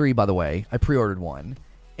Quest 3, by the way. I pre-ordered one.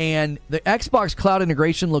 And the Xbox Cloud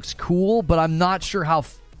integration looks cool, but I'm not sure how...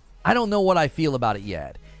 I don't know what I feel about it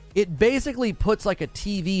yet. It basically puts like a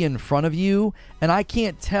TV in front of you, and I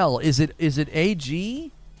can't tell. Is it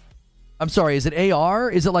AG? I'm sorry, is it AR?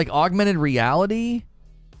 Is it like augmented reality?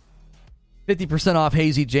 50% off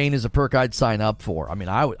Hazy Jane is a perk I'd sign up for. I mean,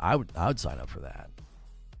 I would sign up for that.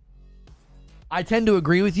 I tend to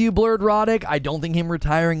agree with you, Blurred Roddick. I don't think him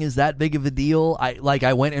retiring is that big of a deal.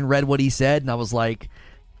 I went and read what he said, and I was like,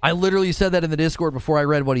 I literally said that in the Discord before I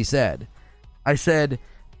read what he said. I said,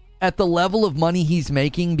 at the level of money he's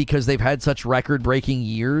making because they've had such record-breaking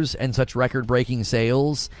years and such record-breaking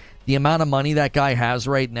sales, the amount of money that guy has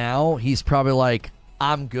right now, he's probably like,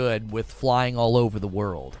 I'm good with flying all over the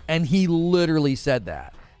world. And he literally said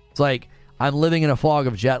that. It's like, I'm living in a fog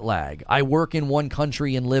of jet lag. I work in one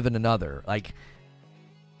country and live in another. Like,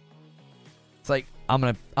 it's like, I'm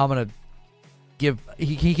gonna give...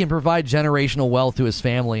 He can provide generational wealth to his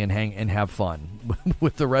family and have fun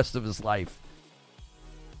with the rest of his life.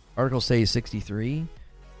 Articles say he's 63.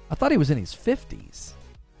 I thought he was in his 50s.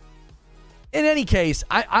 In any case,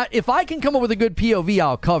 if I can come up with a good POV,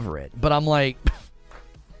 I'll cover it. But I'm like...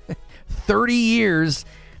 30 years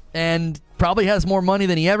and probably has more money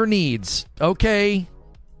than he ever needs. Okay.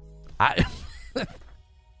 I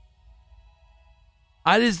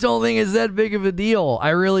just don't think it's that big of a deal. I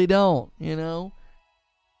really don't, you know?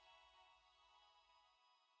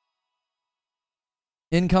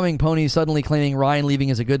 Incoming pony suddenly claiming Ryan leaving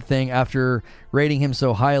is a good thing after rating him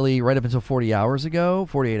so highly right up until 48 hours ago.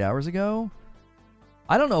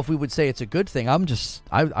 I don't know if we would say it's a good thing. I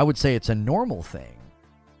would say it's a normal thing.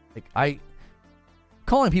 Like,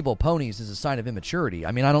 calling people ponies is a sign of immaturity.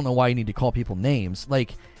 I mean, I don't know why you need to call people names.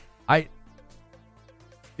 Like,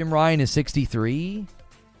 Jim Ryan is 63.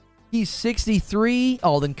 He's 63.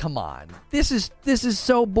 Oh, then come on. This is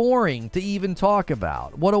so boring to even talk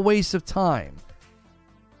about. What a waste of time.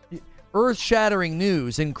 Earth-shattering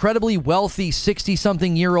news. Incredibly wealthy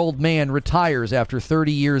 60-something-year-old man retires after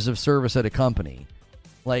 30 years of service at a company.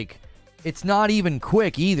 Like, it's not even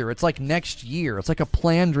quick either. It's like next year. It's like a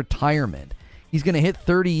planned retirement. He's going to hit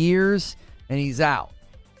 30 years, and he's out.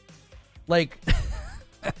 Like,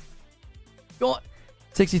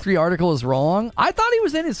 63 article is wrong. I thought he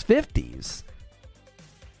was in his 50s.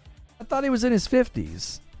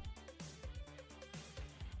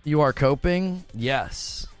 You are coping?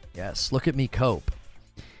 Yes. Look at me cope.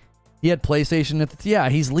 He had PlayStation at the... Yeah,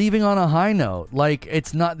 he's leaving on a high note. Like,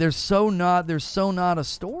 it's not... There's so not a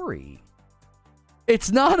story.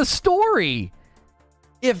 It's not a story.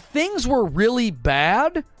 If things were really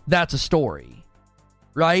bad, that's a story,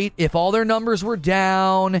 right? If all their numbers were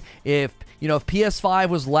down, if PS5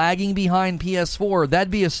 was lagging behind PS4,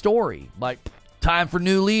 that'd be a story. Like, time for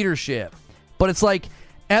new leadership. But it's like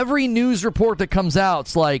every news report that comes out,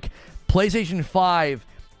 it's like PlayStation 5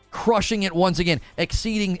 crushing it once again,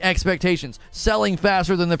 exceeding expectations, selling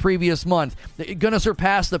faster than the previous month, gonna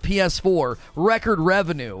surpass the PS4, record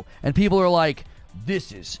revenue, and people are like,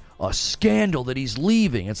 this is a scandal that he's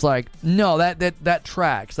leaving. It's like, no, that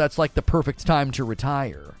tracks. That's like the perfect time to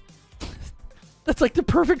retire. That's like the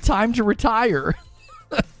perfect time to retire.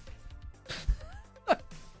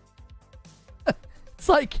 It's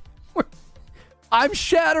like, I'm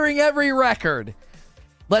shattering every record.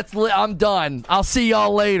 I'm done. I'll see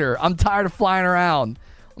y'all later. I'm tired of flying around.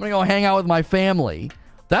 I'm going to go hang out with my family.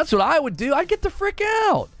 That's what I would do. I'd get the frick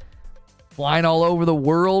out. Flying all over the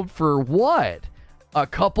world for what? A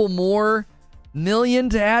couple more million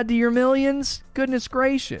to add to your millions? Goodness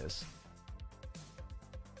gracious.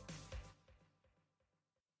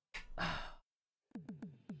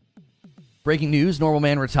 Breaking news, normal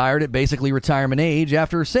man retired at basically retirement age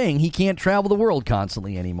after saying he can't travel the world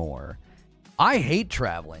constantly anymore. I hate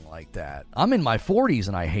traveling like that. I'm in my 40s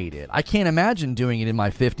and I hate it. I can't imagine doing it in my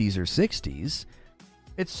 50s or 60s.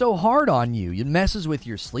 It's so hard on you. It messes with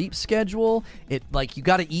your sleep schedule. You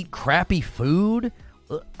got to eat crappy food.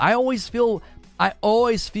 I always feel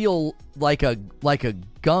like a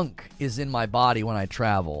gunk is in my body when I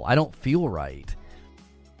travel. I don't feel right.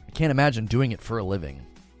 I can't imagine doing it for a living.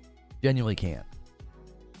 Genuinely can't.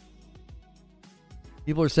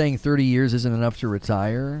 People are saying 30 years isn't enough to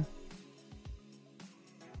retire.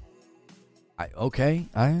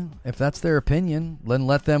 If that's their opinion, then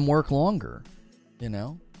let them work longer. You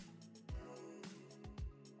know,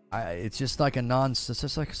 it's just like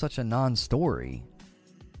such a non-story.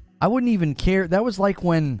 I wouldn't even care. That was like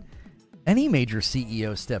when any major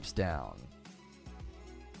CEO steps down.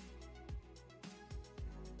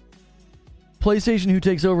 PlayStation, who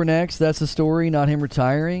takes over next? That's the story, not him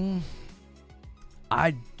retiring.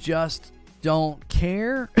 I just don't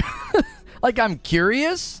care. Like, I'm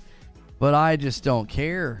curious, but I just don't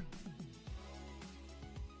care.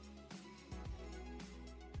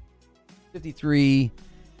 53.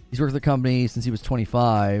 He's worked for the company since he was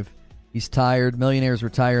 25. He's tired. Millionaires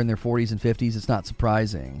retire in their 40s and 50s. It's not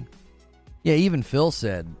surprising. Yeah, even Phil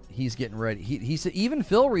said he's getting ready. He said, even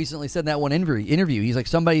Phil recently said in that one interview, he's like,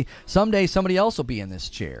 someday somebody else will be in this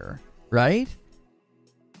chair, right?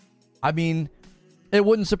 I mean, it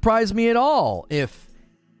wouldn't surprise me at all if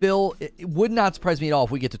Phil. It would not surprise me at all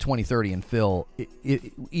if we get to 2030 and Phil.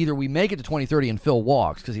 Either we make it to 2030 and Phil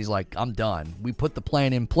walks because he's like, I'm done. We put the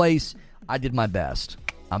plan in place. I did my best.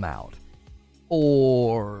 I'm out.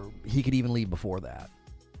 Or he could even leave before that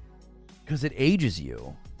because it ages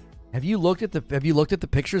you. Have you looked at the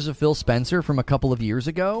pictures of Phil Spencer from a couple of years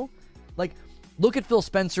ago? Like, look at Phil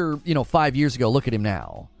Spencer, 5 years ago. Look at him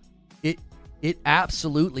now. It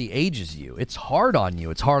absolutely ages you. It's hard on you.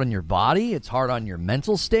 It's hard on your body. It's hard on your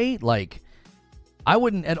mental state. Like, I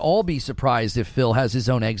wouldn't at all be surprised if Phil has his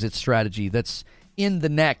own exit strategy that's in the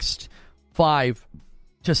next 5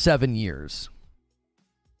 to 7 years.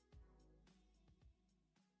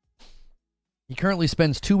 He currently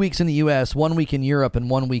spends 2 weeks in the U.S., 1 week in Europe, and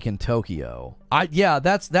 1 week in Tokyo. I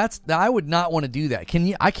would not want to do that.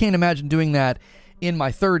 I can't imagine doing that in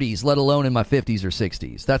my 30s, let alone in my 50s or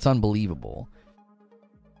 60s. That's unbelievable.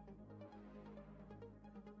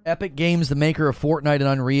 Epic Games, the maker of Fortnite and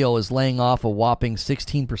Unreal, is laying off a whopping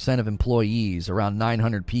 16% of employees, around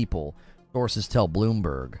 900 people. Sources tell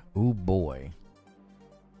Bloomberg. Ooh, boy.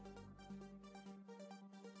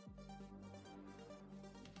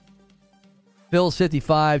 Phil's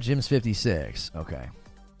 55, Jim's 56. Okay.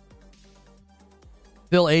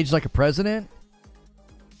 Phil aged like a president?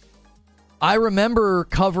 I remember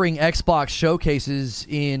covering Xbox showcases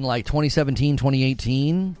in like 2017,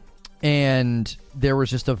 2018, and there was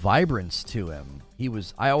just a vibrance to him.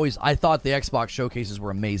 I thought the Xbox showcases were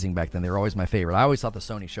amazing back then. They were always my favorite. I always thought the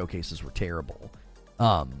Sony showcases were terrible.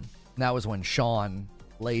 That was when Sean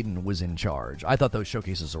Layden was in charge. I thought those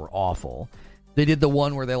showcases were awful. They did the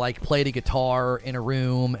one where they like played a guitar in a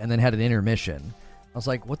room and then had an intermission. I was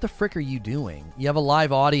like, what the frick are you doing? You have a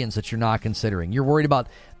live audience that you're not considering. You're worried about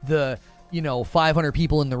the 500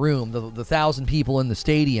 people in the room, the 1,000 people in the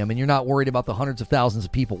stadium, and you're not worried about the hundreds of thousands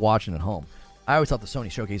of people watching at home. I always thought the Sony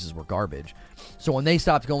showcases were garbage. So when they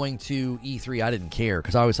stopped going to E3, I didn't care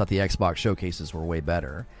because I always thought the Xbox showcases were way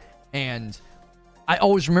better. And I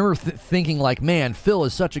always remember thinking like, man, Phil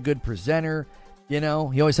is such a good presenter. He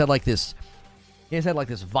always had like this... He has had like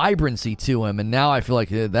this vibrancy to him, and now I feel like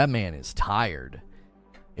that man is tired.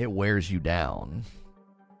 It wears you down.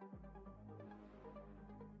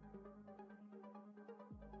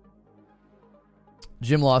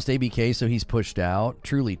 Jim lost ABK, so he's pushed out.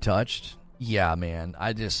 Truly touched. Yeah, man.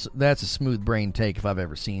 That's a smooth brain take if I've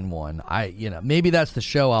ever seen one. Maybe that's the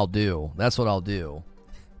show I'll do. That's what I'll do.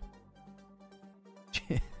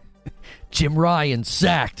 Jim Ryan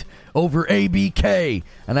sacked over ABK.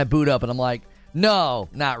 And I boot up and I'm like, No,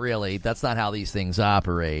 not really. That's not how these things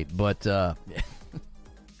operate. But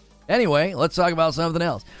anyway, let's talk about something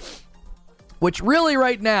else. Which really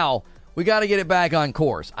right now, we got to get it back on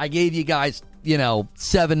course. I gave you guys,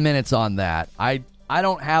 7 minutes on that. I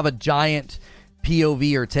don't have a giant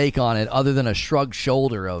POV or take on it other than a shrugged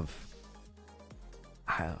shoulder of,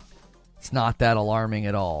 it's not that alarming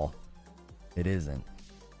at all. It isn't.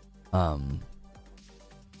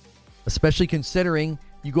 Especially considering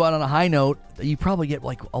you go out on a high note, you probably get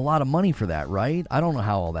like a lot of money for that, right? I don't know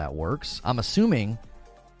how all that works. I'm assuming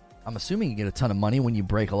you get a ton of money when you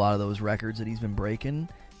break a lot of those records that he's been breaking.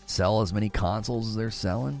 Sell as many consoles as they're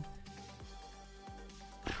selling.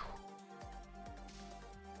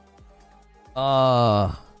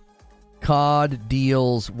 COD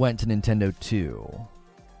deals went to Nintendo too.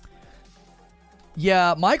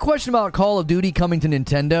 Yeah, my question about Call of Duty coming to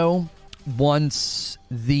Nintendo once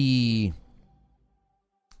the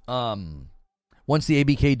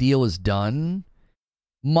ABK deal is done.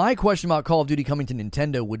 My question about Call of Duty coming to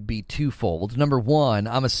Nintendo would be twofold. Number one,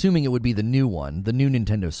 I'm assuming it would be the new one, the new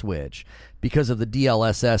Nintendo Switch, because of the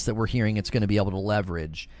DLSS that we're hearing it's going to be able to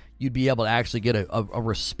leverage. You'd be able to actually get a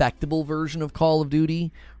respectable version of Call of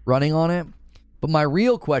Duty running on it. But my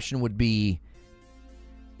real question would be,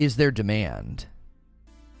 is there demand?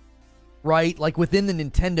 Right? Like within the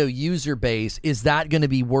Nintendo user base, is that going to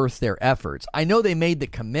be worth their efforts? I know they made the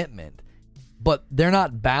commitment, but they're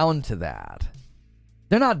not bound to that.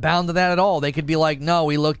 They're not bound to that at all. They could be like, no,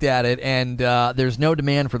 we looked at it, and there's no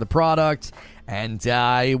demand for the product, and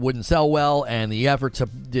it wouldn't sell well, and the effort to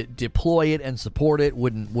deploy it and support it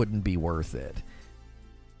wouldn't be worth it.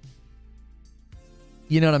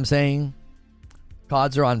 You know what I'm saying?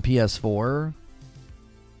 CODs are on PS4.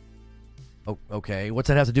 Oh, okay, what's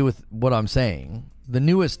that have to do with what I'm saying? The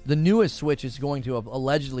newest Switch is going to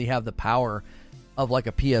allegedly have the power of like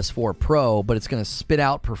a PS4 Pro, but it's going to spit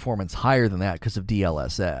out performance higher than that because of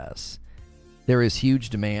DLSS. There is huge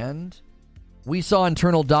demand. We saw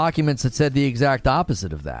internal documents that said the exact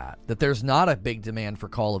opposite of that there's not a big demand for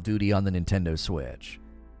Call of Duty on the Nintendo Switch.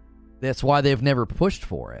 That's why they've never pushed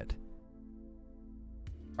for it.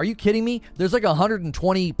 Are you kidding me? There's like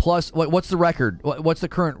 120 plus. What's the record? What's the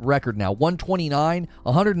current record now? 129?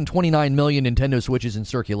 129 million Nintendo Switches in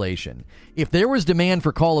circulation. If there was demand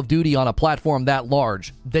for Call of Duty on a platform that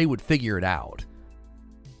large, they would figure it out.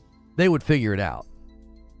 They would figure it out.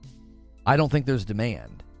 I don't think there's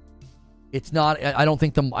demand. It's not. I don't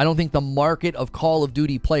think the market of Call of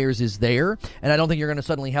Duty players is there, and I don't think you're going to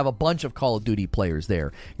suddenly have a bunch of Call of Duty players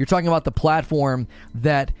there. You're talking about the platform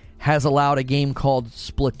that has allowed a game called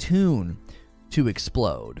Splatoon to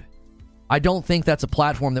explode. I don't think that's a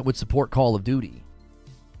platform that would support Call of Duty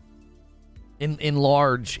in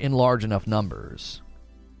large enough numbers.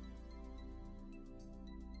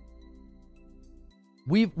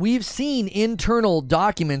 We've seen internal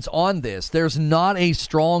documents on this. There's not a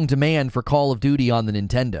strong demand for Call of Duty on the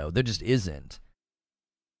Nintendo. There just isn't.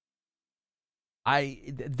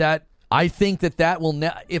 I think that will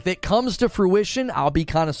if it comes to fruition, I'll be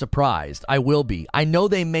kind of surprised. I will be. I know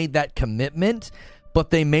they made that commitment, but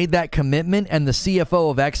they made that commitment, and the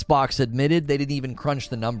CFO of Xbox admitted they didn't even crunch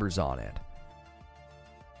the numbers on it.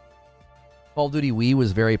 Call of Duty Wii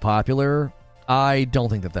was very popular. I don't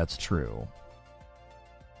think that that's true.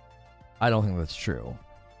 I don't think that's true.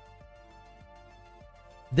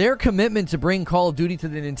 Their commitment to bring Call of Duty to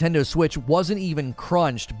the Nintendo Switch wasn't even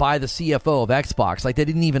crunched by the CFO of Xbox. Like they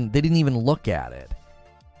didn't even look at it.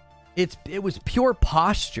 It was pure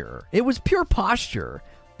posture. It was pure posture.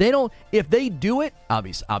 If they do it, I'll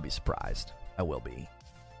be surprised. I will be.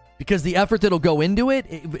 Because the effort that'll go into it,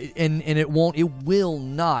 it will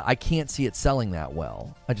not. I can't see it selling that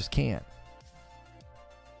well. I just can't.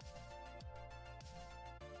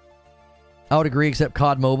 I would agree, except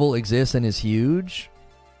COD Mobile exists and is huge.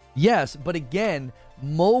 Yes, but again,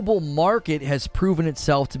 mobile market has proven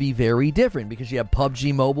itself to be very different because you have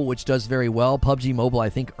PUBG Mobile, which does very well. PUBG Mobile, I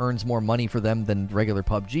think, earns more money for them than regular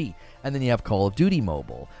PUBG. And then you have Call of Duty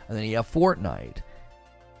Mobile. And then you have Fortnite.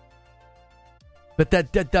 But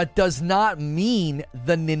that does not mean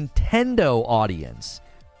the Nintendo audience.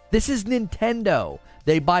 This is Nintendo.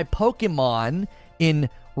 They buy Pokemon in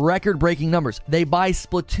record-breaking numbers. They buy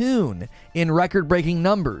Splatoon in record-breaking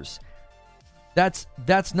numbers. That's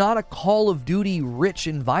not a Call of Duty rich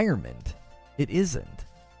environment. It isn't.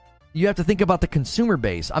 You have to think about the consumer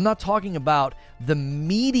base. I'm not talking about the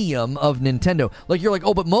medium of Nintendo. Like you're like,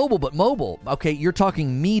 oh, but mobile. Okay, you're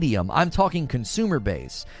talking medium. I'm talking consumer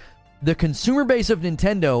base. The consumer base of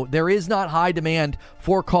Nintendo, there is not high demand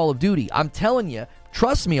for Call of Duty. I'm telling you,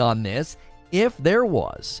 trust me on this, if there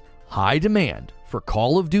was high demand for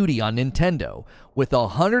Call of Duty on Nintendo, with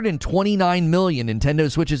 129 million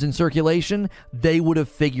Nintendo Switches in circulation, they would have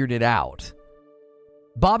figured it out.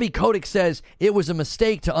 Bobby Kotick says it was a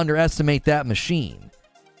mistake to underestimate that machine.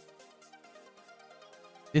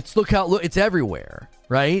 It's everywhere,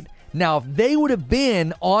 right? Now, if they would have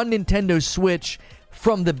been on Nintendo Switch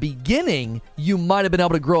from the beginning, you might have been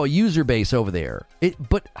able to grow a user base over there.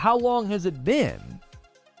 But how long has it been?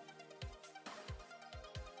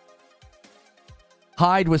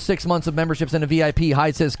 Hyde with 6 months of memberships and a VIP.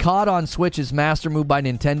 Hyde says, COD on Switch is master move by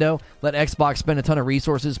Nintendo. Let Xbox spend a ton of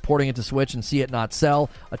resources porting it to Switch and see it not sell.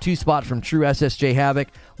 A 2-spot from True SSJ Havoc.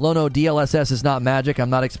 Lono, DLSS is not magic. I'm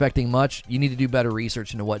not expecting much. You need to do better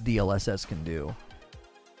research into what DLSS can do.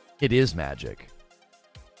 It is magic.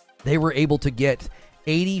 They were able to get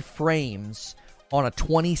 80 frames on a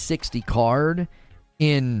 2060 card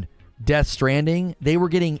in Death Stranding. They were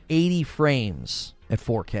getting 80 frames at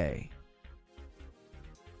 4K.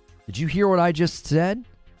 Did you hear what I just said?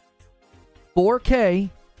 4K,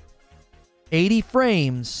 80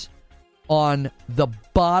 frames on the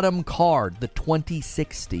bottom card, the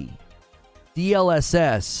 2060.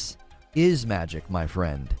 DLSS is magic, my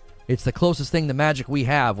friend. It's the closest thing to magic we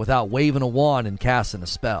have without waving a wand and casting a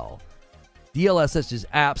spell. DLSS is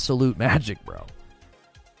absolute magic, bro.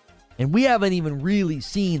 And we haven't even really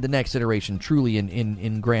seen the next iteration truly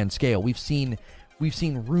in grand scale. We've seen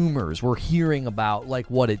rumors. We're hearing about like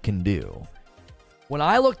what it can do. When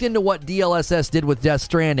I looked into what DLSS did with Death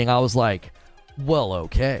Stranding, I was like, well,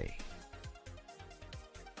 okay.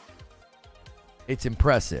 It's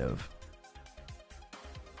impressive.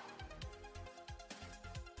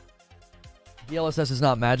 DLSS is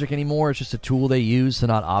not magic anymore. It's just a tool they use to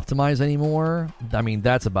not optimize anymore. I mean,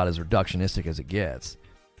 that's about as reductionistic as it gets.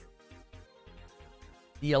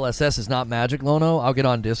 DLSS is not magic, Lono. I'll get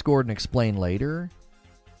on Discord and explain later.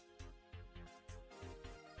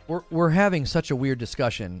 We're having such a weird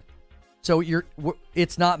discussion. So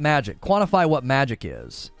it's not magic. Quantify what magic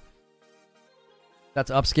is.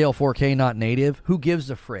 That's upscale 4K, not native. Who gives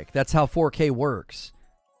a frick? That's how 4K works.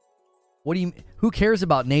 Who cares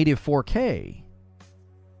about native 4K?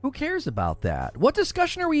 Who cares about that? What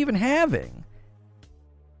discussion are we even having?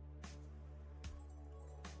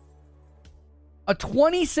 A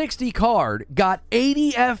 2060 card got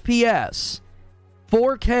 80 FPS,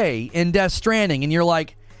 4K in Death Stranding, and you're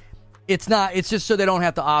like, it's just so they don't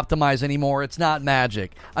have to optimize anymore. It's not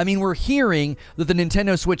magic. I mean, we're hearing that the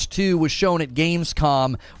Nintendo Switch 2 was shown at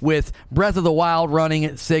Gamescom with Breath of the Wild running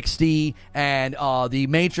at 60, and the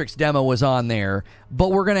Matrix demo was on there,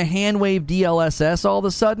 but we're going to hand-wave DLSS all of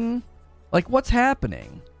a sudden? Like, what's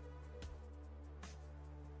happening?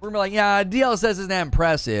 We're going to be like, yeah, DLSS isn't that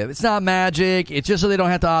impressive. It's not magic. It's just so they don't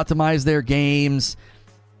have to optimize their games.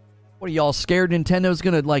 What are y'all scared Nintendo's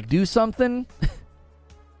going to, like, do something?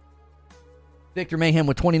 Victor Mayhem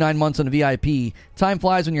with 29 months on a VIP. Time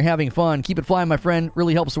flies when you're having fun. Keep it flying, my friend.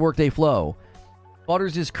 Really helps the workday flow.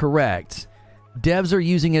 Butters is correct. Devs are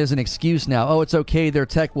using it as an excuse now. Oh, it's okay. Their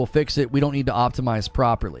tech will fix it. We don't need to optimize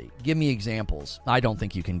properly. Give me examples. I don't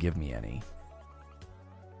think you can give me any.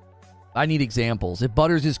 I need examples. If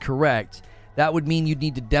Butters is correct, that would mean you'd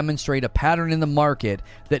need to demonstrate a pattern in the market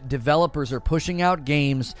that developers are pushing out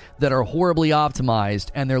games that are horribly optimized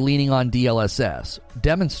and they're leaning on DLSS.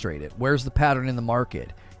 Demonstrate it. Where's the pattern in the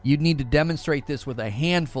market? You'd need to demonstrate this with a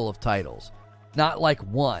handful of titles, not like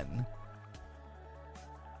one.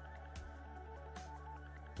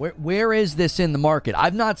 Where is this in the market?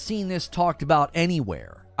 I've not seen this talked about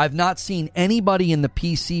anywhere. I've not seen anybody in the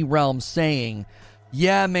PC realm saying,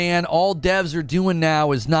 yeah, man, all devs are doing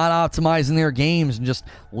now is not optimizing their games and just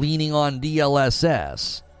leaning on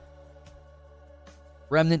DLSS.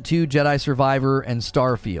 Remnant 2, Jedi Survivor, and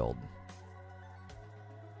Starfield.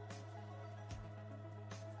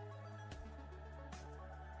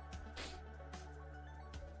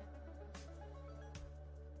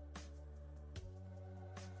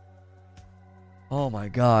 Oh my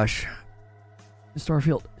gosh.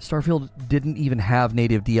 Starfield didn't even have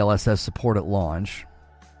native DLSS support at launch.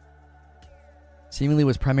 Seemingly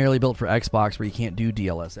was primarily built for Xbox where you can't do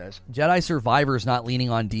DLSS. Jedi Survivor is not leaning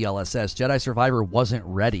on DLSS. Jedi Survivor wasn't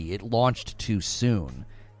ready. It launched too soon.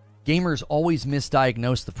 Gamers always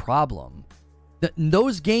misdiagnose the problem.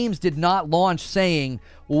 Those games did not launch saying,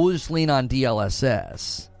 well, we'll just lean on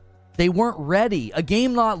DLSS. They weren't ready. A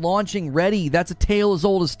game not launching ready, that's a tale as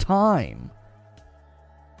old as time.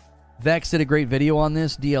 Vex did a great video on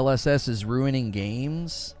this. DLSS is ruining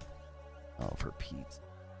games. Oh, for Pete's.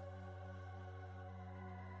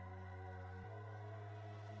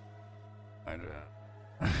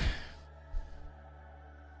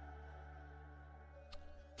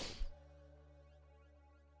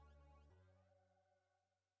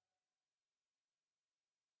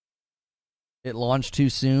 It launched too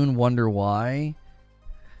soon. Wonder why.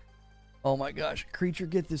 Oh my gosh. Creature,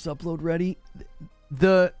 get this upload ready.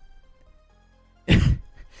 The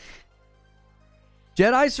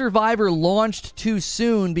Jedi Survivor launched too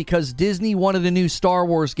soon because Disney wanted a new Star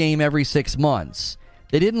Wars game every 6 months.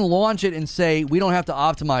 They didn't launch it and say, we don't have to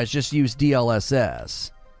optimize, just use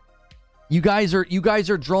DLSS. You guys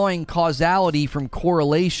are drawing causality from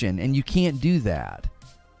correlation, and you can't do that.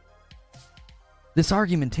 This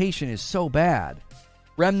argumentation is so bad.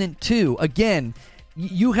 Remnant 2, again,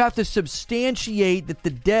 you have to substantiate that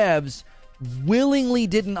the devs willingly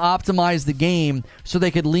didn't optimize the game so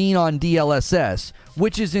they could lean on DLSS,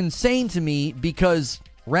 which is insane to me because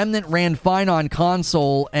Remnant ran fine on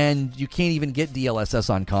console and you can't even get DLSS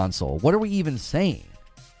on console. What are we even saying?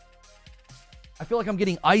 I feel like I'm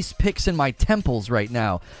getting ice picks in my temples right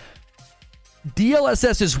now.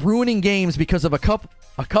 DLSS is ruining games because of a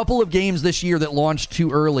couple of games this year that launched too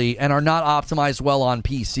early and are not optimized well on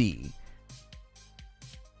PC.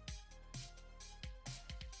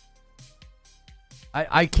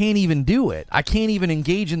 I can't even do it. I can't even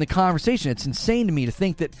engage in the conversation. It's insane to me to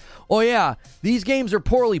think that, oh yeah, these games are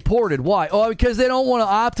poorly ported. Why? Oh, because they don't want to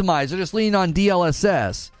optimize. They're just leaning on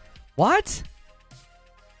DLSS. What?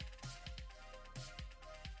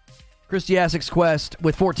 Christy Asic's Quest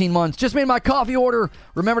with 14 months. Just made my coffee order.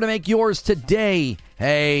 Remember to make yours today.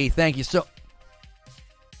 Hey, thank you so...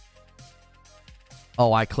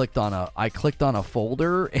 Oh, I clicked on a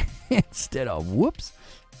folder instead of whoops.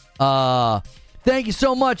 Thank you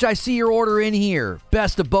so much. I see your order in here.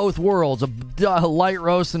 Best of both worlds. A light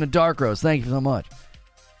roast and a dark roast. Thank you so much.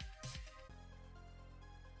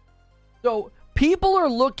 So, people are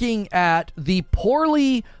looking at the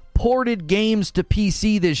poorly ported games to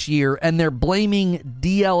PC this year, and they're blaming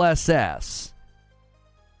DLSS.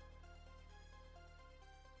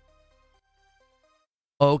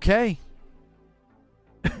 Okay.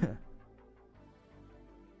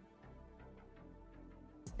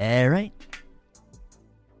 All right.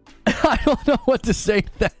 I don't know what to say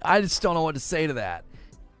to that. I just don't know what to say to that.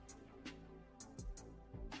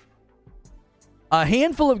 A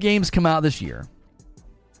handful of games come out this year.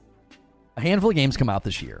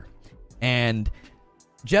 And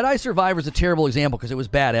Jedi Survivor is a terrible example because it was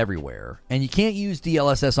bad everywhere. And you can't use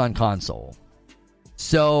DLSS on console.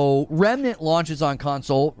 So Remnant launches on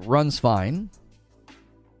console, runs fine.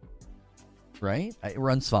 Right? It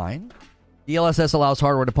runs fine. DLSS allows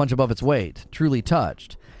hardware to punch above its weight. Truly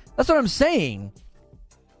touched. That's what I'm saying.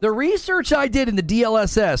 The research I did in the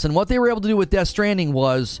DLSS and what they were able to do with Death Stranding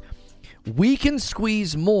was we can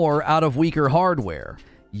squeeze more out of weaker hardware.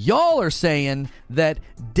 Y'all are saying that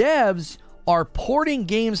devs are porting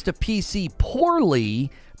games to PC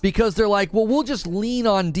poorly because they're like, well, we'll just lean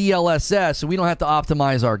on DLSS so we don't have to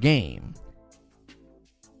optimize our game.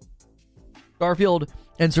 Starfield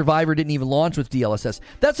and Survivor didn't even launch with DLSS.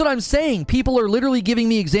 That's what I'm saying. People are literally giving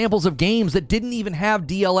me examples of games that didn't even have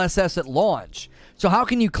DLSS at launch. So how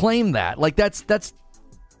can you claim that? Like that's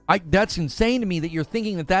insane to me that you're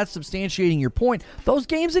thinking that that's substantiating your point. Those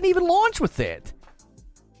games didn't even launch with it.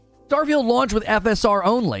 Starfield launched with FSR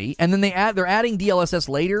only, and then they're adding DLSS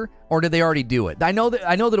later, or did they already do it? I know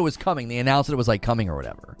that it was coming. They announced that it was like coming or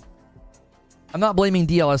whatever. I'm not blaming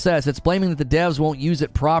DLSS. It's blaming that the devs won't use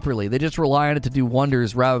it properly. They just rely on it to do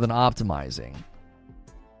wonders rather than optimizing.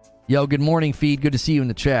 Yo, good morning, Feed. Good to see you in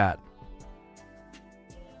the chat.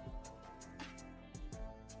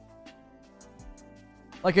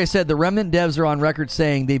 Like I said, the Remnant devs are on record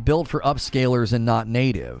saying they built for upscalers and not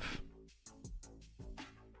native.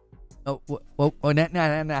 Now,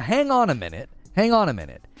 hang on a minute.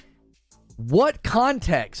 What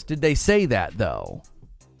context did they say that, though?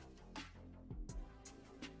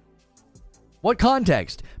 What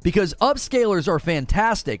context? Because upscalers are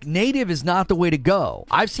fantastic. Native is not the way to go.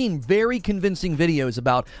 I've seen very convincing videos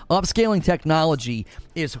about upscaling technology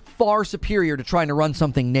is far superior to trying to run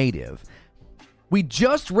something native. We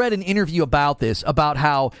just read an interview about this, about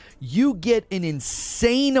how you get an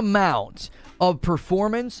insane amount of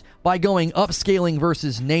performance by going upscaling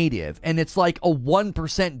versus native, and it's like a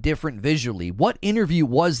 1% different visually. What interview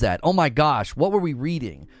was that? Oh my gosh, what were we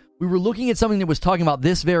reading? We were looking at something that was talking about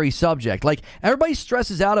this very subject. Like, everybody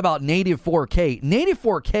stresses out about native 4K. Native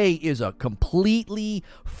 4K is a completely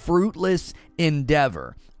fruitless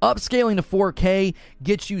endeavor. Upscaling to 4K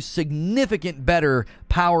gets you significant better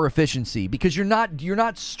power efficiency because you're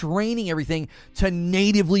not straining everything to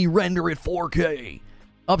natively render at 4K.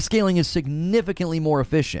 Upscaling is significantly more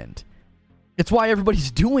efficient. It's why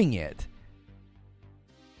everybody's doing it.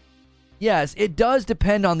 Yes, it does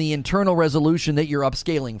depend on the internal resolution that you're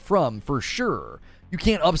upscaling from, for sure. You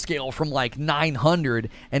can't upscale from like 900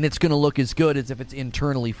 and it's going to look as good as if it's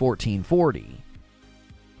internally 1440.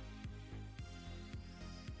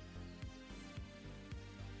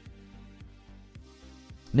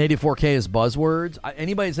 Native 4K is buzzwords.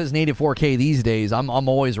 Anybody that says native 4K these days, I'm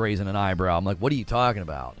always raising an eyebrow. I'm like, what are you talking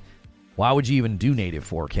about? Why would you even do native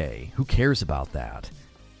 4K? Who cares about that?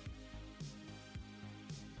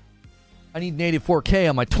 I need native 4K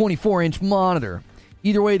on my 24-inch monitor.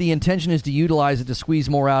 Either way, the intention is to utilize it to squeeze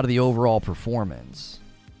more out of the overall performance.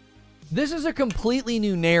 This is a completely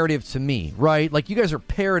new narrative to me, right? Like, you guys are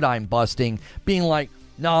paradigm busting, being like,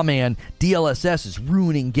 nah, man, DLSS is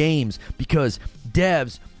ruining games because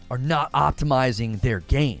devs are not optimizing their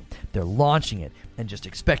game. They're launching it and just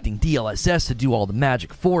expecting DLSS to do all the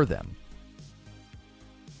magic for them.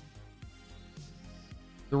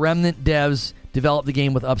 The Remnant devs developed the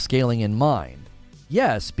game with upscaling in mind.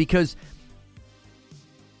 Yes, because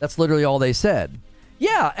that's literally all they said.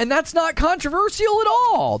 Yeah, and that's not controversial at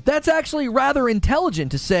all. That's actually rather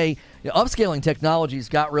intelligent to say, upscaling technologies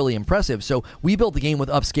got really impressive, so we built the game with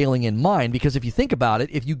upscaling in mind, because if you think about it,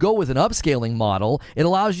 if you go with an upscaling model, it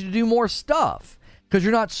allows you to do more stuff, because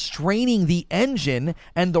you're not straining the engine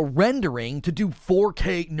and the rendering to do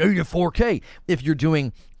 4K, native 4K. If you're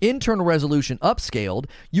doing internal resolution upscaled,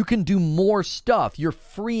 you can do more stuff. You're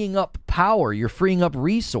freeing up power. You're freeing up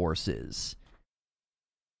resources.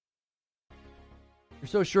 You're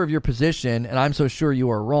so sure of your position, and I'm so sure you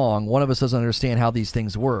are wrong. One of us doesn't understand how these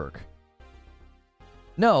things work.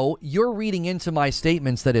 No, you're reading into my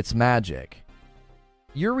statements that it's magic.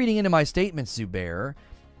 You're reading into my statements, Zubair.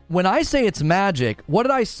 When I say it's magic, what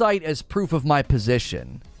did I cite as proof of my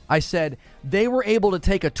position? I said they were able to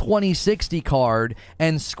take a 2060 card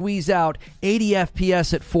and squeeze out 80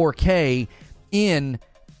 FPS at 4K in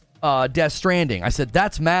Death Stranding. I said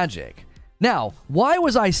that's magic. Now, why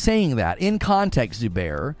was I saying that? In context,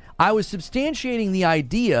 Zubair, I was substantiating the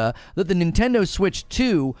idea that the Nintendo Switch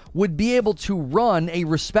 2 would be able to run a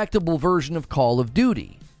respectable version of Call of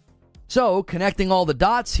Duty. So, connecting all the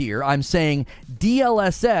dots here, I'm saying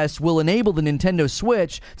DLSS will enable the Nintendo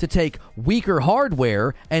Switch to take weaker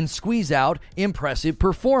hardware and squeeze out impressive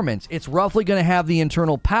performance. It's roughly going to have the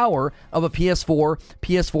internal power of a PS4,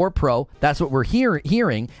 PS4 Pro. That's what we're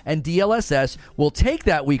hearing. And DLSS will take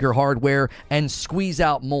that weaker hardware and squeeze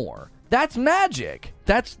out more. That's magic.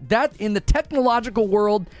 That in the technological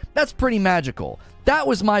world, that's pretty magical. That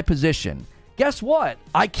was my position. Guess what?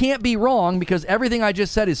 I can't be wrong because everything I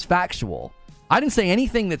just said is factual. I didn't say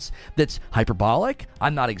anything that's hyperbolic.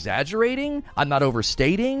 I'm not exaggerating. I'm not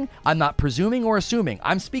overstating. I'm not presuming or assuming.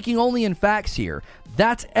 I'm speaking only in facts here.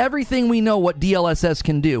 That's everything we know what DLSS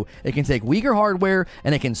can do. It can take weaker hardware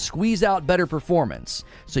and it can squeeze out better performance.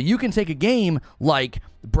 So you can take a game like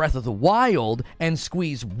Breath of the Wild and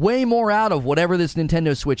squeeze way more out of whatever this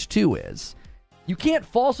Nintendo Switch 2 is. You can't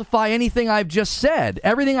falsify anything I've just said.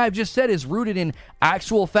 Everything I've just said is rooted in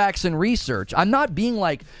actual facts and research. I'm not being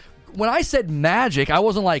like, when I said magic, I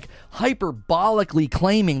wasn't like hyperbolically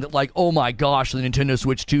claiming that like, oh my gosh, the Nintendo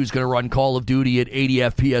Switch 2 is going to run Call of Duty at 80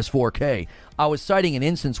 FPS 4K. I was citing an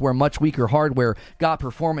instance where much weaker hardware got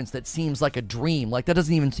performance that seems like a dream. Like that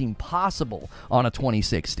doesn't even seem possible on a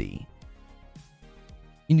 2060.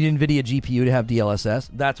 You need NVIDIA GPU to have DLSS.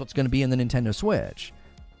 That's what's going to be in the Nintendo Switch.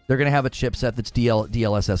 They're going to have a chipset that's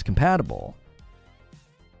DLSS compatible.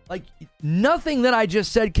 Like, nothing that I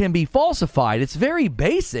just said can be falsified. It's very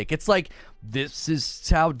basic. It's like, this is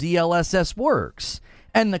how DLSS works.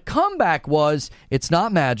 And the comeback was, it's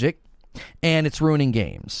not magic, and it's ruining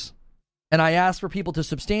games. And I asked for people to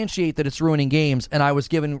substantiate that it's ruining games, and I was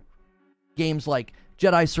given games like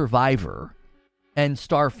Jedi Survivor and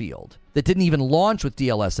Starfield that didn't even launch with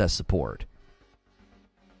DLSS support.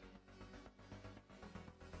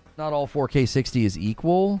 Not all 4K 60 is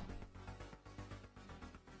equal.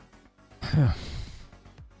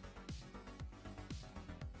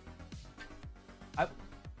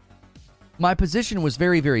 My position was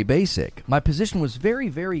very, very basic. My position was very,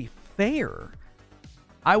 very fair.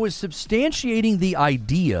 I was substantiating the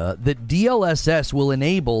idea that DLSS will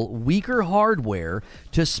enable weaker hardware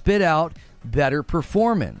to spit out better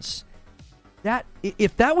performance. That,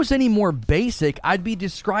 if that was any more basic, I'd be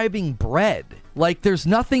describing bread. Like, there's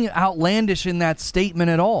nothing outlandish in that statement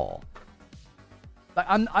at all.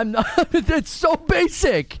 I'm not, it's so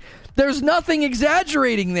basic. There's nothing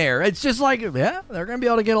exaggerating there. It's just like, yeah, they're going to be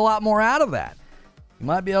able to get a lot more out of that. You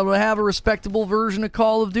might be able to have a respectable version of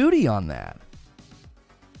Call of Duty on that.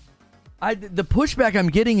 The pushback I'm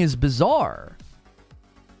getting is bizarre.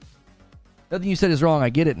 Nothing you said is wrong. I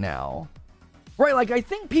get it now. Right, like, I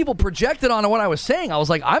think people projected onto what I was saying. I was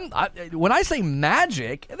like, when I say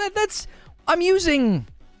magic,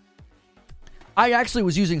 I actually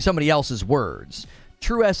was using somebody else's words.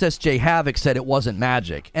 True SSJ Havoc said it wasn't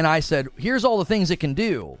magic. And I said, here's all the things it can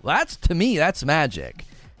do. To me, that's magic.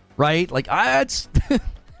 Right? Like, that's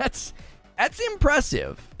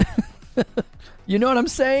impressive. You know what I'm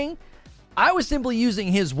saying? I was simply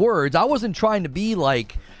using his words. I wasn't trying to be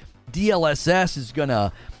like DLSS is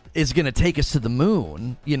gonna take us to the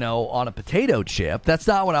moon, on a potato chip. That's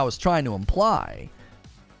not what I was trying to imply.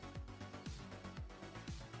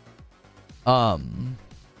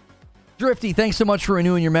 Drifty, thanks so much for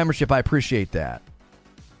renewing your membership. I appreciate that.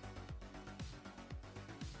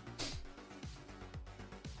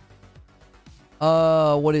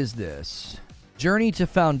 What is this? Journey to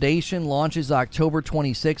Foundation launches October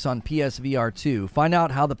 26 on PSVR 2. Find out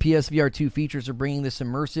how the PSVR 2 features are bringing this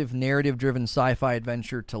immersive, narrative-driven sci-fi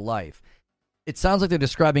adventure to life. It sounds like they're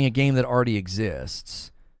describing a game that already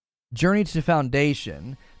exists. Journey to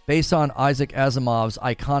Foundation, based on Isaac Asimov's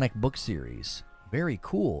iconic book series. Very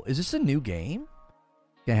cool. Is this a new game?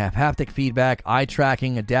 Gonna have haptic feedback, eye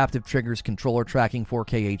tracking, adaptive triggers, controller tracking,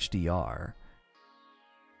 4K HDR.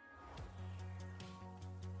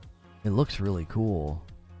 It looks really cool.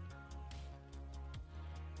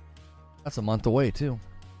 That's a month away, too.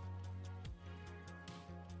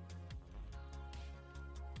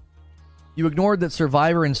 You ignored that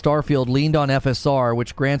Survivor and Starfield leaned on FSR,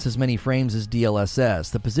 which grants as many frames as DLSS.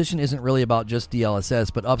 The position isn't really about just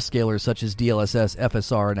DLSS, but upscalers such as DLSS,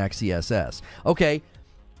 FSR, and XeSS. Okay,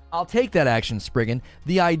 I'll take that, Action Spriggan.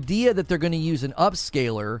 The idea that they're going to use an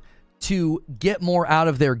upscaler to get more out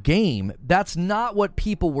of their game, that's not what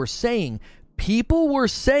people were saying. People were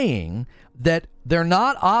saying that they're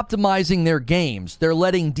not optimizing their games. They're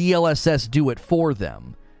letting DLSS do it for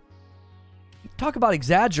them. Talk about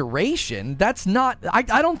exaggeration. That's not... I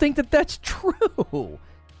don't think that that's true.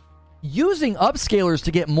 Using upscalers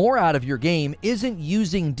to get more out of your game isn't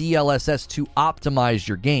using DLSS to optimize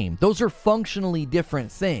your game. Those are functionally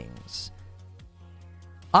different things.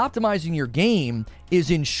 Optimizing your game is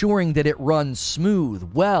ensuring that it runs smooth,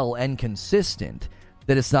 well, and consistent.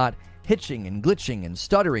 That it's not hitching and glitching and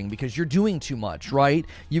stuttering because you're doing too much, right?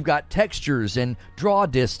 You've got textures and draw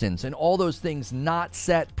distance and all those things not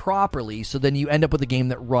set properly, so then you end up with a game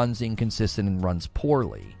that runs inconsistent and runs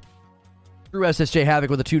poorly. True SSJ Havoc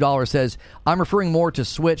with a $2 says, I'm referring more to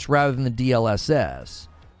Switch rather than the DLSS.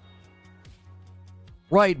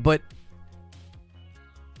 Right, but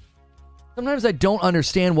sometimes I don't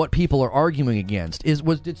understand what people are arguing against.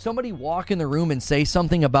 Did somebody walk in the room and say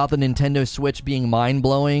something about the Nintendo Switch being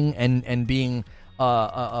mind-blowing and being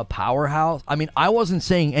a powerhouse? I mean, I wasn't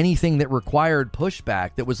saying anything that required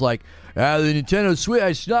pushback that was like, the Nintendo Switch,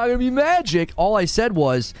 it's not going to be magic. All I said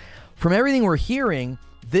was, from everything we're hearing,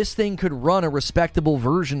 this thing could run a respectable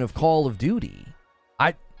version of Call of Duty.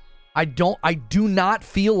 I do not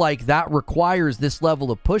feel like that requires this level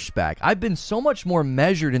of pushback. I've been so much more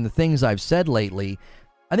measured in the things I've said lately.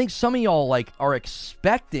 I think some of y'all are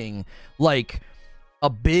expecting a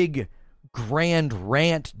big grand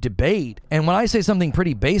rant debate. And when I say something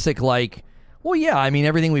pretty basic well, yeah, I mean,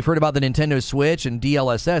 everything we've heard about the Nintendo Switch and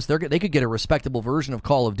DLSS, they could get a respectable version of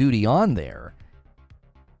Call of Duty on there.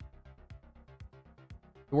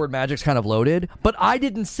 The word magic's kind of loaded, but I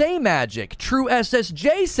didn't say magic. True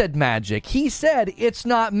SSJ said magic. He said it's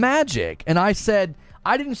not magic. And I said,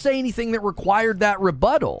 I didn't say anything that required that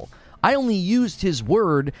rebuttal. I only used his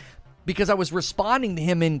word because I was responding to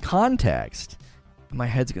him in context. My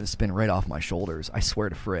head's going to spin right off my shoulders. I swear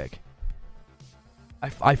to frick.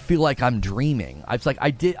 I feel like I'm dreaming. I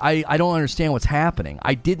don't understand what's happening.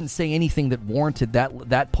 I didn't say anything that warranted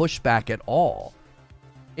that pushback at all.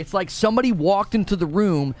 It's like somebody walked into the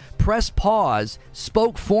room, pressed pause,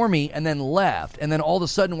 spoke for me, and then left. And then all of a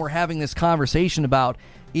sudden we're having this conversation about,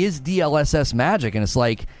 is DLSS magic? And it's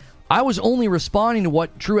like, I was only responding to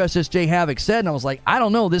what True SSJ Havoc said, and I was like, I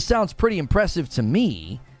don't know, this sounds pretty impressive to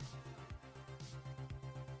me.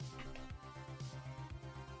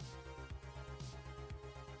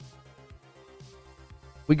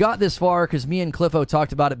 We got this far because me and Cliffo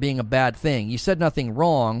talked about it being a bad thing. You said nothing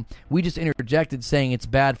wrong. We just interjected saying it's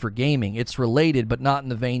bad for gaming. It's related, but not in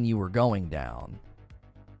the vein you were going down.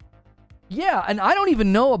 Yeah, and I don't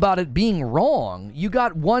even know about it being wrong. You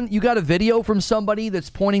got a video from somebody that's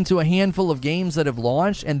pointing to a handful of games that have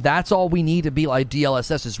launched, and that's all we need to be like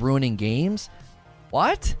DLSS is ruining games?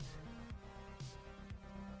 What?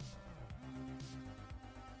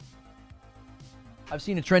 I've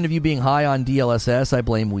seen a trend of you being high on DLSS. I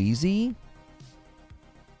blame Wheezy.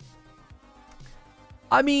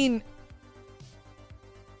 I mean,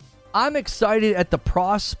 I'm excited at the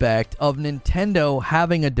prospect of Nintendo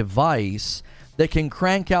having a device that can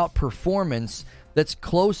crank out performance that's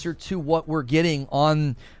closer to what we're getting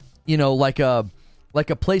on, like a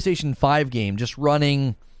PlayStation 5 game, just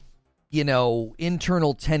running, internal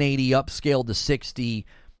 1080 upscaled to 60.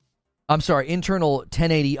 I'm sorry, internal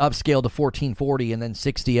 1080 upscaled to 1440 and then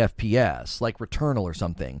 60 FPS, like Returnal or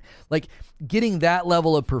something. Like, getting that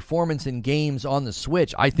level of performance in games on the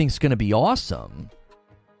Switch, I think is going to be awesome.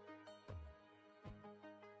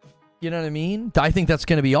 You know what I mean? I think that's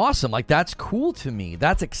going to be awesome. Like, that's cool to me.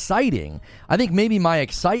 That's exciting. I think maybe my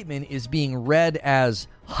excitement is being read as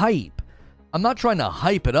hype. I'm not trying to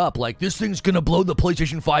hype it up like this thing's going to blow the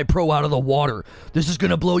PlayStation 5 Pro out of the water. This is going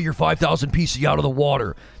to blow your 5000 PC out of the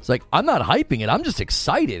water. It's like, I'm not hyping it. I'm just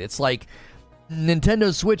excited. It's like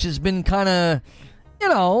Nintendo Switch has been kind of,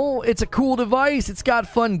 it's a cool device. It's got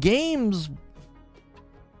fun games,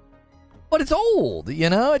 but it's old,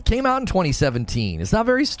 It came out in 2017. It's not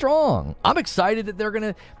very strong. I'm excited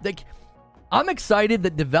that I'm excited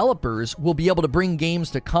that developers will be able to bring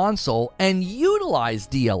games to console and utilize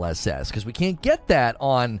DLSS, because we can't get that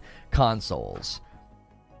on consoles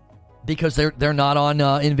because they're not on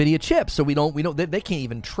NVIDIA chips, so they can't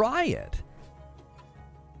even try it.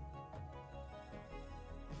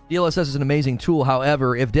 DLSS is an amazing tool.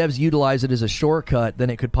 However, if devs utilize it as a shortcut, then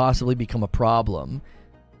it could possibly become a problem.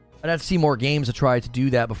 I'd have to see more games to try to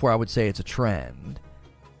do that before I would say it's a trend.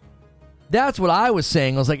 That's what I was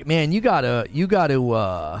saying. I was like, man, you gotta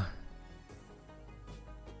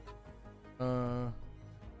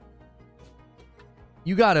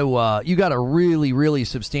really, really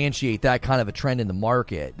substantiate that kind of a trend in the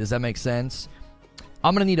market. Does that make sense?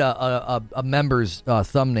 I'm gonna need a member's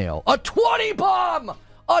thumbnail. A 20 bomb!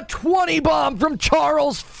 A 20 bomb from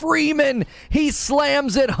Charles Freeman. He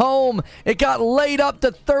slams it home. It got laid up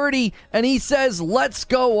to 30, and he says, let's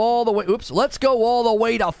go all the way. Let's go all the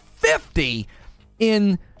way to 50.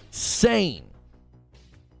 Insane.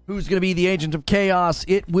 Who's going to be the agent of chaos?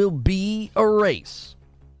 It will be a race.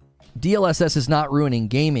 DLSS is not ruining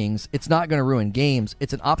gamings. It's not going to ruin games.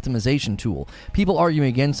 It's an optimization tool. People arguing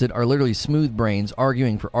against it are literally smooth brains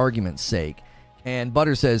arguing for argument's sake. And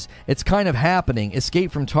Butter says, it's kind of happening.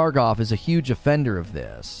 Escape from Tarkov is a huge offender of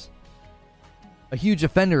this. A huge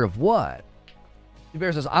offender of what?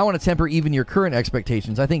 Bear says, I want to temper even your current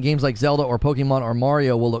expectations. I think games like Zelda or Pokemon or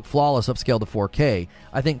Mario will look flawless upscaled to 4K.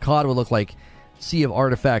 I think COD will look like Sea of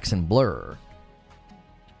Artifacts and Blur.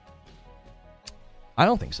 I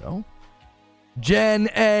don't think so. Jen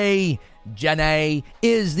A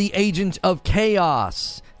is the agent of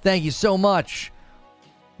chaos. Thank you so much.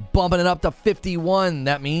 Bumping it up to 51.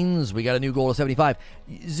 That means we got a new goal to 75.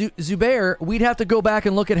 Zubair, we'd have to go back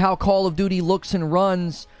and look at how Call of Duty looks and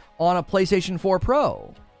runs on a PlayStation 4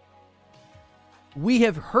 Pro. We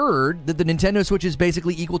have heard that the Nintendo Switch is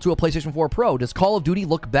basically equal to a PlayStation 4 Pro. Does Call of Duty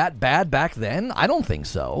look that bad back then? I don't think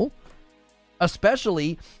so.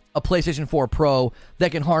 Especially a PlayStation 4 Pro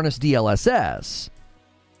that can harness DLSS.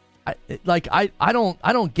 I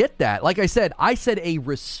don't get that. Like I said a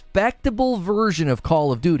respectable version of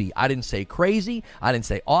Call of Duty. I didn't say crazy. I didn't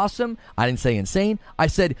say awesome. I didn't say insane. I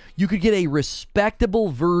said you could get a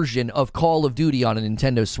respectable version of Call of Duty on a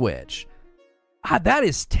Nintendo Switch. That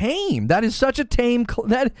is tame. That is such a tame.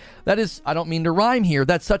 That is. I don't mean to rhyme here.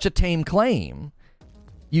 That's such a tame claim.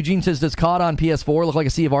 Eugene says, does COD on PS4 look like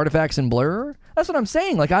a Sea of Artifacts and Blur? That's what I'm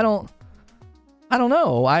saying. Like I don't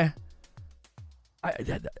know.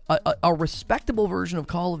 A respectable version of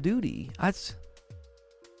Call of Duty. I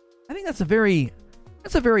think that's a very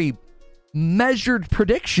measured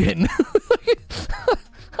prediction.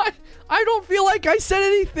 I don't feel like I said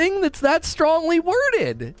anything that's that strongly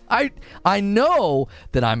worded. I know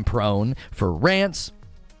that I'm prone for rants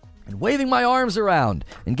and waving my arms around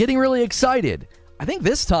and getting really excited. I think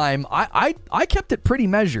this time I kept it pretty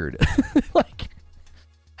measured. Like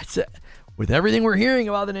I said, with everything we're hearing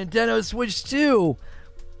about the Nintendo Switch 2,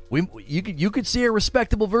 you could see a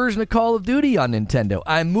respectable version of Call of Duty on Nintendo.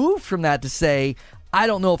 I moved from that to say, I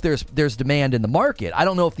don't know if there's demand in the market. I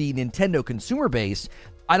don't know if the Nintendo consumer base,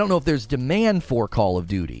 I don't know if there's demand for Call of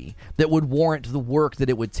Duty that would warrant the work that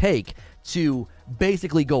it would take to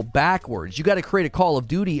basically go backwards. You got to create a Call of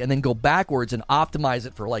Duty and then go backwards and optimize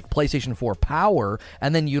it for like PlayStation 4 power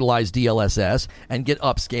and then utilize DLSS and get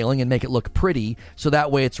upscaling and make it look pretty so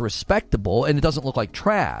that way it's respectable and it doesn't look like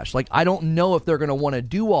trash. Like, I don't know if they're going to want to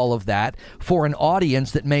do all of that for an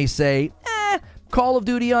audience that may say, Call of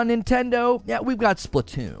Duty on Nintendo, yeah, we've got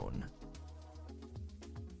Splatoon.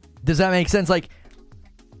 Does that make sense? Like,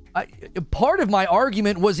 part of my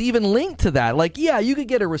argument was even linked to that. Like, yeah, you could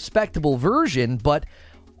get a respectable version, but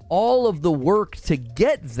all of the work to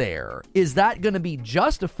get there, is that going to be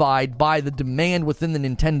justified by the demand within the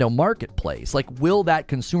Nintendo marketplace? Like, will that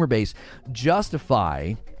consumer base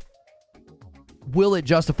justify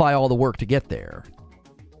all the work to get there?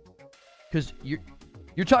 Because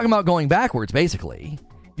you're talking about going backwards, basically.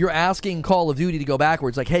 You're asking Call of Duty to go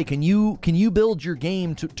backwards. Like, hey, can you build your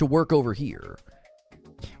game to work over here?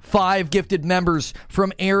 5 gifted members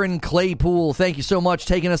from Aaron Claypool. Thank you so much.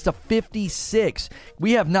 Taking us to 56.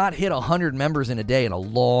 We have not hit 100 members in a day in a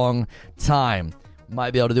long time.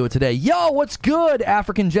 Might be able to do it today. Yo, what's good,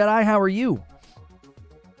 African Jedi? How are you?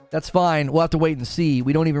 That's fine. We'll have to wait and see.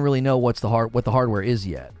 We don't even really know what the hardware is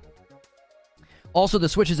yet. Also, the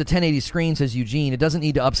Switch is a 1080 screen, says Eugene. It doesn't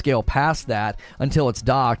need to upscale past that until it's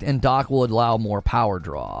docked, and dock will allow more power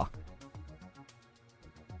draw.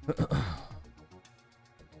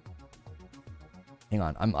 Hang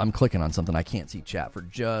on. I'm clicking on something. I can't see chat for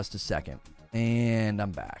just a second. And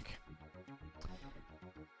I'm back.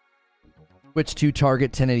 Switch 2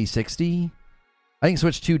 target 1080-60. I think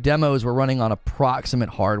Switch 2 demos were running on approximate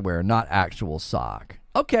hardware, not actual SOC.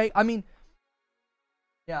 Okay, I mean,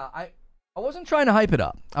 yeah, I wasn't trying to hype it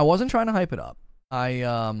up.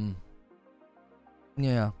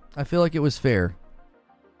 Yeah, I feel like it was fair.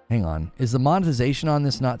 Hang on. Is the monetization on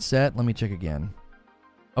this not set? Let me check again.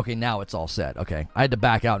 Okay, now it's all set. Okay, I had to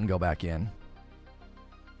back out and go back in.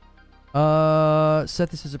 Set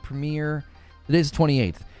this as a premiere. Today's the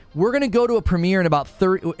 28th. We're going to go to a premiere in about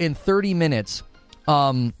 30 minutes.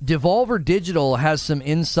 Devolver Digital has some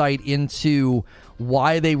insight into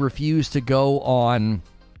why they refuse to go on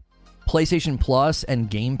PlayStation Plus and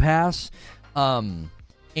Game Pass. And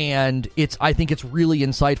I think it's really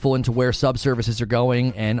insightful into where sub-services are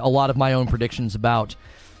going, and a lot of my own predictions about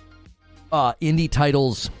indie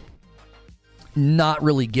titles not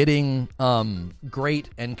really getting great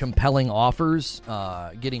and compelling offers,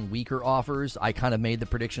 getting weaker offers. I kind of made the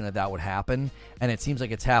prediction that would happen, and it seems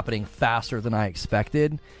like it's happening faster than I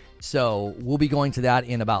expected. So we'll be going to that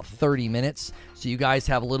in about 30 minutes. So you guys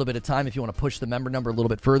have a little bit of time if you want to push the member number a little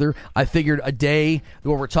bit further. I figured a day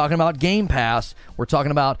where we're talking about Game Pass, we're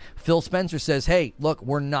talking about Phil Spencer says, hey, look,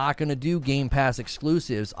 we're not going to do Game Pass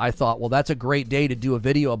exclusives. I thought, well, that's a great day to do a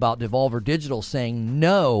video about Devolver Digital saying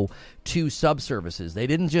no to subservices. They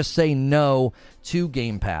didn't just say no to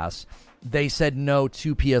Game Pass. They said no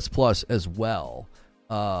to PS Plus as well.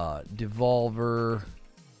 Devolver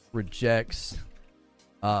rejects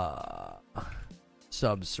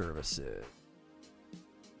subservices.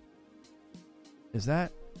 Is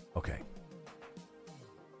that okay?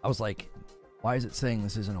 I was like, why is it saying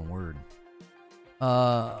this isn't a word?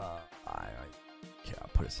 I'll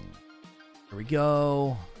put it in. Here we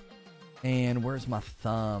go. And where's my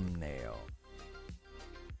thumbnail?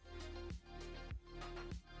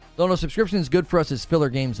 Though no subscription is good for us as filler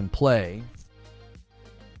games and play.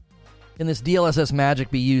 Can this DLSS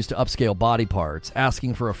magic be used to upscale body parts?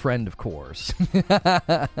 Asking for a friend, of course.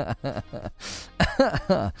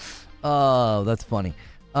 Oh, that's funny.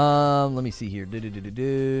 Let me see here.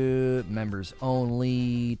 Members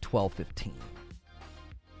only, 12:15.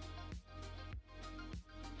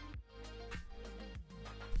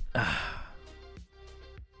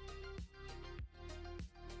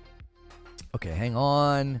 Okay, hang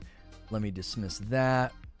on. Let me dismiss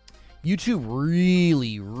that. YouTube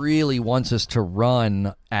really, really wants us to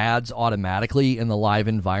run ads automatically in the live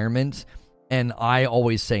environment, and I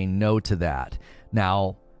always say no to that.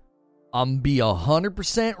 Now, I'm be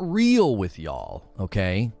 100% real with y'all,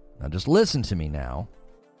 okay? Now just listen to me now.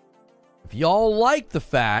 If y'all like the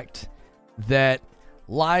fact that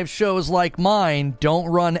live shows like mine don't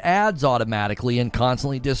run ads automatically and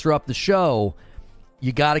constantly disrupt the show,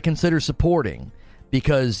 you got to consider supporting,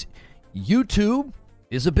 because YouTube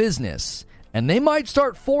is a business, and they might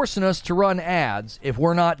start forcing us to run ads if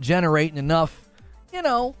we're not generating enough,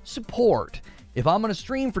 support. If I'm going to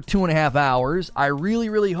stream for 2.5 hours, I really,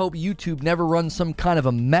 really hope YouTube never runs some kind of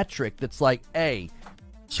a metric that's like, hey,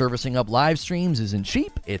 servicing up live streams isn't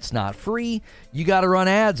cheap, it's not free, you got to run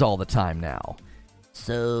ads all the time now.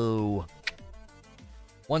 So,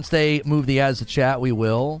 once they move the ads to chat, we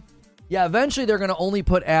will. Yeah, eventually they're going to only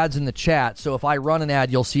put ads in the chat, so if I run an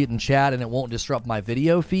ad, you'll see it in chat and it won't disrupt my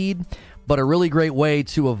video feed. But a really great way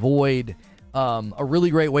to avoid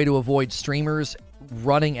streamers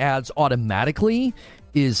running ads automatically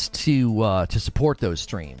is to support those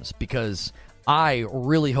streams, because I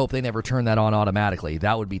really hope they never turn that on automatically.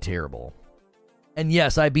 That would be terrible. And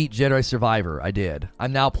yes, I beat Jedi Survivor. I did.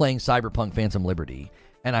 I'm now playing Cyberpunk Phantom Liberty,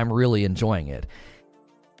 and I'm really enjoying it.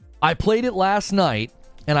 I played it last night,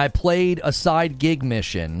 and I played a side gig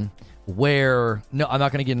mission where... No, I'm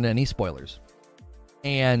not going to get into any spoilers.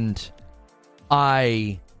 and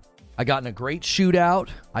I got in a great shootout.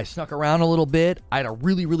 I snuck around a little bit. I had a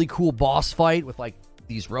really, really cool boss fight with like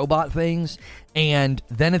these robot things. And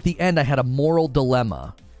then at the end, I had a moral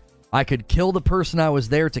dilemma. I could kill the person I was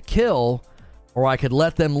there to kill, or I could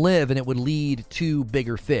let them live and it would lead to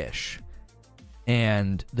bigger fish.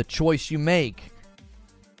 And the choice you make,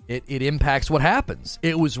 it impacts what happens.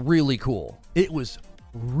 It was really cool. It was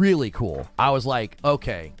really cool. I was like,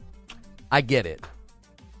 okay, I get it.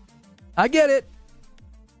 I get it.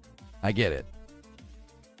 I get it.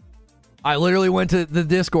 I literally went to the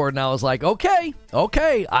Discord and I was like, okay,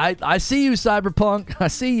 I see you, Cyberpunk. I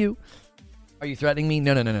see you. Are you threatening me?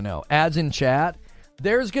 No. Ads in chat.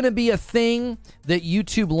 There's going to be a thing that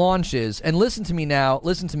YouTube launches, and listen to me now,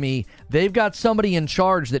 listen to me. They've got somebody in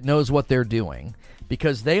charge that knows what they're doing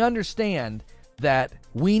because they understand that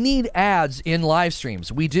we need ads in live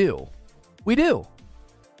streams. We do.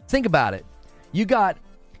 Think about it. You got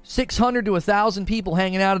 600 to 1,000 people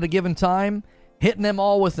hanging out at a given time, hitting them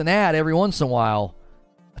all with an ad every once in a while.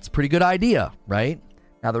 That's a pretty good idea, right?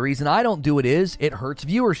 Now, the reason I don't do it is it hurts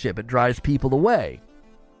viewership. It drives people away.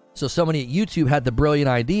 So somebody at YouTube had the brilliant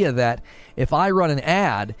idea that if I run an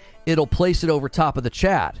ad, it'll place it over top of the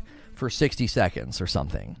chat for 60 seconds or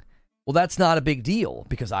something. Well, that's not a big deal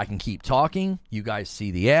because I can keep talking. You guys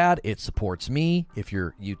see the ad. It supports me. If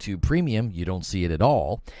you're YouTube Premium, you don't see it at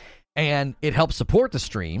all. And it helps support the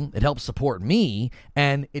stream. It helps support me.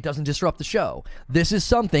 And it doesn't disrupt the show. This is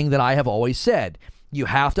something that I have always said. You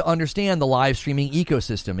have to understand the live streaming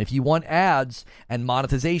ecosystem. If you want ads and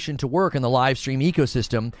monetization to work in the live stream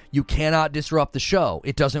ecosystem, you cannot disrupt the show.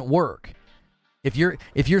 It doesn't work. If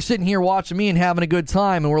you're sitting here watching me and having a good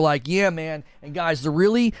time and we're like, yeah, man, and guys, the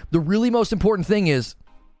really most important thing is,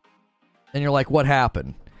 and you're like, what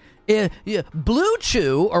happened? Blue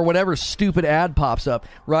Chew or whatever stupid ad pops up,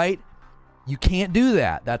 right? You can't do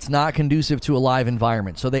that. That's not conducive to a live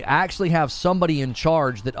environment. So they actually have somebody in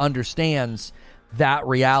charge that understands that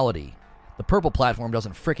reality. The Purple platform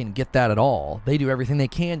doesn't frickin' get that at all. They do everything they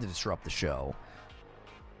can to disrupt the show.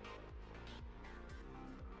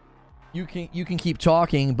 You can keep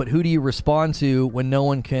talking, but who do you respond to when no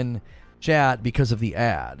one can chat because of the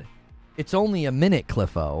ad? It's only a minute,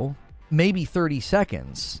 Cliffo. Maybe 30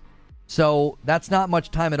 seconds. So that's not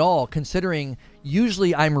much time at all, considering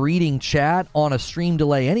usually I'm reading chat on a stream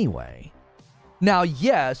delay anyway. Now,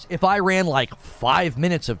 yes, if I ran like 5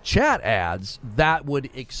 minutes of chat ads, that would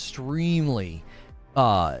extremely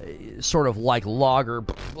sort of like logger,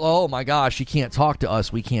 oh my gosh, you can't talk to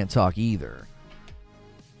us, we can't talk either.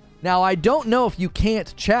 Now, I don't know if you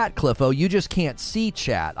can't chat, Cliffo, you just can't see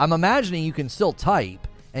chat. I'm imagining you can still type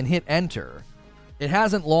and hit enter. It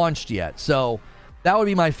hasn't launched yet, so that would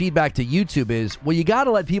be my feedback to YouTube is, well, you got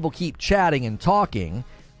to let people keep chatting and talking,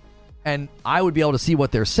 and I would be able to see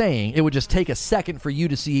what they're saying. It would just take a second for you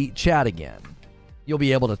to see chat again. You'll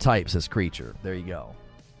be able to type, says Creature. There you go.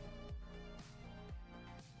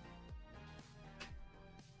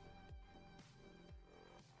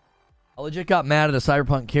 I legit got mad at a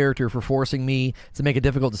Cyberpunk character for forcing me to make a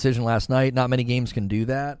difficult decision last night. Not many games can do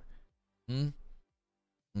that.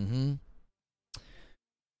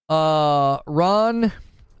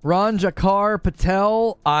 Ron Jakar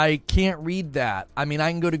Patel, I can't read that. I mean,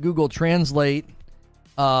 I can go to Google Translate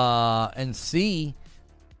and see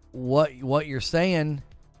what you're saying.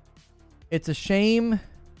 It's a shame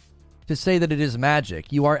to say that it is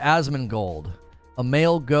magic. You are Asmongold, a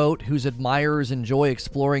male goat whose admirers enjoy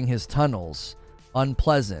exploring his tunnels.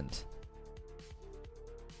 Unpleasant.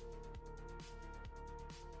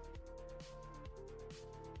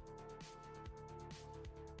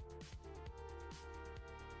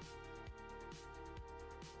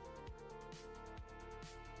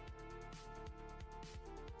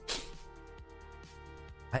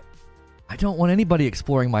 I don't want anybody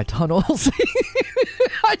exploring my tunnels.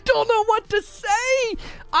 I don't know what to say.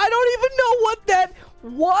 I don't even know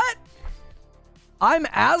what? I'm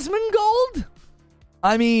Asmongold?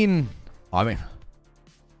 I mean,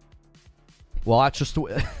 well, that's just the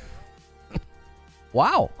way.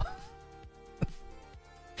 Wow.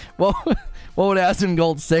 Well, what would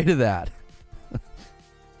Asmongold say to that?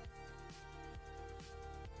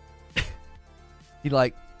 He'd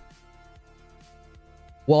like,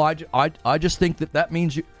 well, I just think that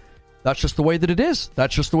means you. That's just the way that it is.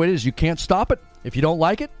 That's just the way it is. You can't stop it. If you don't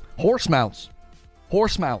like it, horse mounts.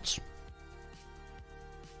 Horse mounts.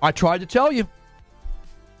 I tried to tell you.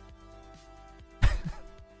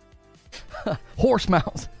 Horse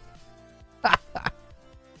mounts.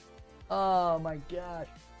 Oh my gosh.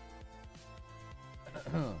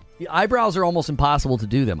 The eyebrows are almost impossible to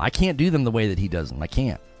do them. I can't do them the way that he does them. I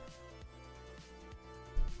can't.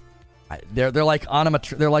 They're like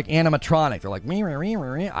they're like animatronic. They're like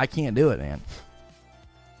me. I can't do it, man.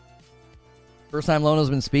 First time Lono's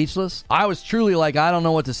been speechless. I was truly like, I don't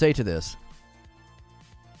know what to say to this.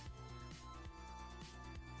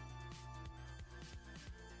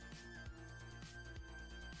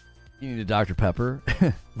 You need a Dr. Pepper.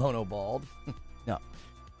 Lono bald. No.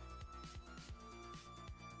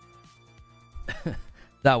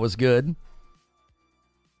 That was good.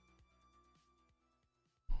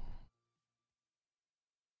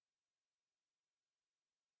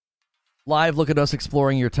 Live, look at us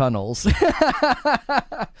exploring your tunnels.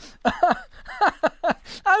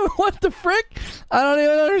 What the frick? I don't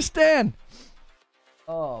even understand.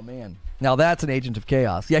 Oh, man. Now that's an agent of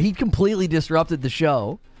chaos. Yeah, he completely disrupted the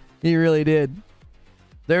show. He really did.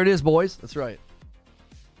 There it is, boys. That's right.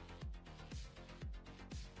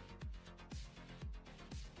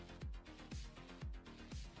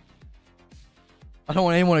 I don't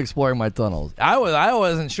want anyone exploring my tunnels. I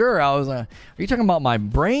wasn't sure. I was are you talking about my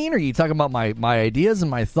brain? Or are you talking about my ideas and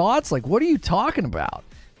my thoughts? Like, what are you talking about?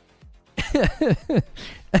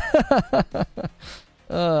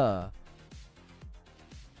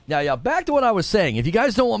 Yeah, back to what I was saying. If you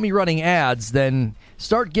guys don't want me running ads, then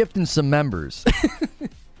start gifting some members.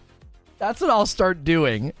 That's what I'll start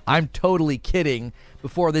doing. I'm totally kidding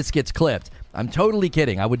before this gets clipped. I'm totally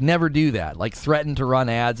kidding. I would never do that. Like, threaten to run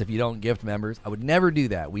ads if you don't gift members. I would never do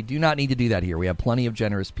that. We do not need to do that here. We have plenty of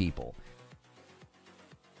generous people.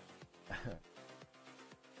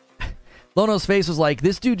 Lono's face was like,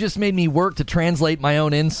 this dude just made me work to translate my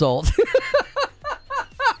own insult.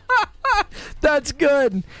 That's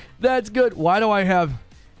good. That's good. Why do I have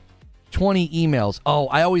 20 emails? Oh,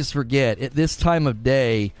 I always forget. At this time of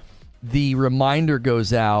day, the reminder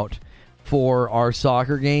goes out for our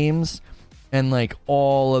soccer games. And, like,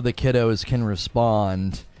 all of the kiddos can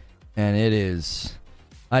respond. And it is...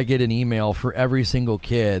 I get an email for every single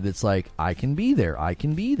kid that's like, I can be there. I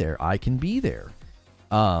can be there. I can be there.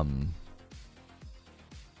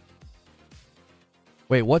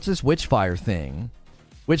 Wait, what's this Witchfire thing?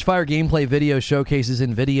 Witchfire gameplay video showcases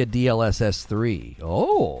NVIDIA DLSS 3.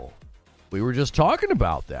 Oh, we were just talking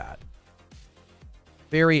about that.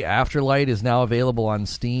 Fairy Afterlight is now available on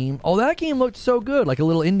Steam. Oh, that game looked so good, like a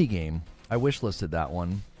little indie game. I wishlisted that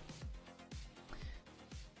one.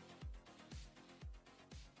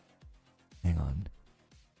 Hang on.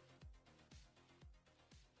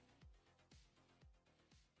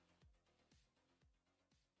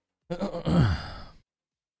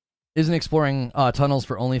 Isn't exploring tunnels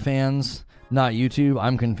for OnlyFans not YouTube?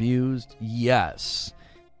 I'm confused. Yes.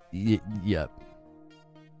 Yep.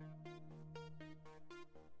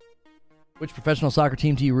 Which professional soccer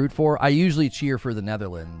team do you root for? I usually cheer for the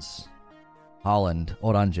Netherlands. Holland,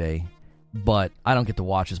 Oranje, but I don't get to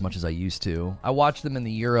watch as much as I used to. I watched them in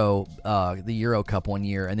the Euro Cup one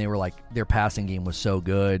year, and they were like, their passing game was so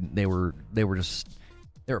good. They were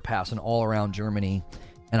passing all around Germany,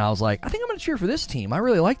 and I was like, I think I'm going to cheer for this team. I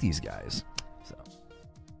really like these guys. So,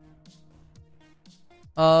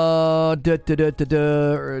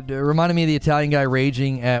 reminded me of the Italian guy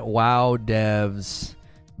raging at WoW devs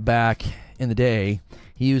back in the day.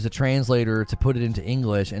 He used a translator to put it into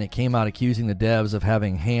English, and it came out accusing the devs of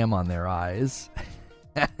having ham on their eyes.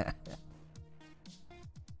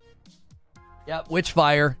 Yep,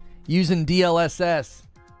 Witchfire. Using DLSS.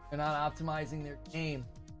 They're not optimizing their game.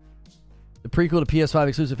 The prequel to PS5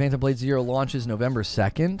 exclusive Phantom Blade Zero launches November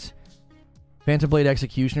 2nd. Phantom Blade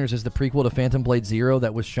Executioners is the prequel to Phantom Blade Zero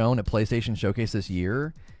that was shown at PlayStation Showcase this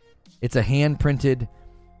year. It's a hand-painted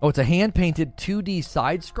 2D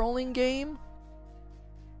side-scrolling game?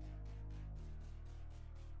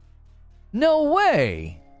 No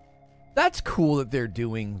way. That's cool that they're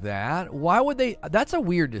doing that. Why would they? That's a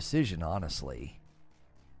weird decision, honestly.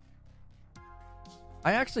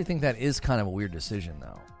 I actually think that is kind of a weird decision,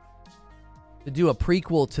 though. To do a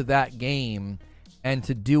prequel to that game and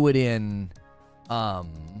to do it in... to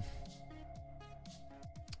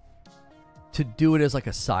do it as like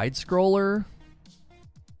a side-scroller,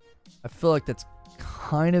 I feel like that's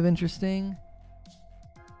kind of interesting.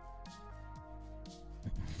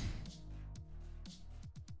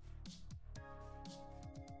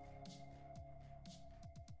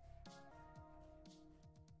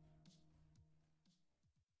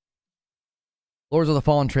 Lords of the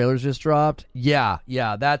Fallen trailers just dropped. Yeah,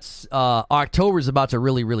 that's October's about to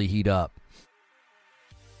really heat up.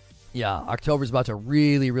 Yeah, October's about to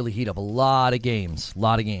really heat up. A lot of games.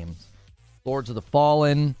 Lords of the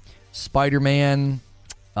Fallen, Spider-Man,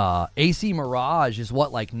 AC Mirage is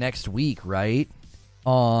what, like next week, right?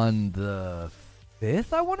 On the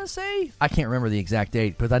 5th, I want to say? I can't remember the exact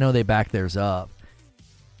date, but I know they backed theirs up.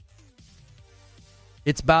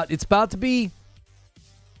 It's about to be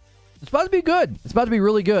good. It's about to be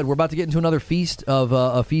really good. We're about to get into another feast of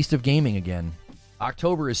a feast of gaming again.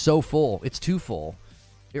 October is so full. It's too full.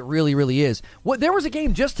 It really, really is. There was a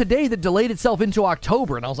game just today that delayed itself into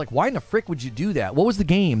October, and I was like, why in the frick would you do that? What was the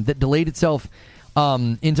game that delayed itself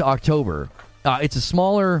into October? It's a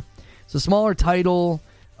smaller title.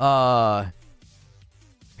 I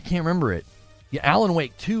can't remember it. Yeah, Alan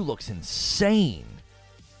Wake 2 looks insane.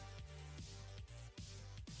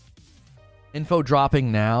 Info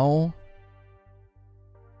dropping now.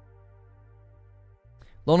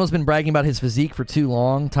 Lono's been bragging about his physique for too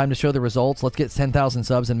long. Time to show the results. Let's get 10,000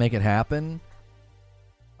 subs and make it happen.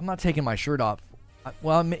 I'm not taking my shirt off.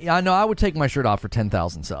 Well, I know I would take my shirt off for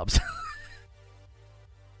 10,000 subs.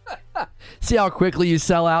 See how quickly you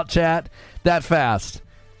sell out, chat? That fast.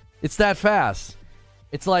 It's that fast.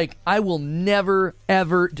 It's like, I will never,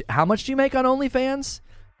 ever... How much do you make on OnlyFans?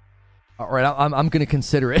 All right, I'm going to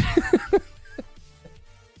consider it.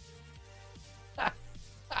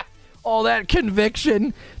 All that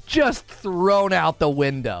conviction just thrown out the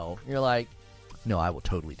window. You're like, no, I will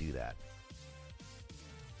totally do that.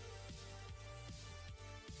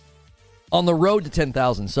 On the road to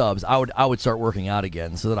 10,000 subs, I would start working out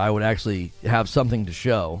again so that I would actually have something to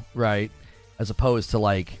show, right? As opposed to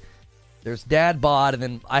like, there's dad bod, and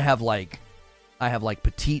then I have like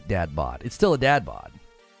petite dad bod. It's still a dad bod,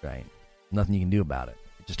 right? Nothing you can do about it.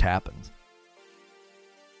 It just happens.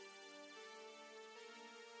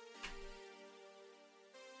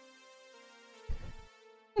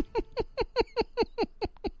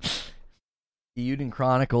 Euden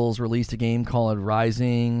Chronicles released a game called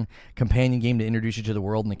Rising, companion game to introduce you to the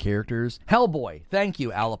world and the characters. Hellboy, thank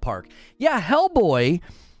you, Ala Park. Yeah, Hellboy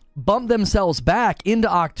bumped themselves back into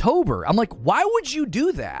October. I'm like, why would you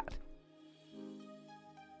do that?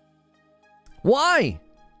 Why?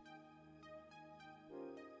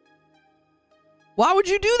 Why would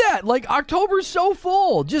you do that? Like, October's so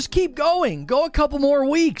full. Just keep going. Go a couple more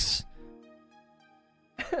weeks.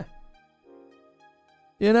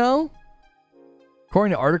 You know?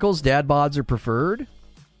 According to articles, dad bods are preferred.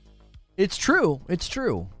 It's true. It's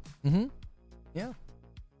true. Mm-hmm. Yeah.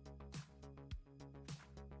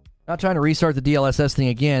 Not trying to restart the DLSS thing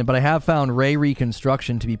again, but I have found Ray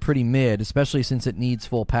Reconstruction to be pretty mid, especially since it needs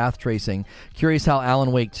full path tracing. Curious how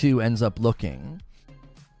Alan Wake 2 ends up looking.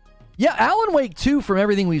 Yeah, Alan Wake 2, from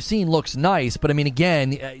everything we've seen, looks nice, but I mean,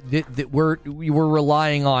 again, we're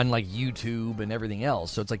relying on like YouTube and everything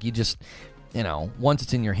else, so it's like you just, you know, once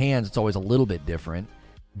it's in your hands, it's always a little bit different.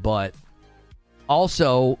 But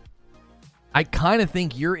also, I kind of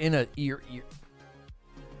think you're in a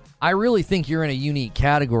I really think you're in a unique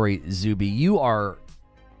category, Zuby. You are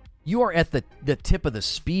at the tip of the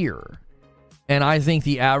spear, and I think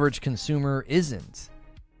the average consumer isn't.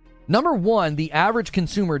 Number one, the average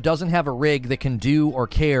consumer doesn't have a rig that can do or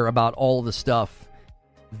care about all the stuff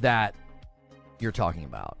that you're talking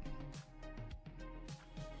about.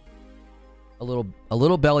 A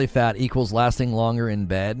little belly fat equals lasting longer in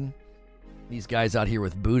bed. These guys out here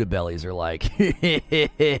with Buddha bellies are like,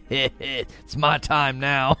 it's my time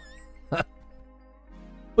now.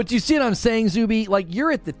 But you see what I'm saying, Zuby? Like,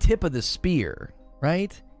 you're at the tip of the spear,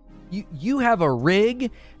 right? You have a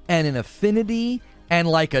rig and an affinity and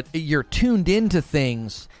like you're tuned into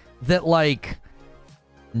things that like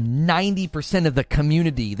 90% of the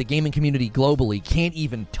community, the gaming community globally, can't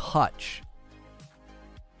even touch.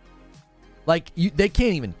 Like, they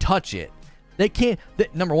can't even touch it. They can't.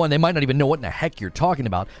 Number one, they might not even know what in the heck you're talking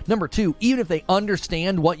about. Number two, even if they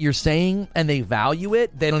understand what you're saying and they value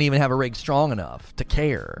it, they don't even have a rig strong enough to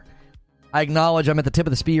care. I acknowledge I'm at the tip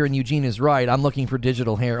of the spear, and Eugene is right. I'm looking for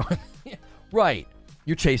digital heroin. Right.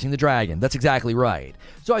 You're chasing the dragon. That's exactly right.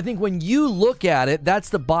 So I think when you look at it, that's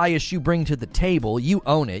the bias you bring to the table. You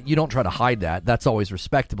own it. You don't try to hide that. That's always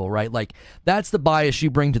respectable, right? Like, that's the bias you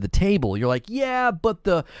bring to the table. You're like, yeah, but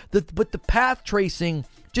the path tracing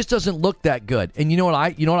just doesn't look that good. And you know what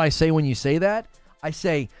I say when you say that? I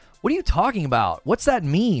say, what are you talking about? What's that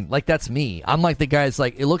mean? Like, that's me. I'm like the guy that's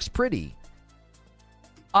like, it looks pretty.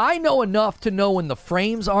 I know enough to know when the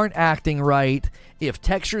frames aren't acting right, if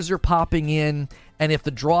textures are popping in, and if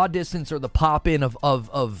the draw distance or the pop in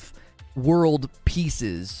of world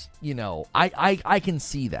pieces, you know, I can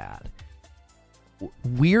see that.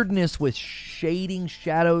 Weirdness with shading,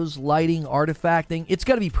 shadows, lighting, artifacting, it's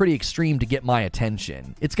got to be pretty extreme to get my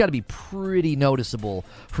attention. It's got to be pretty noticeable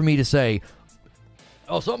for me to say,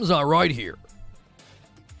 oh, something's not right here.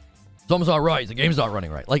 Something's not right. The game's not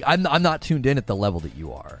running right. Like, I'm not tuned in at the level that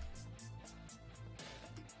you are.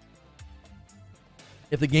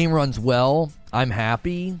 If the game runs well, I'm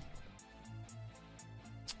happy.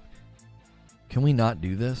 Can we not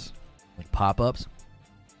do this? Like pop-ups?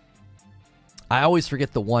 I always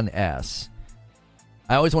forget the one S.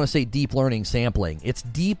 I always want to say deep learning sampling. It's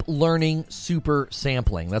deep learning super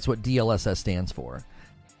sampling. That's what DLSS stands for.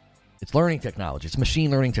 It's learning technology. It's machine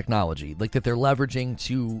learning technology, like that they're leveraging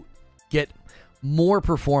to get more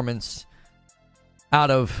performance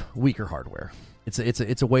out of weaker hardware.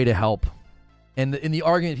 It's a way to help. And the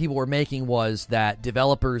argument people were making was that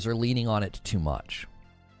developers are leaning on it too much.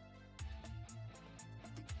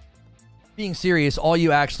 Being serious, all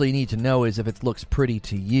you actually need to know is if it looks pretty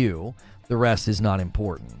to you. The rest is not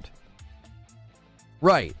important.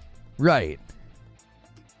 Right.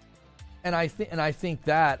 And I think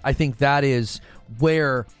that is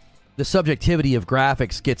where the subjectivity of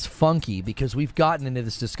graphics gets funky, because we've gotten into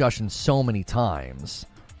this discussion so many times.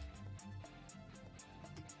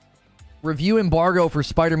 Review embargo for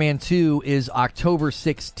Spider-Man 2 is October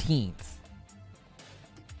 16th.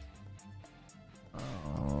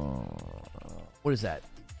 What is that?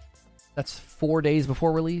 That's 4 days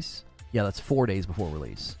before release? Yeah, that's 4 days before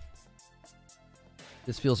release.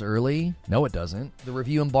 This feels early? No, it doesn't. The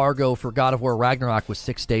review embargo for God of War Ragnarok was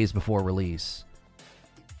 6 days before release.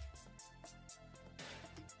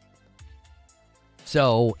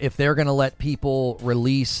 So, if they're going to let people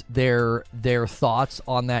release their thoughts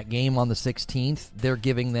on that game on the 16th, they're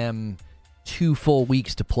giving them 2 full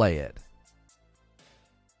weeks to play it.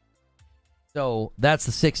 So, that's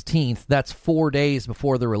the 16th. That's 4 days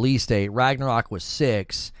before the release date. Ragnarok was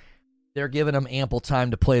 6. They're giving them ample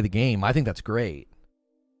time to play the game. I think that's great.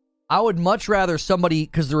 I would much rather somebody,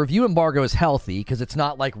 because the review embargo is healthy, because it's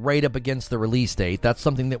not like right up against the release date. That's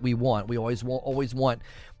something that we want. We always want.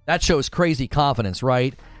 That shows crazy confidence,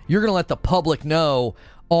 right? You're going to let the public know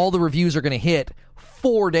all the reviews are going to hit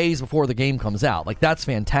 4 days before the game comes out. Like, that's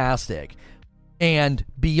fantastic. And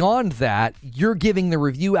beyond that, you're giving the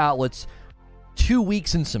review outlets 2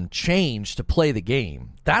 weeks and some change to play the game.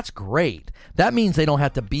 That's great. That means they don't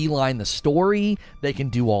have to beeline the story. They can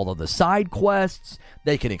do all of the side quests.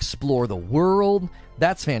 They can explore the world.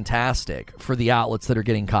 That's fantastic for the outlets that are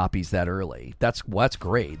getting copies that early. That's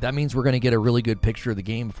great. That means we're going to get a really good picture of the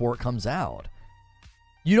game before it comes out.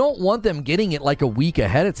 You don't want them getting it like a week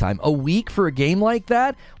ahead of time. A week for a game like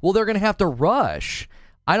that? Well, they're going to have to rush.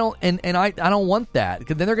 I don't want that,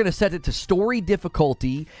 because then they're going to set it to story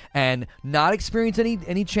difficulty and not experience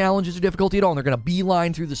any challenges or difficulty at all. And they're going to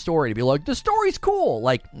beeline through the story to be like, the story's cool.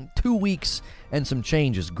 Like, 2 weeks and some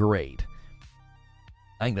change is great.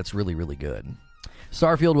 I think that's really, really good.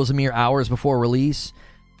 Starfield was a mere hours before release.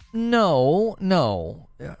 No.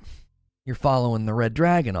 You're following the Red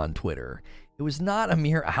Dragon on Twitter. It was not a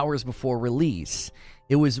mere hours before release.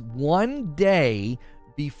 It was 1 day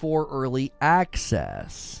before early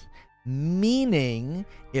access, meaning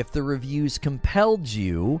if the reviews compelled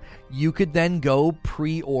you, you could then go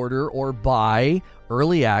pre-order or buy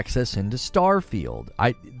early access into Starfield.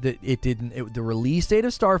 The release date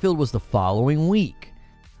of Starfield was the following week.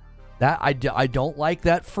 That I don't like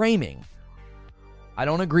that framing. I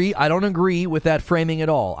don't agree with that framing at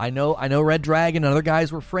all. I know Red Dragon and other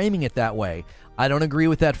guys were framing it that way. I don't agree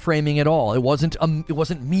with that framing at all. It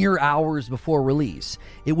wasn't mere hours before release.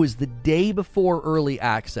 It was the day before early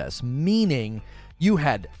access, meaning you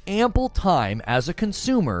had ample time as a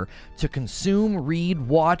consumer to consume, read,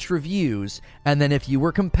 watch reviews, and then if you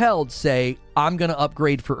were compelled, say, I'm going to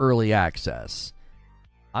upgrade for early access.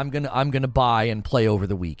 I'm going to buy and play over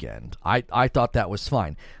the weekend. I thought that was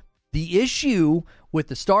fine. The issue with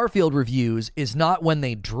the Starfield reviews is not when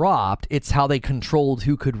they dropped, it's how they controlled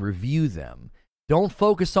who could review them. Don't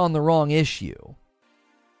focus on the wrong issue.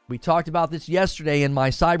 We talked about this yesterday in my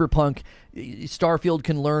Cyberpunk, Starfield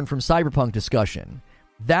can learn from Cyberpunk discussion.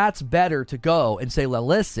 That's better to go and say, well,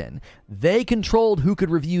 listen, they controlled who could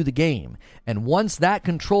review the game. And once that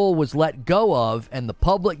control was let go of and the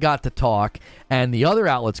public got to talk and the other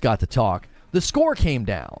outlets got to talk, the score came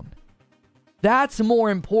down. That's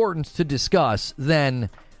more important to discuss than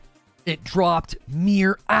it dropped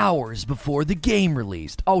mere hours before the game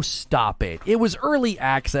released. Oh, stop it. It was early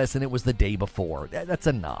access and it was the day before. That's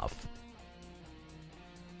enough.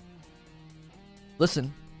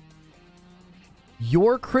 Listen,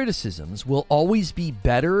 your criticisms will always be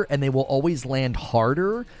better and they will always land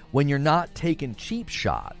harder when you're not taking cheap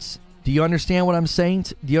shots. Do you understand what I'm saying?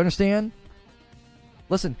 Do you understand?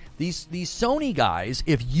 Listen, these Sony guys,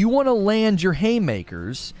 if you want to land your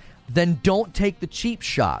haymakers, then don't take the cheap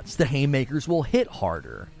shots. The haymakers will hit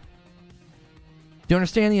harder. Do you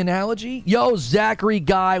understand the analogy? Yo, Zachary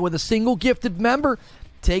Guy with a single gifted member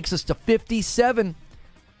takes us to 57.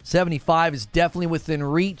 75 is definitely within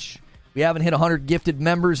reach. We haven't hit 100 gifted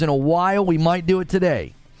members in a while. We might do it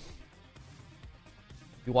today.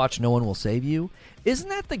 You watch No One Will Save You. Is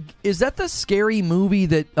that the scary movie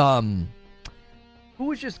that who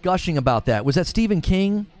was just gushing about that? Was that Stephen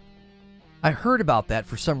King? I heard about that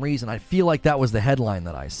for some reason. I feel like that was the headline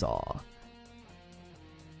that I saw.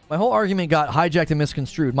 My whole argument got hijacked and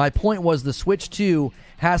misconstrued. My point was the Switch 2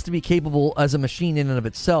 has to be capable as a machine in and of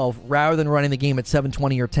itself rather than running the game at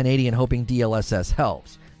 720 or 1080 and hoping DLSS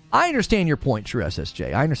helps. I understand your point, True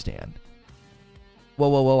SSJ. I understand.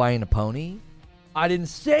 Whoa, I ain't a pony. I didn't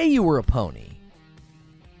say you were a pony.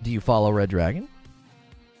 Do you follow Red Dragon?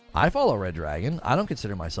 I follow Red Dragon. I don't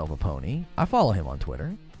consider myself a pony. I follow him on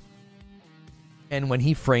Twitter. And when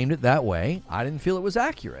he framed it that way, I didn't feel it was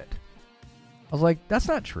accurate. I was like, that's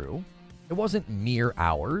not true. It wasn't mere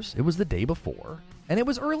hours. It was the day before. And it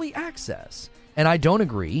was early access. And I don't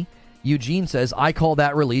agree. Eugene says, I call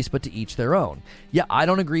that release, but to each their own. Yeah, I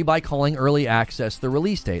don't agree by calling early access the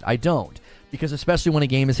release date. I don't. Because especially when a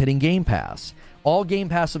game is hitting Game Pass. All Game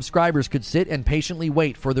Pass subscribers could sit and patiently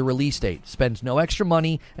wait for the release date, spend no extra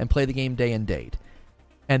money, and play the game day and date.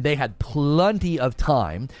 And they had plenty of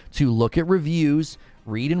time to look at reviews,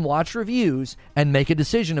 read and watch reviews, and make a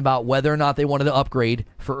decision about whether or not they wanted to upgrade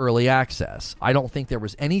for early access. I don't think there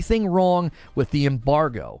was anything wrong with the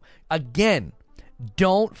embargo. Again,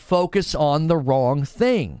 don't focus on the wrong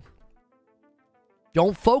thing.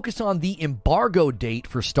 Don't focus on the embargo date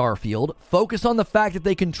for Starfield. Focus on the fact that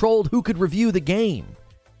they controlled who could review the game.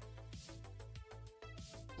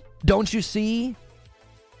 Don't you see?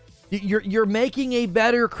 You're making a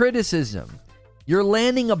better criticism. You're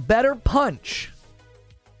landing a better punch.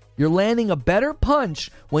 You're landing a better punch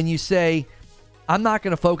when you say, I'm not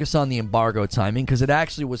going to focus on the embargo timing because it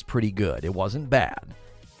actually was pretty good. It wasn't bad.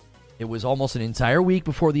 It was almost an entire week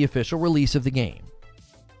before the official release of the game.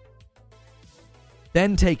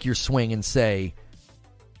 Then take your swing and say,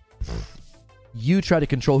 you try to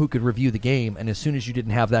control who could review the game, and as soon as you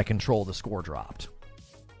didn't have that control, the score dropped.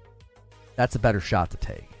 That's a better shot to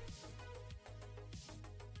take.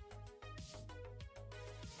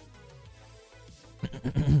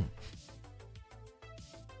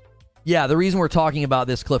 Yeah, the reason we're talking about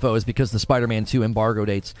this, Cliffo, is because the Spider-Man 2 embargo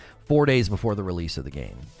date's 4 days before the release of the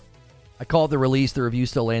game. I call it the release. The review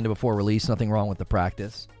still landed before release. Nothing wrong with the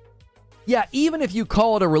practice. Yeah, even if you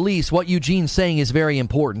call it a release, what Eugene's saying is very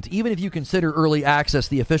important. Even if you consider early access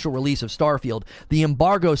the official release of Starfield, the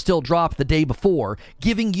embargo still dropped the day before,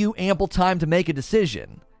 giving you ample time to make a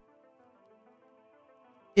decision.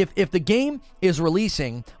 If the game is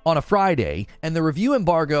releasing on a Friday and the review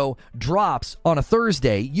embargo drops on a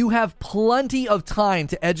Thursday, you have plenty of time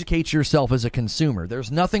to educate yourself as a consumer. There's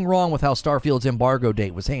nothing wrong with how Starfield's embargo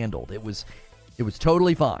date was handled. It was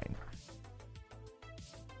totally fine.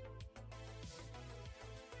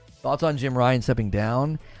 Thoughts on Jim Ryan stepping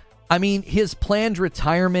down? I mean, his planned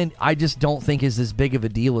retirement, I just don't think is as big of a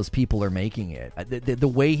deal as people are making it. The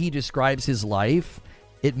way he describes his life,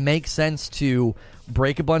 it makes sense to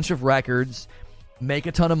break a bunch of records, make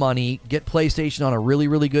a ton of money, get PlayStation on a really,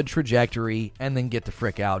 really good trajectory, and then get the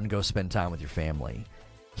frick out and go spend time with your family.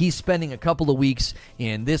 He's spending a couple of weeks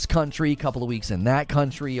in this country, a couple of weeks in that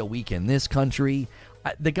country, a week in this country.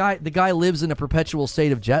 The guy lives in a perpetual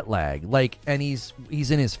state of jet lag, and he's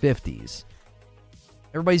in his 50s.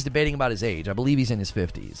 Everybody's debating about his age. I believe he's in his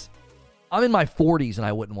 50s. I'm in my 40s, and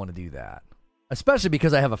I wouldn't want to do that. Especially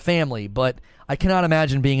because I have a family, but I cannot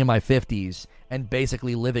imagine being in my 50s and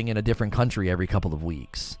basically living in a different country every couple of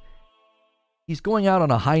weeks. He's going out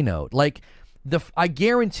on a high note. I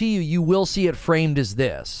guarantee you will see it framed as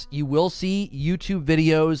this. You will see YouTube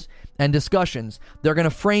videos and discussions. They're going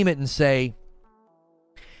to frame it and say,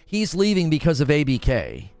 he's leaving because of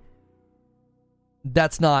ABK.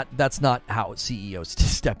 That's not how CEOs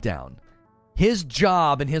step down. His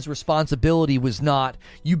job and his responsibility was not,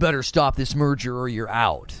 you better stop this merger or you're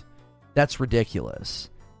out. That's ridiculous.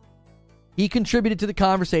 He contributed to the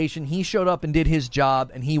conversation. He showed up and did his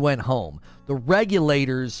job, and he went home. The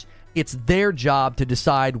regulators, it's their job to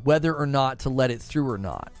decide whether or not to let it through or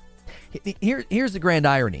not. Here's the grand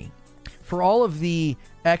irony. For all of the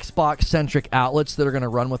Xbox-centric outlets that are going to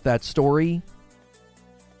run with that story,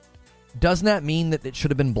 doesn't that mean that it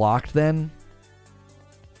should have been blocked then?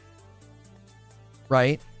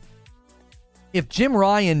 Right? If Jim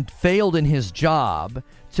Ryan failed in his job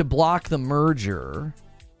to block the merger,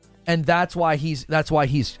 and that's why he's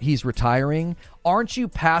retiring, aren't you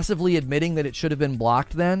passively admitting that it should have been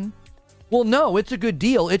blocked then? Well, no, it's a good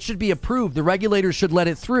deal. It should be approved. The regulators should let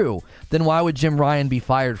it through. Then why would Jim Ryan be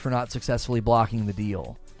fired for not successfully blocking the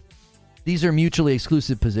deal? These are mutually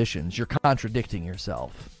exclusive positions. You're contradicting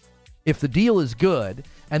yourself. If the deal is good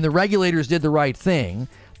and the regulators did the right thing,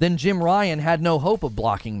 then Jim Ryan had no hope of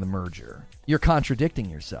blocking the merger. You're contradicting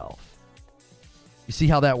yourself. You see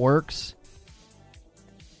how that works?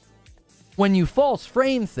 When you false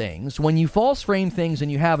frame things and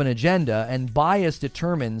you have an agenda and bias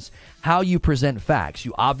determines how you present facts,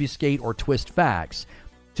 you obfuscate or twist facts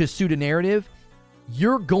to suit a narrative,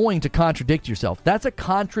 you're going to contradict yourself. That's a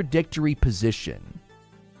contradictory position.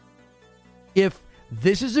 If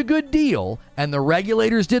this is a good deal and the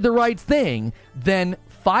regulators did the right thing, then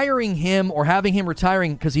firing him or having him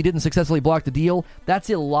retiring because he didn't successfully block the deal, that's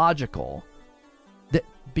illogical.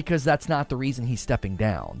 Because that's not the reason he's stepping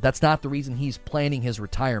down. That's not the reason he's planning his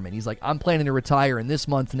retirement. He's like, I'm planning to retire in this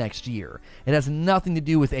month next year. It has nothing to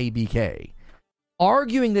do with ABK.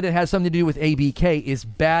 Arguing that it has something to do with ABK is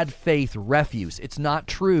bad faith refuse. It's not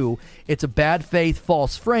true. It's a bad faith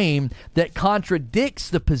false frame that contradicts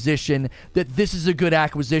the position that this is a good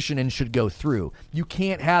acquisition and should go through. You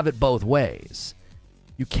can't have it both ways.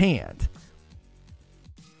 You can't.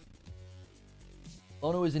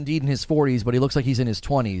 Lono is indeed in his 40s, but he looks like he's in his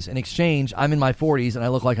 20s. In exchange, I'm in my 40s and I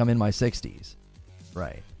look like I'm in my 60s.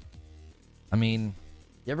 Right. I mean,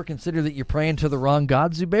 you ever consider that you're praying to the wrong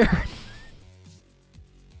God, Zubair?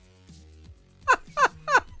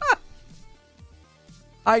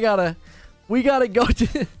 We gotta go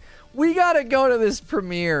to this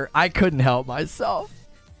premiere. I couldn't help myself.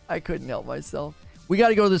 We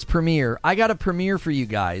gotta go to this premiere. I got a premiere for you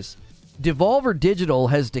guys. Devolver Digital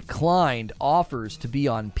has declined offers to be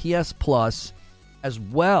on PS Plus as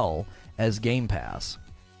well as Game Pass.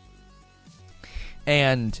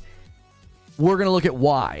 And we're going to look at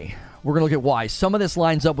why. Some of this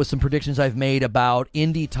lines up with some predictions I've made about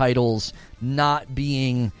indie titles not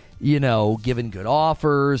being, given good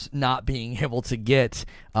offers, not being able to get,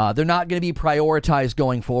 they're not going to be prioritized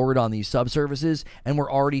going forward on these subservices, and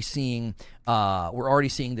we're already seeing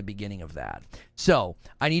the beginning of that. So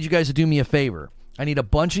I need you guys to do me a favor. I need a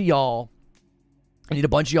bunch of y'all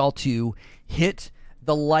to hit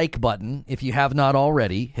the like button if you have not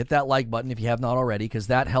already. Hit that like button if you have not already, because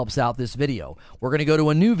that helps out this video. We're going to go to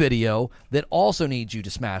a new video that also needs you to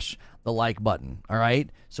smash the like button. All right?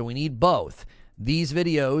 So we need both. These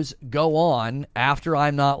videos go on after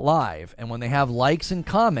I'm not live, and when they have likes and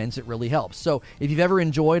comments, it really helps. So if you've ever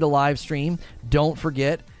enjoyed a live stream, don't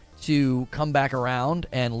forget to come back around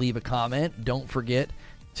and leave a comment. Don't forget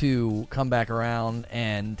to come back around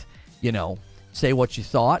and, say what you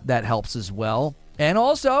thought. That helps as well. And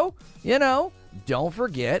also, don't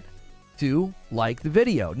forget to like the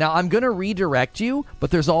video. Now, I'm going to redirect you,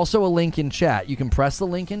 but there's also a link in chat. You can press the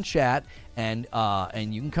link in chat, and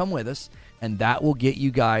you can come with us, and that will get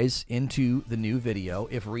you guys into the new video.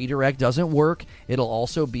 If redirect doesn't work, it'll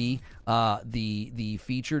also be the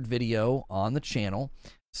featured video on the channel.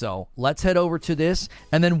 So let's head over to this,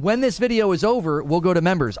 and then when this video is over, we'll go to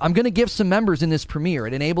members. I'm going to give some members in this premiere.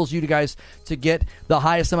 It enables you guys to get the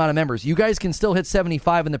highest amount of members. You guys can still hit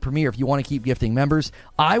 75 in the premiere if you want to keep gifting members.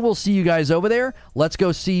 I will see you guys over there. Let's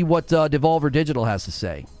go see what Devolver Digital has to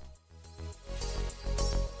say.